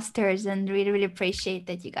and casters, and really appreciate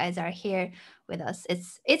that you guys are here with us.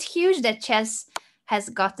 It's huge that chess has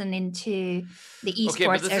gotten into the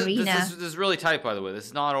esports arena. This is really tight, by the way. This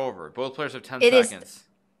is not over. Both players have 10 seconds.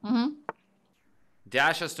 Mm-hmm.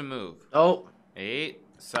 Dash has to move. Oh. 8,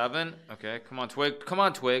 7. Okay, come on, Twig. Come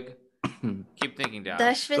on, Twig. Keep thinking, Dash.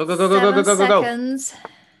 Dash with 7 seconds.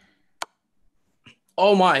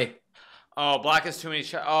 Oh my. Oh, black has too many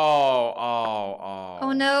check.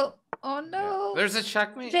 Oh no. Yeah. There's a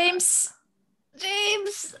checkmate. James. It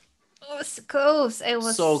was close. It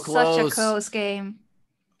was so close. Such a close game.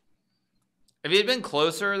 If he had been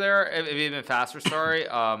closer there, if he had been faster,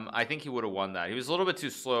 I think he would have won that. He was a little bit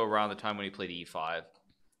too slow around the time when he played E5.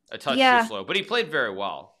 A touch too slow, but he played very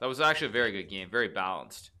well. That was actually a very good game, very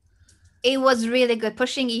balanced. It was really good.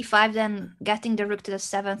 Pushing E5, then getting the rook to the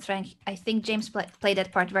 7th rank. I think James played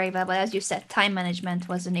that part very well, but as you said, time management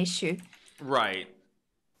was an issue. Right.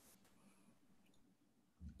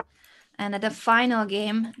 And at the final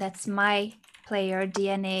game, that's my player,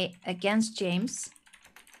 DNA, against James.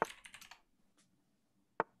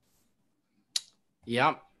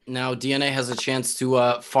 Yeah. Now DNA has a chance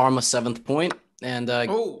to farm a 7th point. And did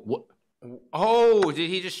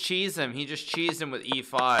he just cheese him? He just cheesed him with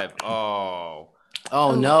E5. Oh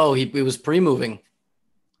no, he was pre-moving.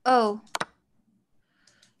 Oh.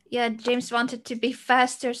 Yeah, James wanted to be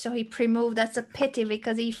faster, so he pre-moved. That's a pity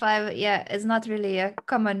because E5, is not really a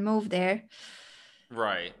common move there.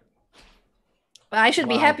 Right. Well, I should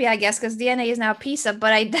be happy, I guess, because DNA is now piece up,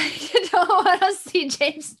 but I don't want to see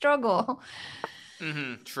James struggle.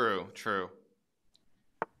 Mm-hmm. True.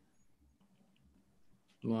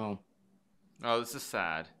 Well. Oh, this is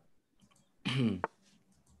sad.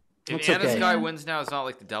 If Anna's guy wins now, it's not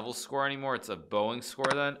like the Devil's score anymore. It's a Boeing score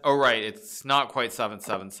then. Oh, right. It's not quite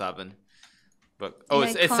 777. But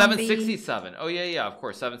it's 767. Oh, yeah, of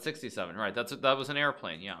course. 767. Right. That was an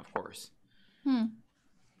airplane. Yeah, of course.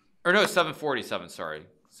 Or no, 747. Sorry.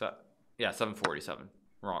 747.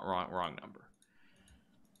 Wrong number.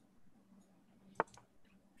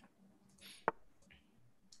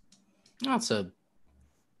 Oh, it's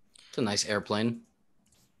a nice airplane.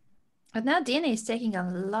 But now DNA is taking a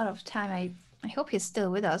lot of time. I hope he's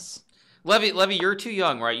still with us. Levy, you're too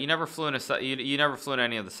young, right? You never flew in you never flew in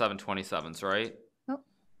any of the 727s, right? Oh.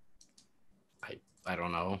 I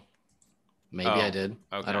don't know. Maybe I did.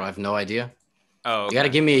 Okay. I have no idea. Oh, okay. You got to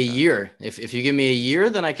give me a year. If you give me a year,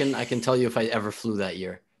 then I can tell you if I ever flew that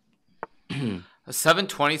year.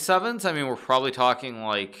 727s? I mean, we're probably talking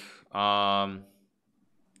like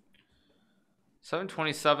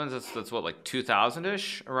 727s, that's what, like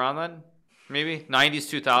 2000-ish, around then? Maybe?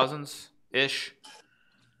 90s, 2000s-ish?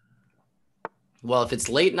 Well, if it's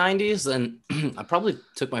late 90s, then I probably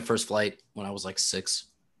took my first flight when I was like 6.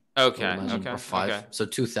 Okay. Or 5. Okay. So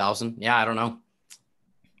 2000. Yeah, I don't know.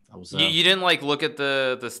 I was. You didn't like look at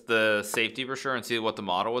the safety brochure and see what the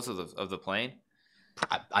model was of the plane?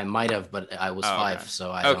 I might have, but I was 5, okay.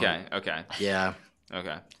 so I. Okay. Yeah.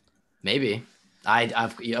 Okay. Maybe.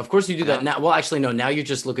 Of course you do that now. Well, actually, no. Now you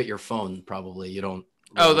just look at your phone. Probably you don't.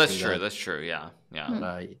 Really that's true. That's true. Yeah.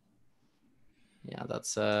 But, yeah,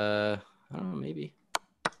 that's I don't know. Maybe.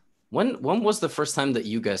 When was the first time that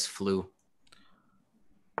you guys flew?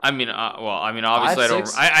 Obviously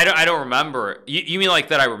 5, I don't remember. You mean like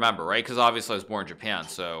that I remember, right? Because obviously I was born in Japan,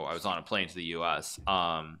 so I was on a plane to the U.S.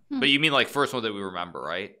 But you mean like first one that we remember,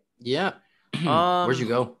 right? Yeah. Where'd you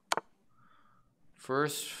go?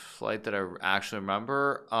 First flight that I actually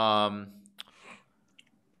remember,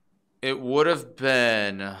 it would have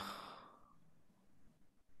been.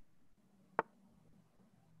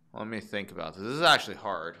 Let me think about this. This is actually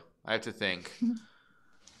hard. I have to think.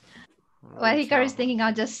 Well, Hikaru is thinking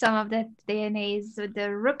out just some of the DNAs with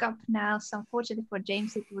the rook up now. So unfortunately for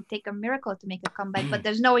James, it would take a miracle to make a comeback, but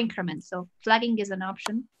there's no increment. So flagging is an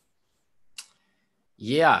option.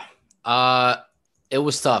 Yeah. It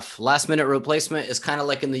was tough. Last minute replacement is kind of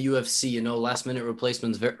like in the UFC, last minute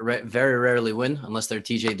replacements very, very rarely win unless they're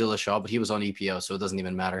TJ Dillashaw, but he was on EPO, so it doesn't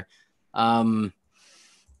even matter.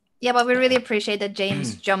 Yeah, but we really appreciate that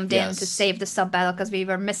James jumped in to save the sub battle because we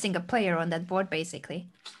were missing a player on that board, basically.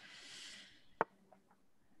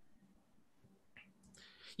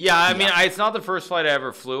 Yeah, I mean, it's not the first flight I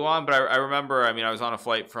ever flew on, but I remember, I was on a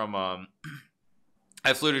flight from,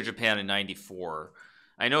 I flew to Japan in 94.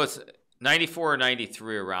 I know it's 94 or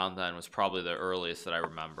 93 around then was probably the earliest that I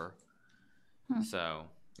remember. So,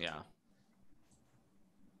 yeah.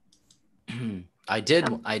 I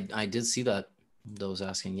did see that. Those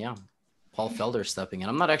asking, yeah. Paul Felder stepping in.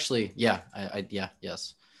 I'm not actually,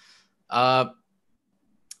 yes.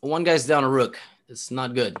 One guy's down a rook. It's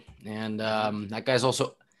not good. And that guy's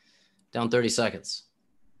also down 30 seconds.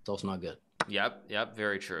 It's also not good. Yep,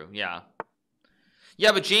 very true. Yeah.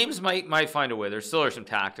 Yeah, but James might find a way. There still are some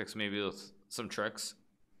tactics, maybe with some tricks.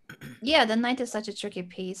 Yeah, the knight is such a tricky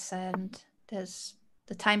piece, and there's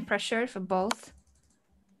the time pressure for both.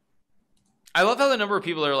 I love how the number of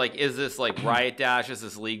people are like, is this like Riot Dash? Is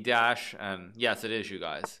this League Dash? And yes, it is, you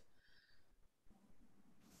guys.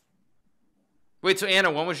 Wait, so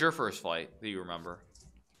Anna, when was your first flight that you remember?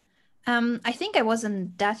 I think I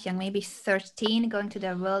wasn't that young, maybe 13, going to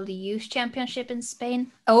the World Youth Championship in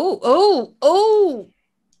Spain. Oh!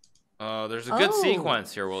 There's a good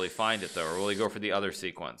sequence here. Will he find it, though, or will he go for the other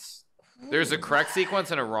sequence? There's a correct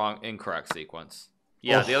sequence and a incorrect sequence.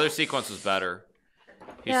 Yeah, the other sequence was better.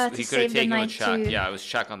 He could have taken a check. Yeah, it was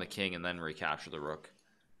check on the king and then recapture the rook.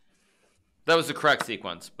 That was the correct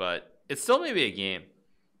sequence, but it's still maybe a game.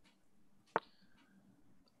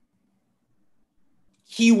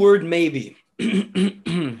 Keyword maybe. I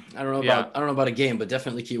don't know about a game, but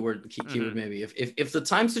definitely keyword maybe. If the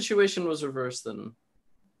time situation was reversed, then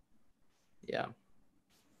yeah.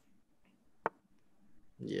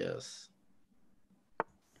 Yes.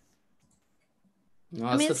 No,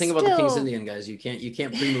 that's the thing about the King's Indian, guys. You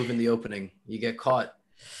can't pre-move in the opening. You get caught.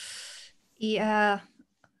 Yeah.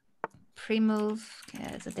 Pre-move,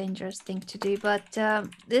 it's a dangerous thing to do, but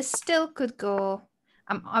this still could go.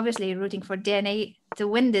 I'm obviously rooting for DNA to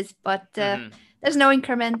win this, but there's no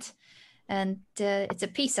increment, and it's a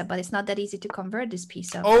piece up, but it's not that easy to convert this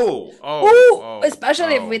piece up.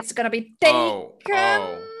 Especially if it's gonna be taken.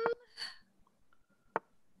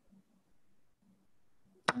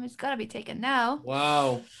 It's gotta be taken now.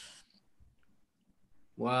 Wow.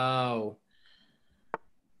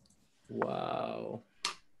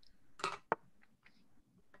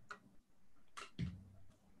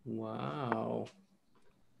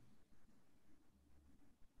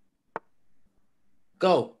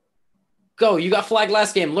 Go. You got flagged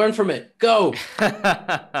last game. Learn from it. Go.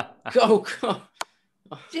 Go.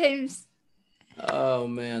 James. Oh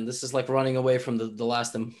man, this is like running away from the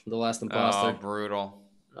last imposter. Oh, brutal.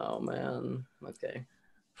 Oh man. Okay.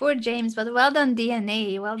 Poor James, but well done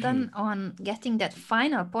DNA. Well done on getting that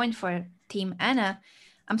final point for Team Anna.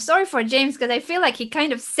 I'm sorry for James because I feel like he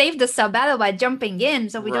kind of saved the sub battle by jumping in,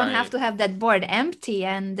 so we don't have to have that board empty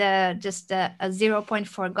and just a 0 point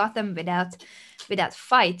for Gotham without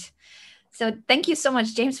fight. So thank you so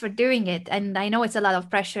much, James, for doing it. And I know it's a lot of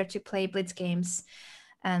pressure to play Blitz games.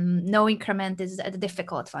 No increment is a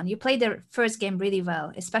difficult one. You played the first game really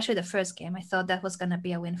well, especially the first game. I thought that was going to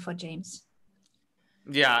be a win for James.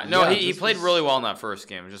 Yeah, no, he played really well in that first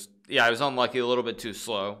game. I was unlucky, a little bit too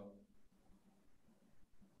slow.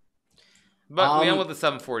 But we went with the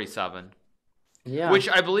 747. Yeah. Which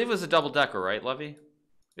I believe was a double decker, right, Levy?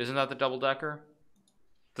 Isn't that the double decker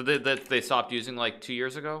that they stopped using like 2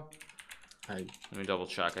 years ago? Let me double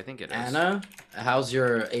check. I think it is. Anna, how's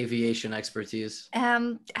your aviation expertise?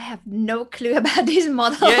 I have no clue about these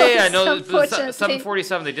models. Yeah. No, the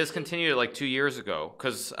 747 they discontinued it like 2 years ago.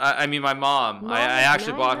 Because I mean, my mom, I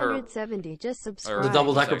actually bought her 970 just subscribed. The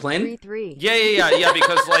double decker plane. 3. Yeah.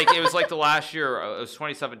 Because like it was like the last year, it was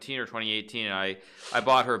 2017 or 2018, and I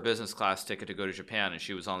bought her a business class ticket to go to Japan, and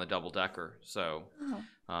she was on the double decker. So,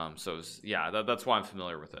 so it was, that's why I'm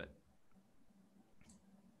familiar with it.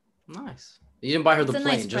 Nice. You didn't buy her the plane,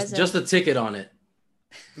 nice just the ticket on it.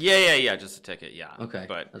 Yeah, just a ticket, yeah. Okay,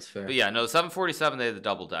 but that's fair. But yeah, no, 747 they had the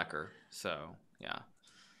double decker, so yeah.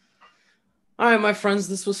 All right, my friends,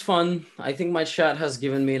 this was fun. I think my chat has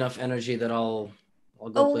given me enough energy that I'll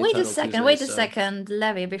go play wait Title a second, Tuesday, wait a second,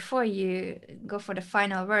 Levy, before you go for the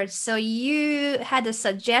final words. So you had a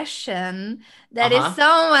suggestion that if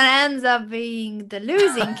someone ends up being the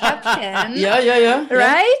losing captain, yeah,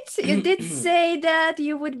 right? You did say that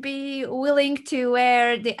you would be willing to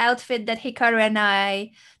wear the outfit that Hikaru and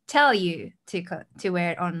I tell you to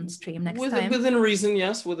wear on stream next time. Within reason,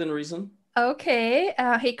 yes, within reason. Okay,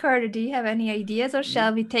 Hikaru, do you have any ideas, or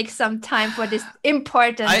shall we take some time for this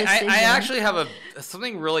important decision? I actually have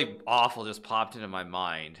something really awful just popped into my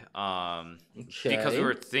mind. Because we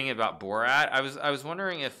were thinking about Borat. I was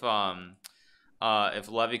wondering if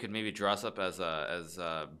Levy could maybe dress up as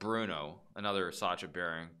Bruno, another Sacha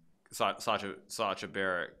Baron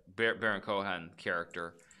Cohen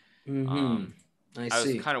character. I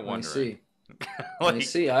was kind of wondering. I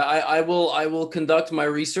see. I will conduct my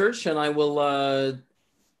research, and I will.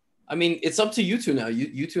 I mean, it's up to you two now.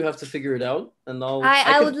 You two have to figure it out, and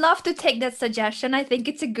I would love to take that suggestion. I think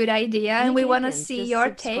it's a good idea, and we want to see your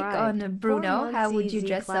take on Bruno. How would you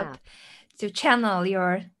dress up to channel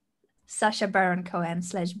your Sacha Baron Cohen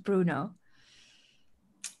 / Bruno?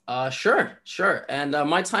 Sure. And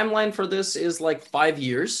my timeline for this is like 5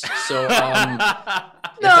 years. So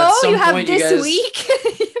no, you have this week.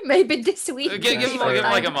 Maybe this week. Give him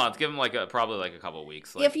like a month. Give him probably like a couple of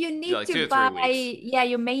weeks. If you need to buy,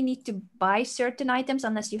 you may need to buy certain items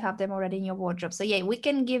unless you have them already in your wardrobe. So yeah, we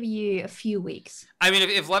can give you a few weeks. I mean,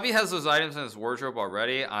 if Levy has those items in his wardrobe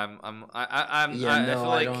already, I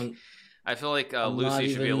feel like Lucy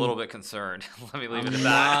should be a little bit concerned. Let me leave it at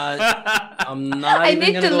that. I'm not. I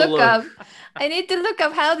need to look up. I need to look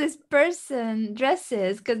up how this person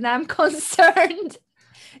dresses because now I'm concerned.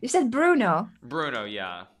 You said Bruno. Bruno,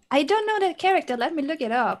 yeah. I don't know that character. Let me look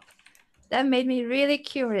it up. That made me really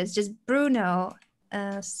curious. Just Bruno,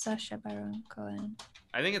 Sacha Baron Cohen.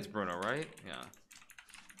 I think it's Bruno, right? Yeah.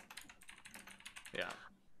 Yeah.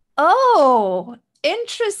 Oh,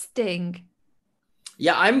 interesting.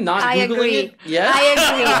 Yeah, I'm not Googling it yet.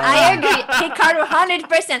 I agree. Hikaru,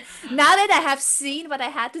 100%. Now that I have seen what I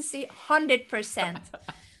had to see, 100%.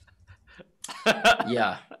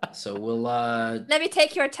 Yeah, so we'll let me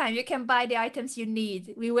take your time. You can buy the items you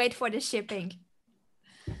need. We wait for the shipping.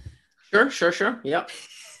 Sure. Yeah.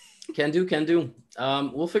 Can do.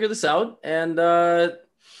 We'll figure this out, and there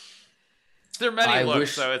are many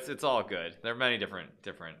looks, so it's all good. There are many different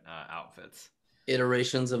outfits.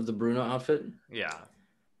 Iterations of the Bruno outfit. Yeah.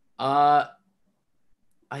 I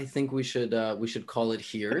think we should call it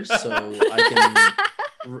here so I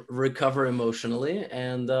can recover emotionally,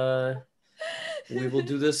 and we will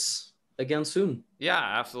do this again soon. Yeah,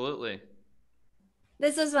 absolutely.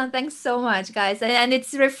 This was fun. Thanks so much, guys. And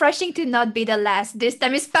it's refreshing to not be the last this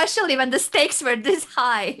time, especially when the stakes were this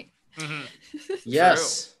high. Mm-hmm.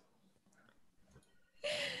 Yes.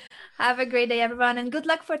 True. Have a great day, everyone, and good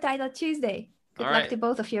luck for Title Tuesday. Good luck to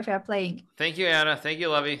both of you if you're playing. Thank you, Anna. Thank you,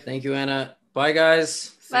 Levy. Thank you, Anna. Bye,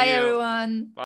 guys. Bye, everyone. Bye.